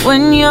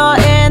when you're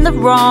in the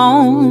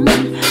wrong,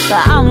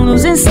 but I'm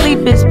losing sleep,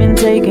 it's been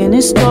taking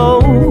its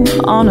toll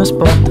on us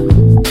both.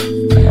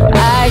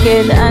 I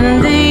get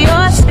under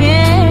your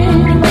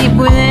skin, deep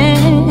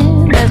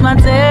within, that's my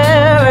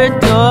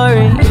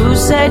territory. You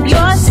said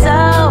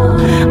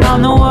yourself,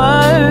 I'm the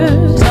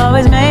worst,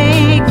 always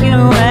make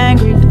you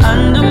angry.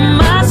 Under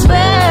my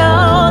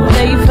spell,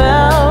 they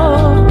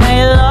fell,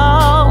 they'll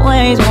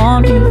always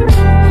want me.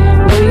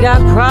 We got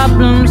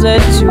problems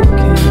that you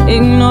can't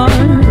ignore,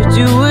 but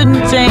you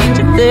wouldn't change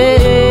a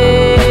thing.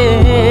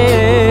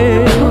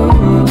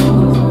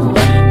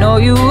 No,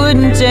 you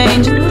wouldn't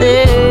change a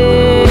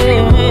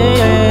thing.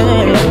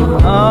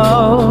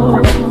 Oh.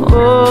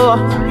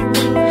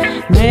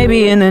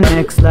 Maybe in the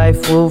next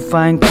life we'll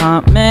find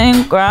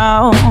common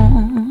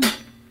ground.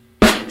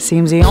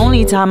 Seems the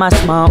only time I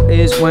smile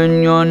is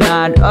when you're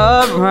not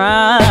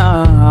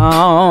around.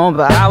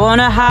 But I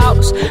want a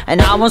house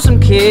and I want some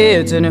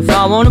kids, and if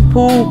I want a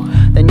pool,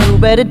 then you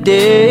better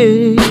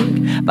dig.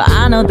 But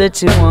I know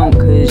that you won't,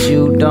 cause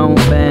you don't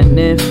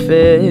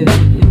benefit.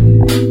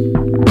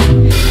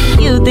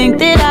 You think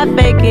that I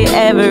fake it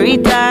every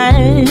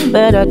time,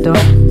 but I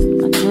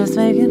don't. I just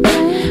fake it.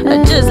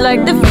 I just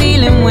like the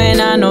feeling when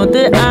I know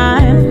that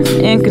I'm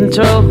in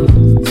control.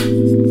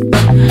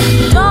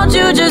 Don't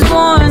you just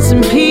want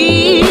some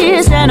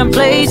peace and a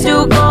place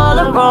to call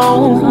a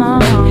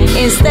home?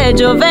 Instead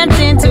you're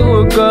venting to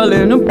a girl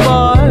in a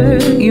bar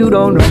you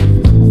don't know.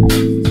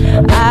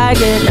 I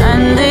get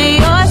under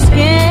your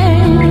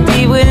skin,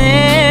 deep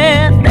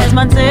within, that's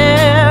my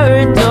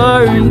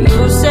territory.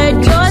 You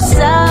said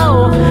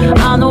yourself,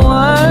 I'm the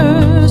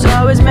worst,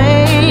 always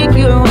make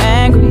you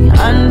angry.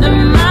 Under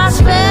my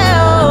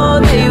spell,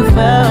 that you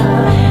fell,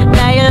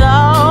 now you'll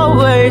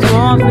always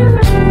want me.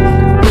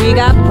 We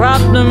got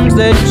problems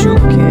that you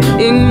can't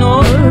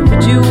ignore,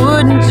 but you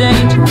wouldn't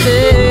change a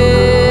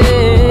thing.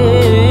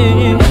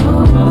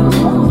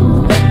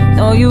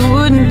 No, you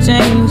wouldn't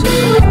change a thing.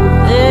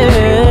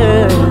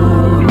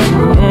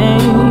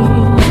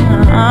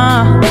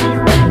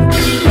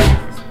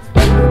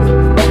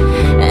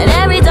 And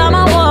every time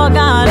I walk,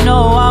 I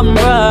know I'm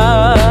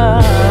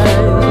right.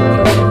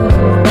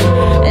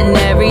 And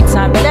every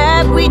time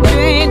that we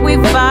drink, we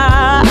fight.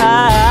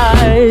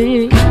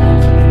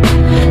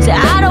 Say,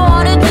 I don't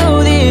wanna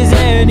do this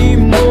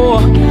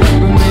anymore,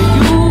 but then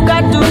you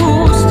got to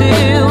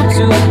still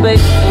to pay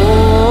for.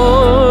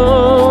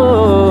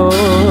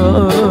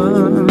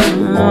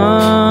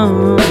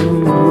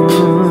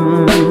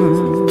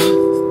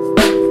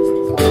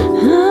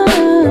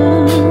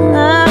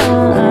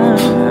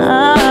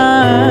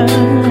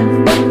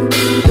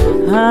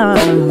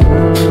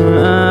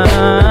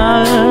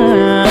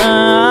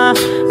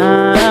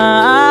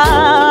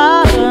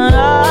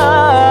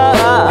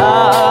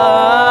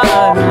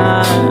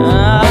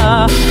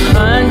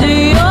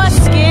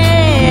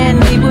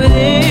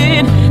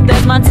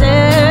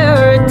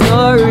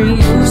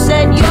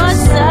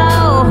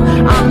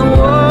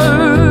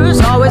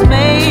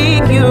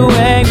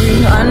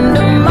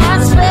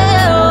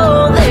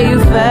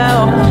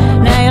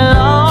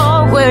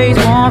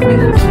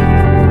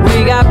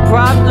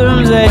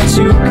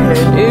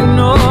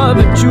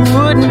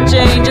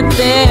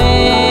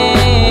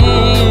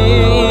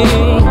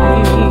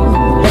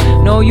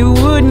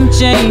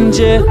 Change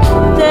it,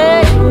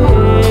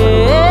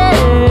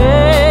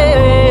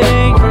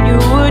 you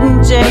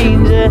wouldn't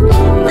change it.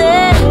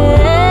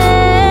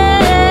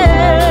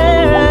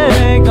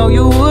 No,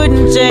 you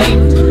wouldn't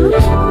change it.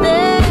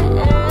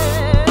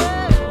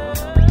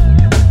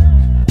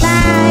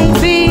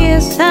 Life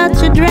is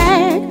such a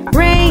drag,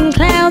 rain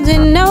clouds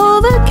and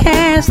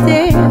overcast.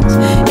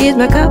 Is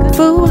my cup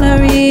full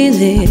or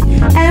is it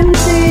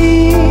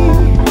empty?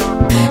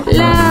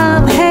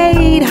 Love,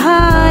 hate,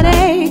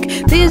 heartache,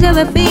 these are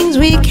the things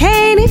we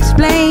can't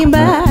explain,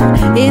 but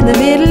in the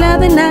middle of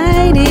the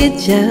night it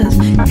just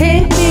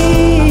hit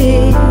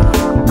me.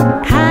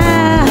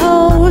 High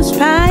hopes,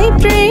 pipe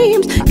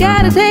dreams,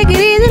 gotta take it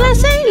easy,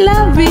 let's say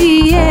love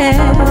me, yeah.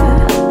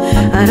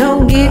 I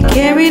don't get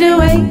carried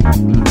away,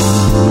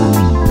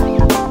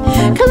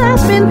 cause I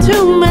spend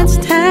too much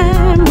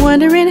time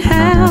wondering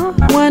how,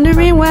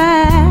 wondering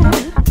why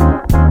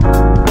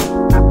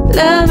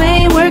love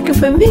ain't working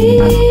for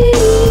me.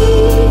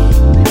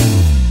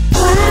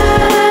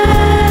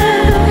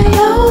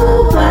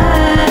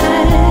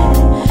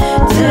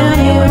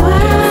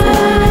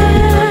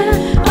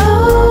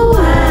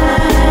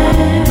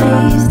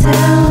 Please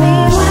tell me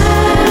why,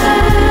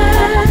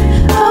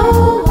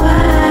 oh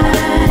why.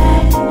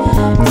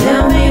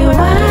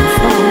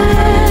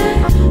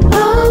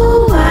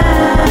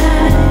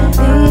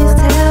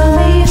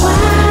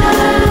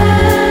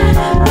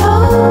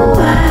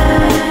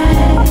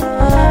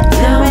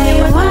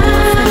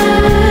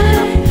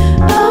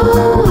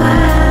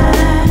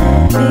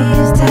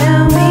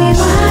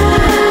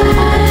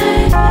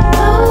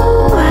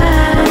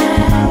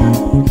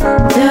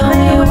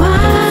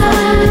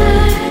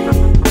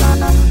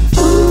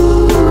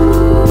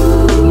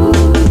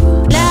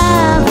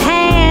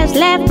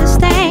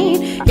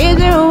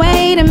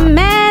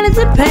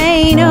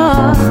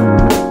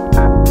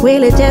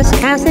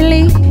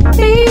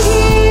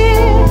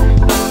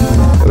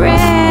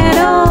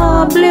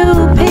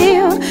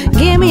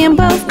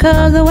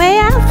 'cause the way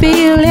I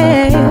feel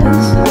is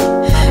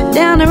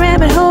down the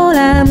rabbit hole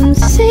I'm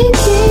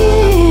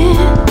sinking.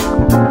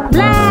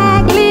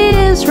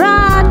 Blacklist,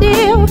 raw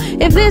deal.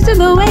 If this is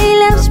the way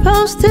love's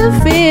supposed to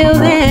feel,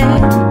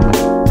 then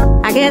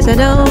I guess I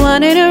don't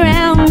want it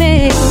around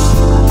me.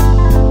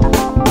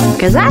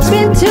 'Cause I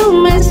spend too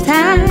much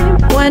time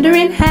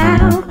wondering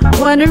how,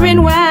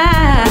 wondering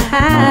why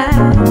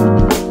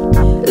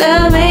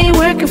love ain't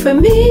working for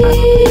me.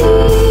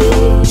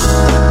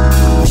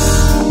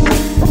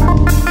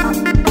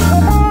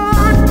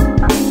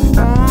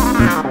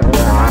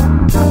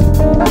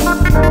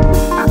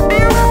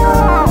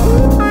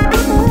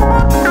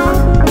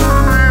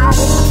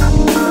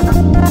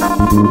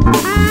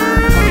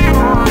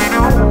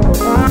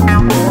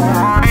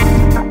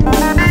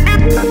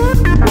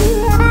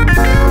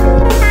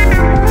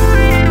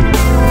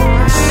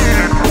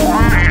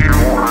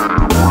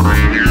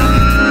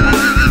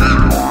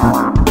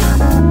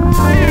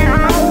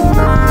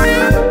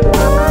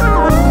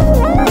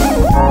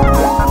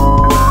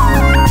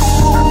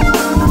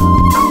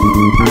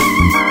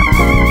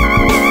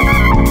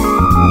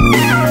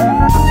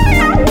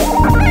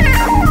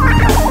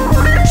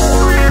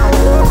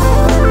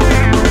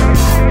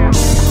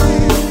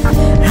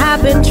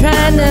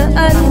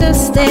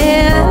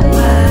 Understand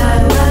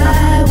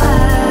why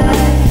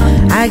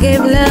I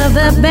give love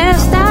the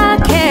best I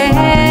can,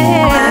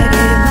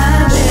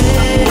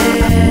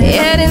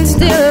 yet and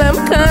still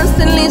I'm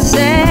constantly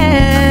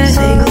sad.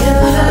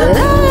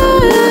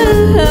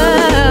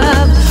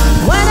 Love,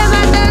 what have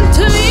I done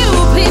to you?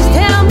 Please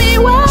tell me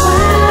why.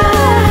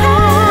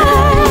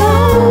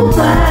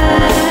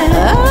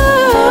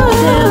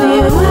 Tell me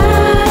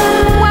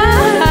why.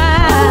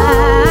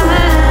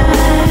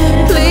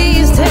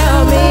 Please tell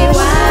me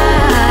why.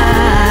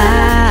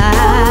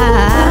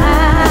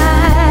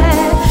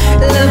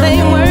 Love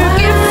ain't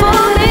working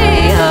for me,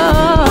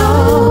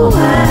 oh.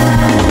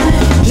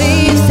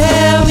 Please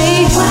tell me,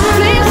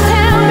 please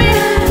tell me,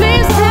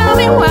 please tell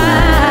me why.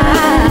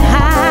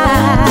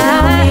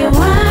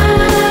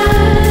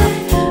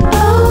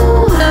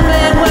 Oh, love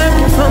ain't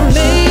working for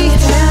me.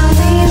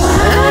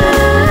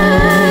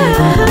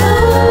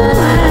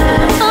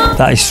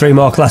 That is 3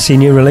 more classy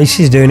new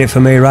releases doing it for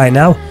me right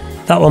now.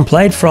 That one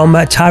played from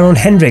Tyrone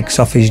Hendricks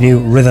off his new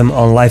Rhythm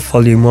on Life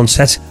Volume 1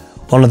 set.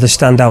 One of the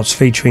standouts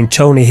featuring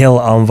Tony Hill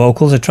on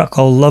vocals, a track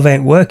called Love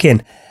Ain't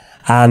Working.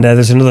 And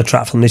there's another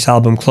track from this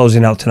album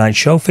closing out tonight's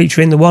show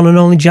featuring the one and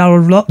only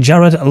Jared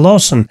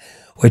Lawson,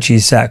 which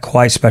is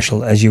quite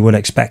special as you would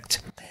expect.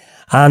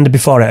 And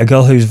before it, a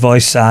girl whose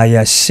voice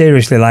I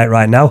seriously like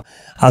right now,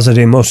 as I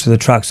do most of the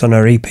tracks on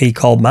her EP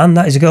called Man.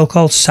 That is a girl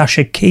called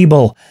Sasha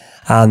Keeble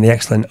and the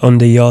excellent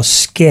Under Your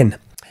Skin.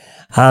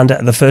 And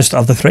the first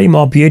of the 3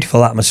 more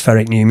beautiful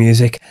atmospheric new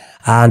music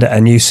and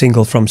a new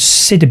single from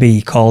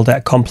Sideby called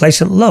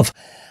Complacent Love.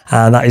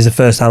 And that is the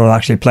first time I've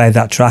actually played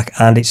that track,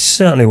 and it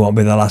certainly won't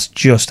be the last.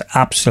 Just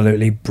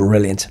absolutely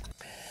brilliant.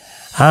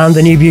 And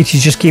the new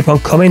beauties just keep on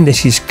coming.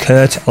 This is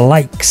Kurt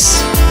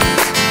Likes.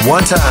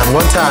 One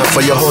time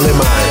for your holy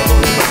mind.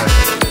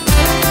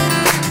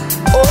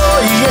 Oh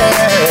yeah.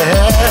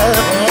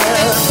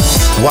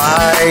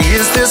 Why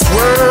is this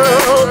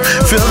world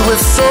filled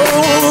with so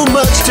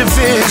much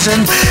division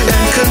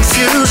and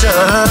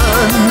confusion?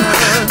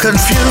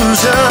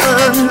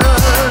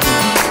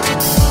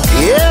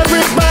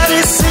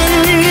 Everybody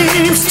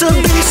seems to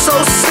be so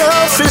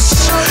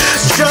selfish,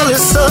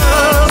 jealous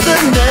of the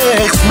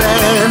next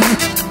man.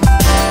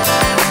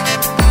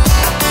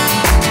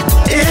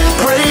 It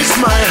breaks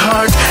my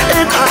heart,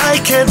 and I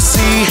can't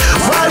see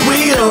why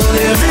we don't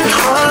live in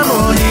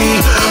harmony.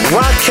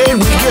 Why can't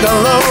we get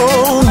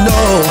along?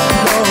 No.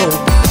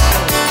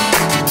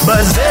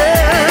 But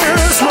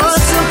there's one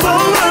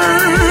simple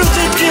word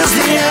that gives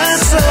the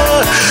answer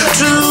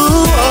to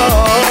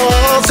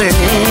all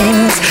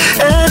things,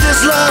 and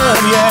it's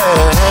love,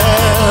 yeah.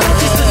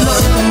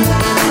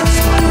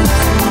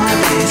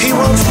 He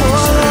wants more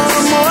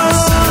love.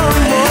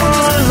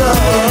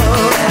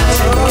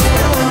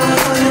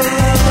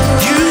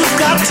 You've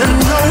got to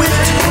know it.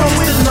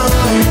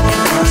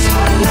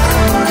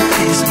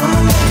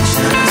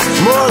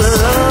 More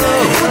love.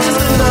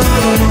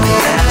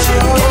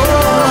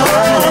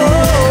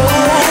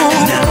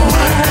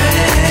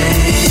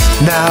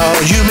 Now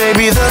you may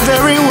be the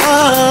very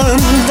one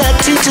that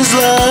teaches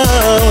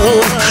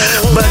love,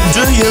 but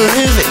do you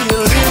live it?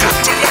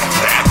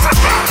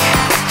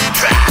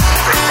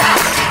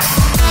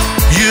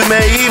 You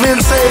may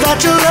even say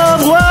that your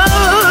love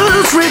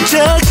was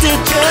rejected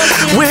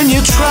when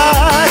you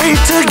tried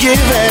to give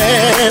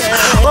it.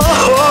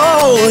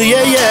 Oh,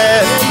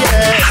 yeah.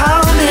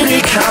 How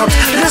many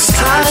countless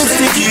times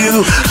did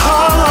you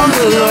call on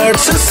the Lord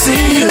to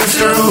see you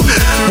through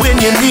when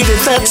you needed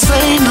that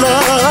same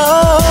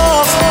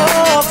love?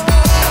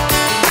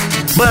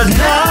 But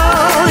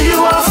now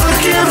you are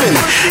forgiven,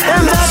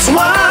 and that's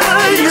why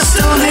you're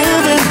still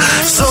living.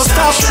 So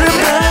stop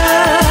tripping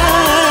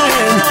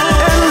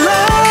and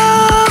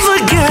love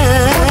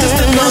again.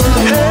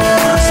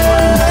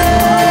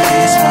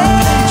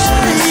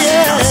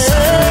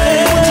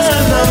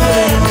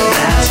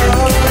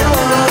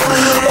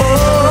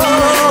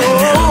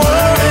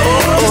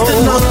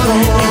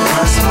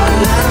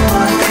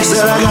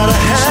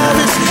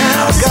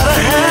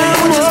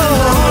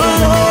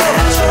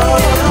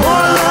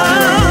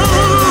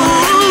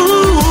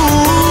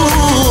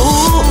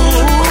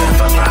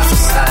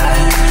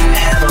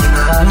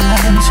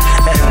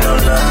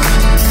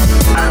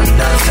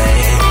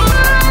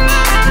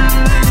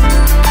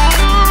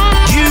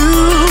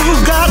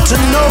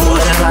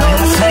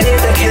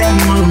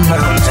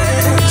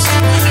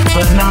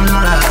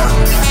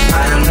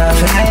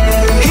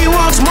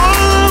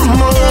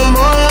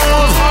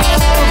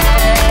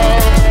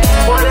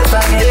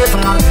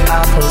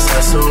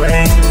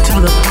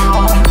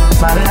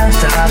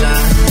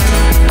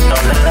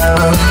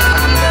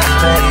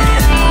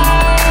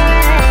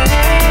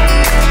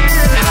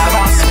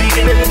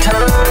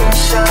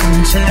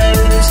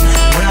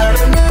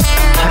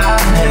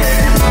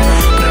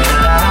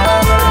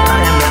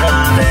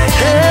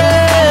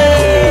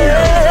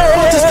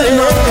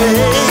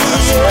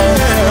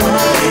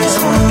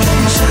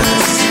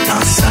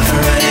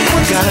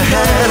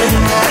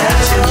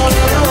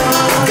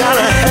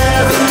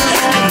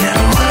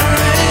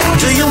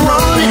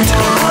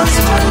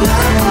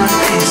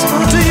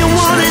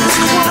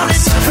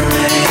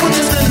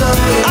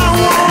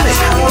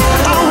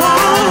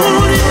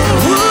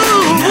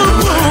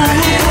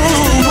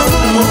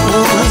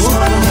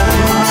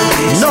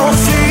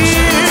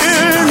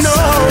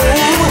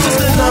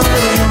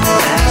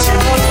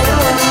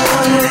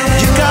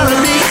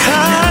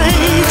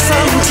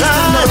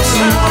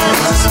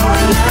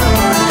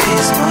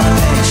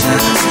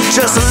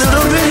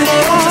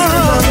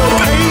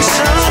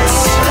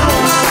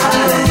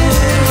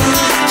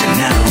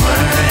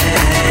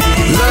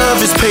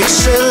 Love is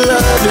patient,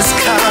 love is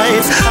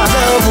kind.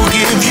 Love will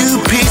give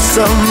you peace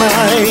of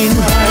mind.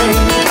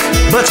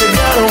 But you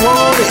gotta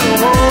want it.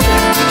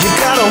 You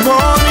gotta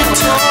want it.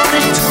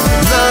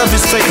 Love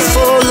is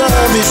faithful,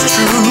 love is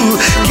true.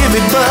 Give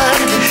it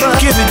back,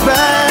 give it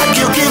back.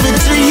 He'll give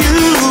it to you.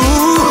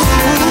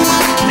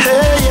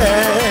 Hey,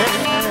 yeah.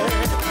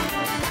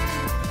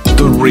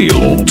 The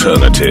real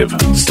alternative.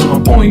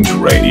 Starpoint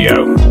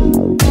Radio.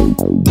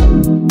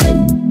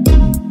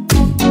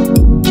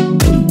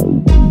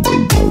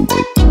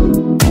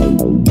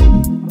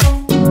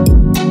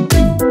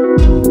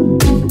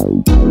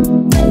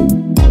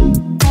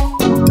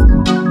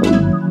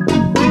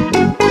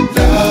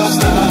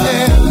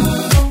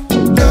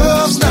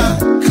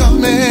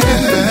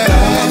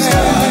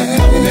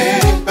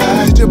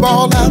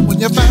 Ball out when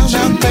you found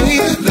out, baby.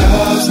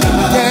 Love's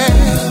not, yeah.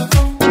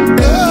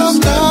 Love's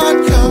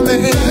not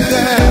coming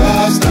back.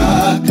 Love's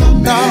not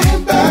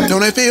coming back.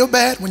 Don't it feel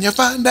bad when you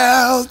find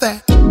out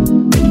that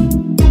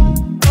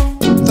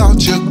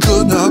thought you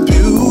couldn't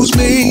abuse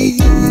me?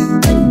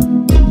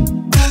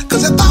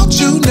 'Cause I thought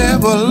you'd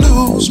never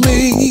lose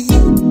me.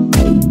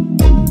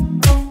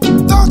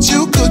 Thought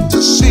you could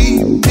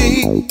deceive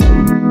me.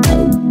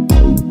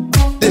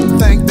 Didn't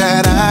think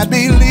that I'd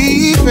be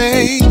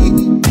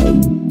leaving.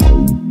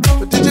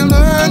 Did you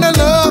learn to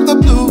love the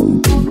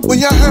blue when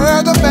you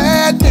heard the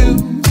bad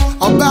news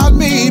about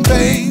me,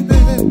 baby?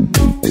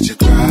 Did you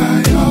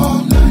cry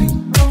all night?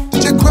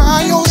 Did you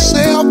cry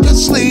yourself to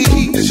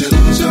sleep? Did you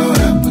lose your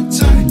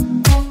appetite?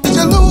 Did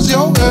you lose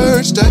your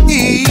urge to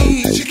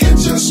eat? Did you get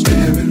your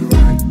spirit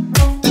right?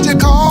 Did you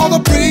call the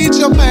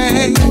preacher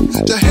man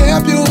to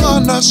help you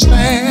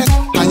understand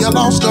how you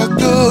lost a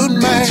good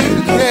man?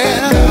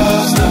 Yeah.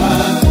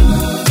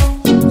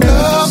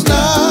 Love's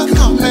not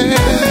coming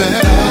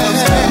back.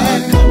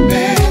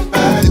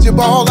 Did you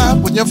ball out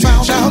when you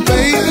found out,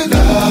 baby?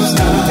 Love's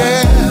not,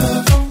 yeah.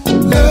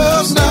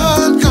 Love's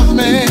not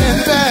coming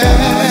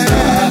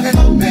back.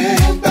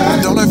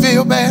 Don't it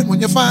feel bad when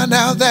you find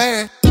out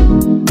that?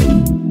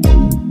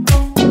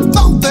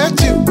 Thought that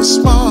you were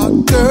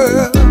smart,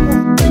 girl.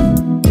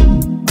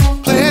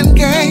 Playing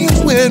games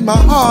with my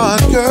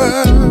heart,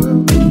 girl.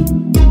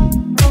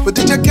 But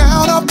did you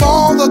count up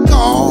all the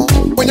calls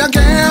when you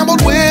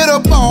gambled with a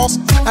boss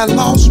and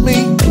lost me?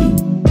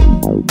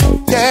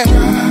 Yeah.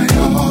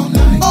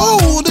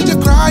 Oh, did you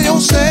cry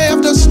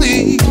yourself to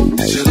sleep?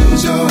 Did you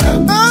lose your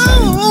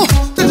appetite? Oh,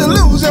 did you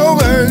lose your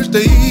urge to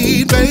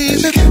eat,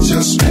 baby? Did you get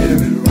your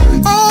spirit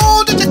right?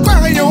 Oh, did you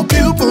cry your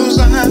pupils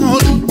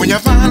out when you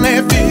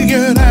finally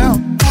figured out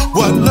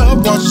what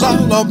love was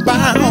all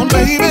about,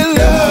 baby?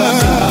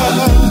 Love.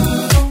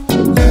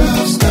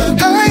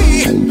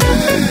 Hey,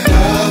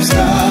 love's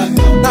not.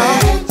 No,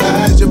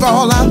 did you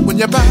fall out when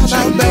you found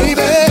out,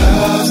 baby?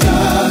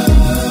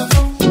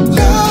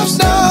 Love's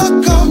not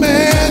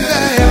coming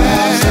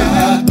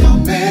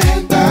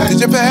back. Did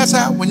you pass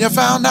out when you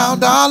found out,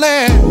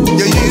 darling?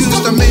 You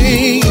used to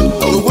mean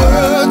the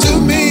world to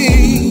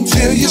me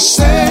till you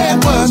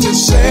said what you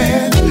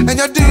said and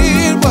you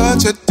did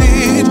what you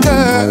did,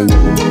 girl.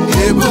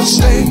 It will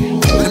stay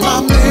in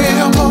my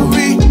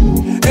memory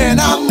and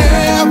I'll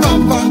never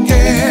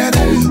forget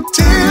it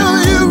till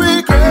you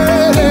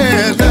regret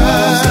it.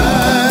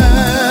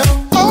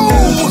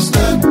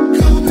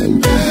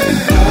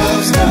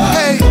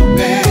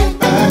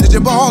 Did you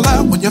ball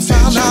out when you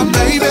found out,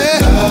 baby?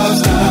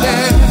 Love's not,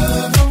 yeah.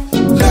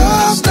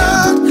 Love's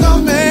not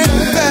coming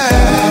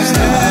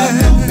back.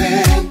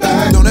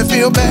 Don't it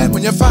feel bad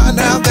when you find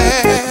out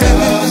that?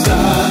 Love's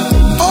not.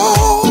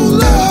 Oh,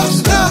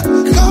 love's not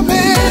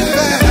coming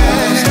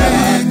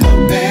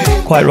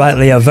back. Quite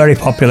rightly, a very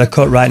popular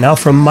cut right now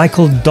from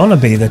Michael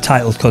Donaby, the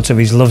title cut of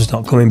his Love's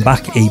Not Coming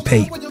Back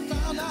EP.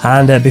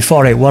 And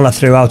before it, one I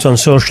threw out on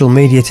social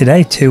media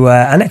today to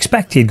an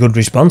expected good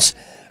response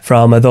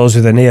from those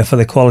with an ear for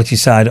the quality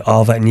side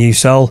of New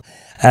Soul.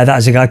 That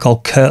is a guy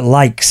called Kurt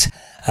Likes,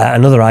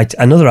 another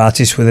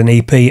artist with an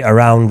EP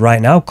around right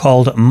now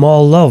called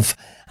More Love.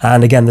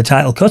 And again, the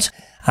title cut,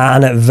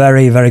 and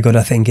very, very good,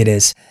 I think it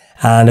is.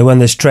 And when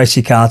there's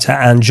Tracy Carter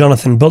and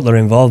Jonathan Butler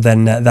involved,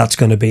 then that's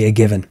going to be a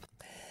given.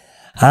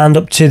 And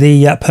up to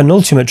the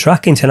penultimate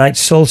track in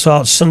tonight's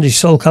Soulsorts Sunday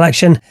Soul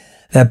Collection.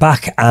 They're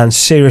back and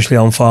seriously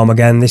on form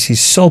again. This is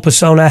Soul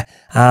Persona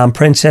and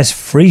Princess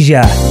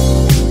Frisia.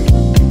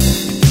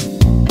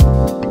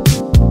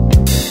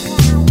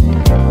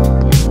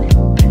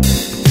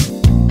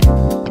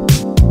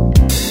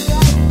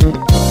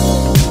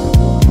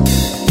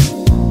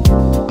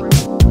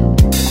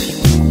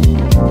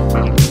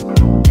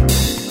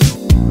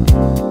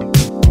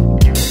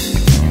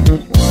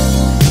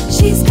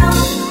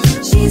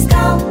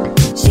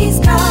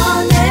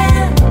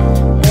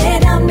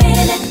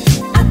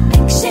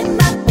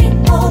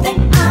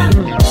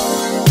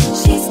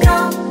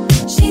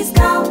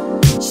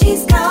 She's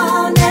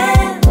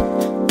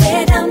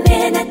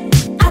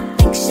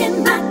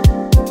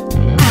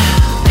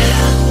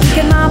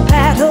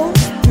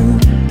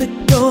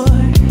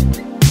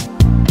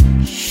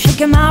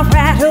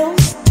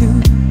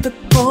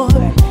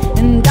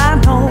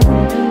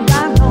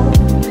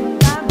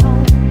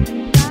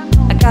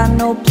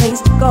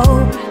go,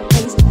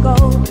 place to go,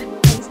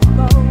 place to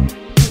go,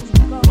 place to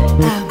go.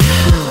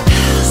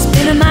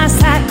 Spinning my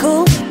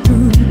cycle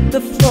through the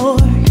floor,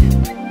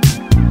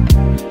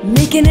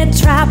 making it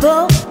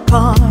travel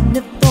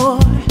carnivore.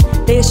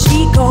 There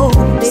she goes,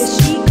 there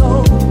she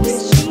goes, there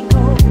she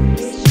goes,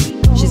 there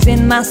she goes. She's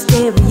in my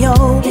stereo,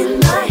 in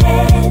my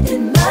head,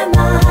 in my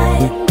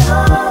mind.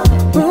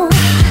 Oh.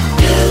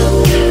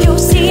 You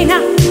see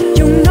now,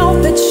 you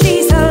know that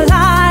she's a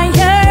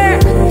liar.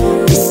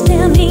 Miss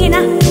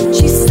Nina,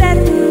 she's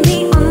setting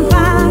me on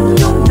fire.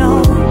 You know,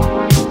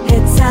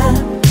 heads up,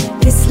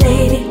 this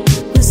lady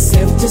will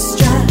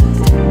self-destruct.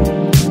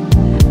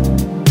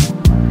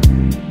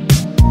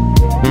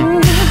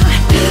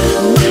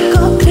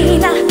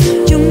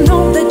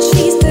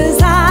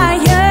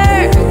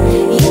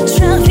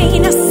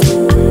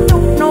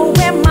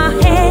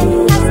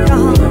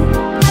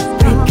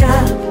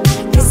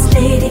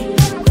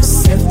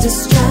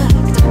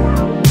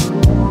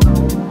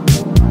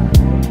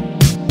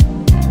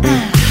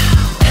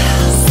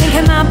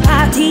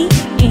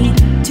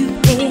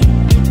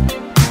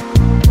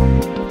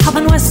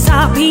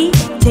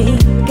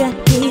 Take a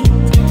hit,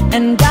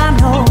 and I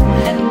know,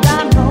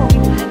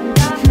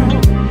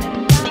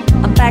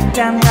 I'm back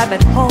down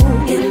rabbit hole.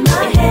 In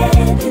my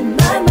head, in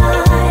my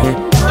mind,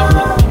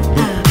 oh.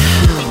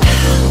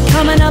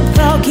 Coming up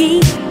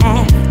foggy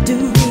after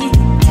it,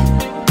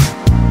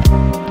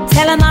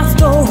 telling my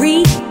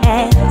story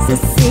as I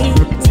sit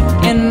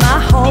in my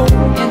hole,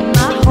 in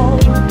my hole,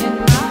 in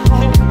my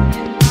hole.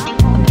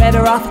 I'm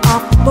better off the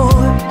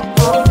board.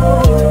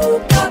 Oh,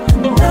 got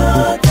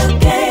another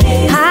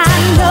game. I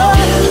know.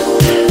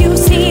 You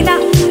see now,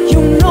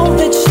 you know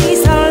that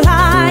she's a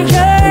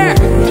liar.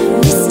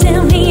 Miss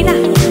Nina,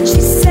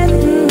 she's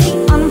setting me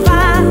on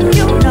fire.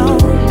 You know,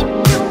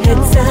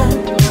 heads up,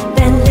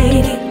 that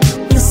lady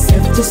will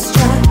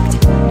self-destruct.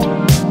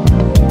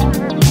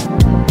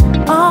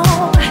 Oh,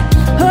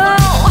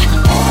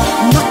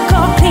 knock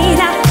her clean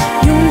out.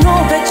 You know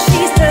that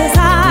she's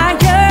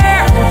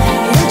desire.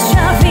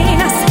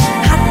 Intravenous,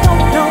 I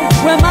don't know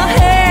where my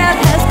head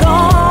has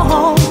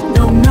gone.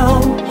 No,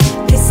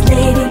 this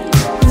lady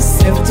will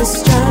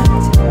self-destruct.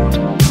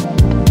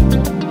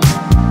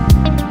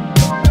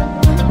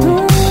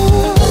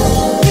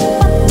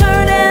 People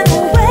turning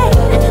away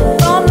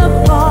from the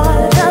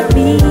part of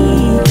me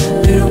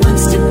that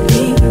wants to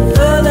be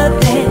further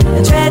than a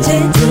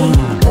tragedy.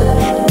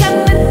 Got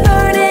me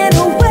burning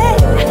away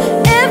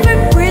every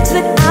bridge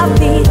that I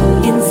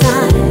feel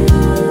inside,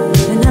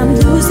 and I'm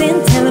losing,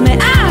 telling me I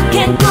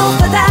can't go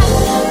for that.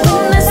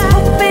 When there's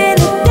hope in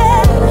the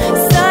dead,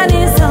 sun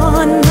is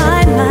on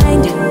my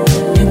mind,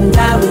 and I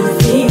will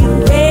feel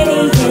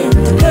radiant,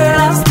 girl,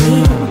 I've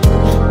seen.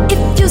 If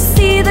you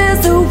see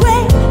there's a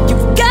way,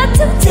 you've got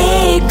to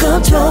take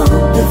control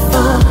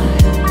before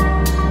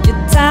your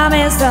time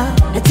is up.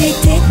 Tick,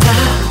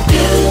 tock.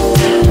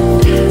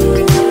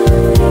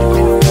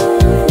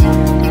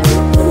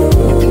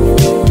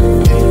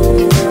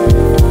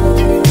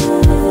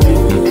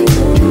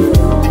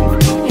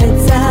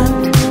 Heads up,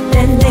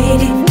 that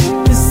lady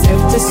will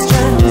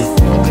self-destruct.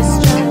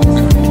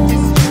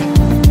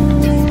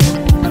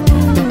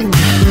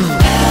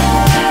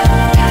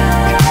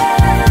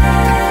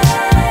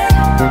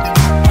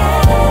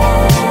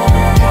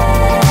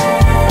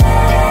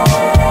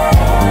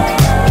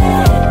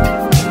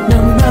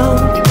 No,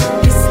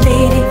 this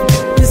lady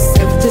will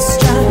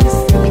self-destruct.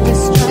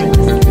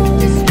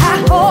 I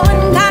hold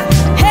not,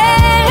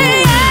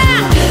 hey,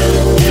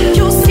 yeah.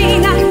 You see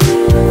now,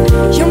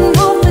 you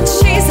know that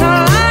she's a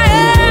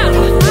liar.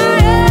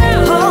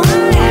 Oh,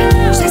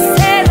 she's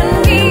setting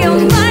me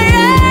on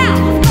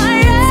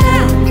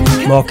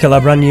fire. More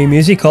killer brand new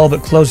music, all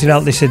but closing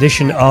out this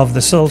edition of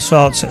the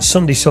Soulsorts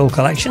Sunday Soul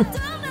Collection.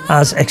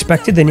 As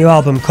expected, the new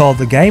album called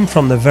The Game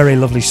from the very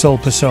lovely Soul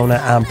Persona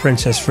and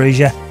Princess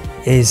Frisia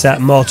is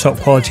more top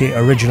quality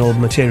original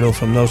material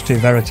from those two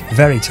very,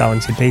 very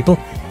talented people.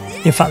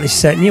 In fact,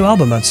 this new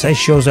album, I'd say,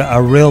 shows a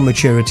real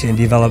maturity and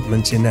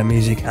development in their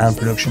music and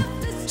production.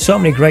 So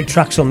many great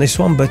tracks on this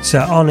one, but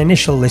on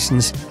initial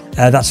listens,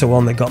 that's the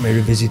one that got me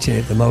revisiting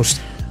it the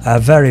most. A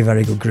very,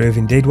 very good groove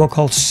indeed, one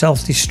called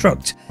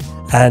Self-Destruct,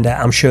 and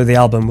I'm sure the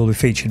album will be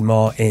featured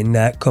more in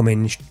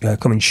coming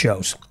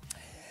shows.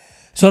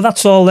 So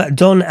that's all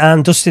done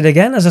and dusted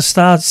again. As I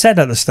said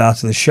at the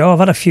start of the show, I've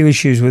had a few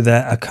issues with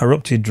a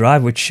corrupted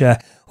drive,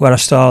 where I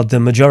stored the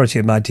majority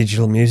of my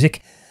digital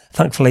music.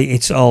 Thankfully,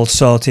 it's all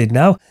sorted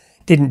now.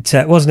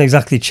 Wasn't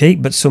exactly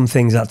cheap, but some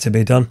things had to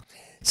be done.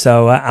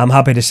 So I'm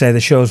happy to say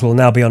the shows will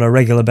now be on a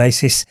regular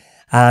basis,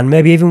 and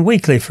maybe even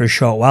weekly for a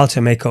short while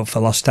to make up for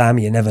lost time.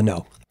 You never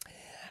know.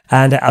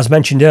 And as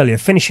mentioned earlier,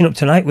 finishing up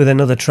tonight with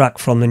another track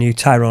from the new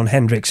Tyrone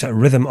Hendrix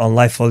Rhythm on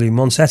Life Volume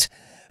 1 set,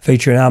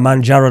 featuring our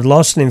man Jared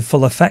Lawson in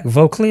full effect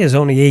vocally as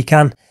only he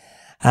can.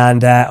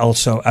 And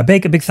also a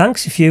big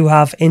thanks if you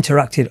have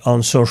interacted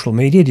on social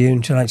media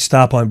during tonight's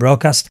Starpoint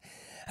broadcast.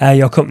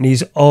 Your company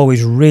is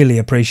always really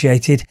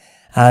appreciated.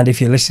 And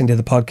if you're listening to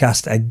the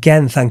podcast,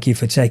 again, thank you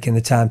for taking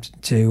the time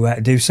to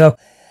do so.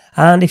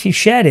 And if you've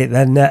shared it,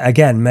 then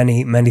again,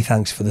 many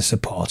thanks for the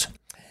support.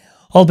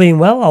 All being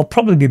well, I'll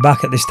probably be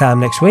back at this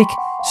time next week.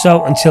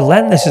 So until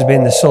then, this has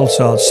been the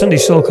Soulsorts Sunday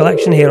Soul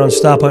Collection here on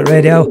Starpoint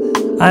Radio.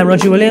 I'm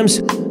Roger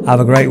Williams. Have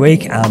a great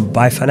week and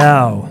bye for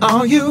now.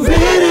 Are you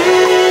ready?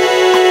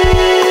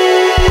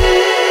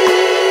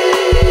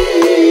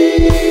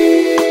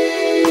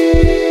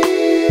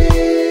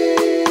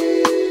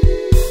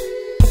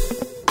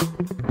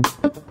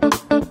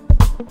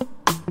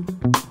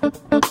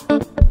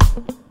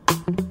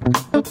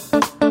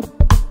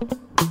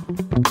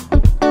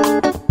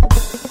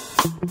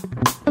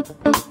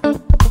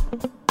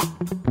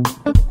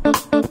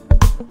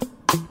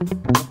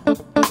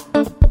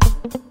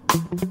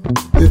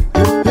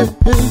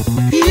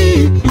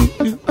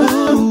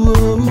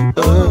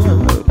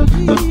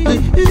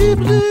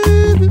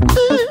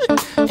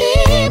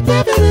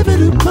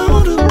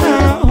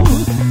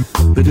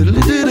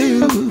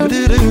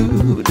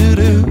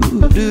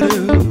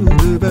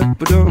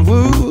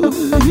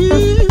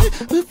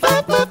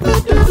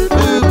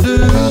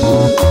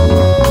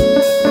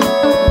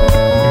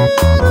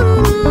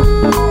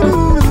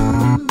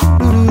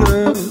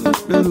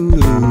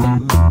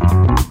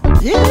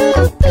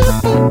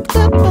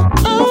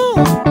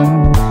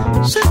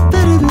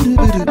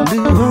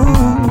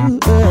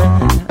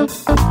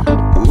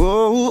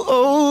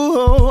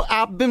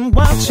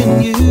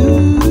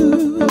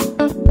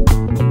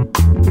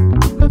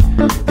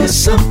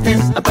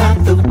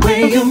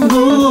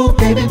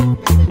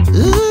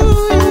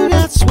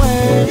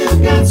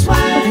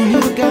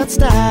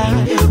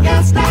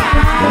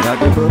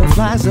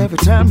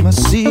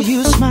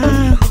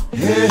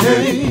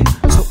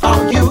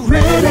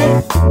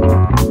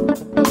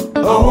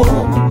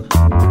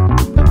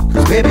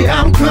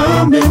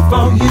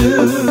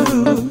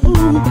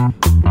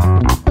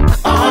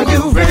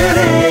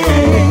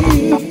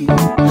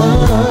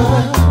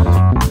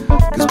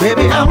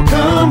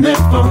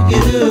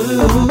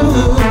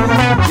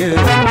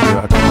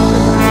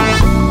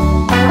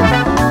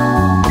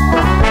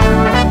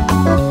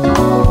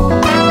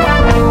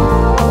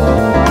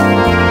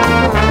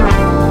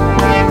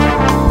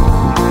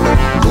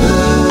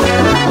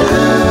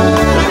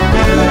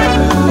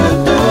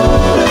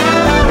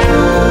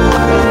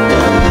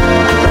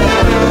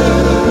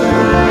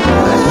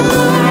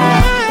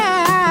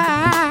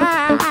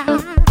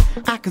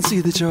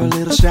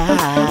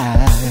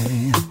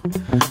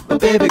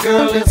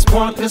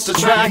 To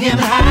try and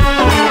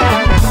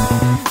hide.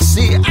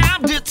 See,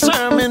 I'm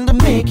determined to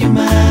make you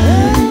mine.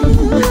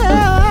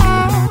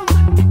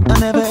 I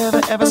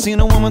never, ever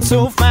seen a woman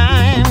so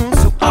fine.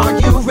 So are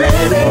you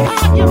ready?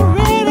 Are you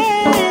ready?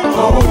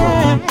 Oh,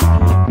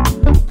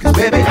 'cause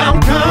baby, I'm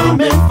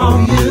coming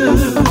for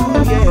you.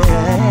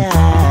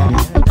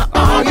 Yeah.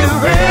 Are you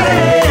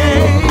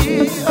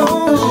ready?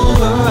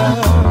 Oh,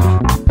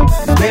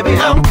 'cause baby,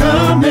 I'm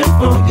coming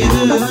for you.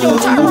 Yo,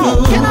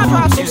 Tyrone, can I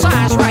drop some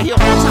signs right here on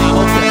time?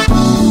 Okay.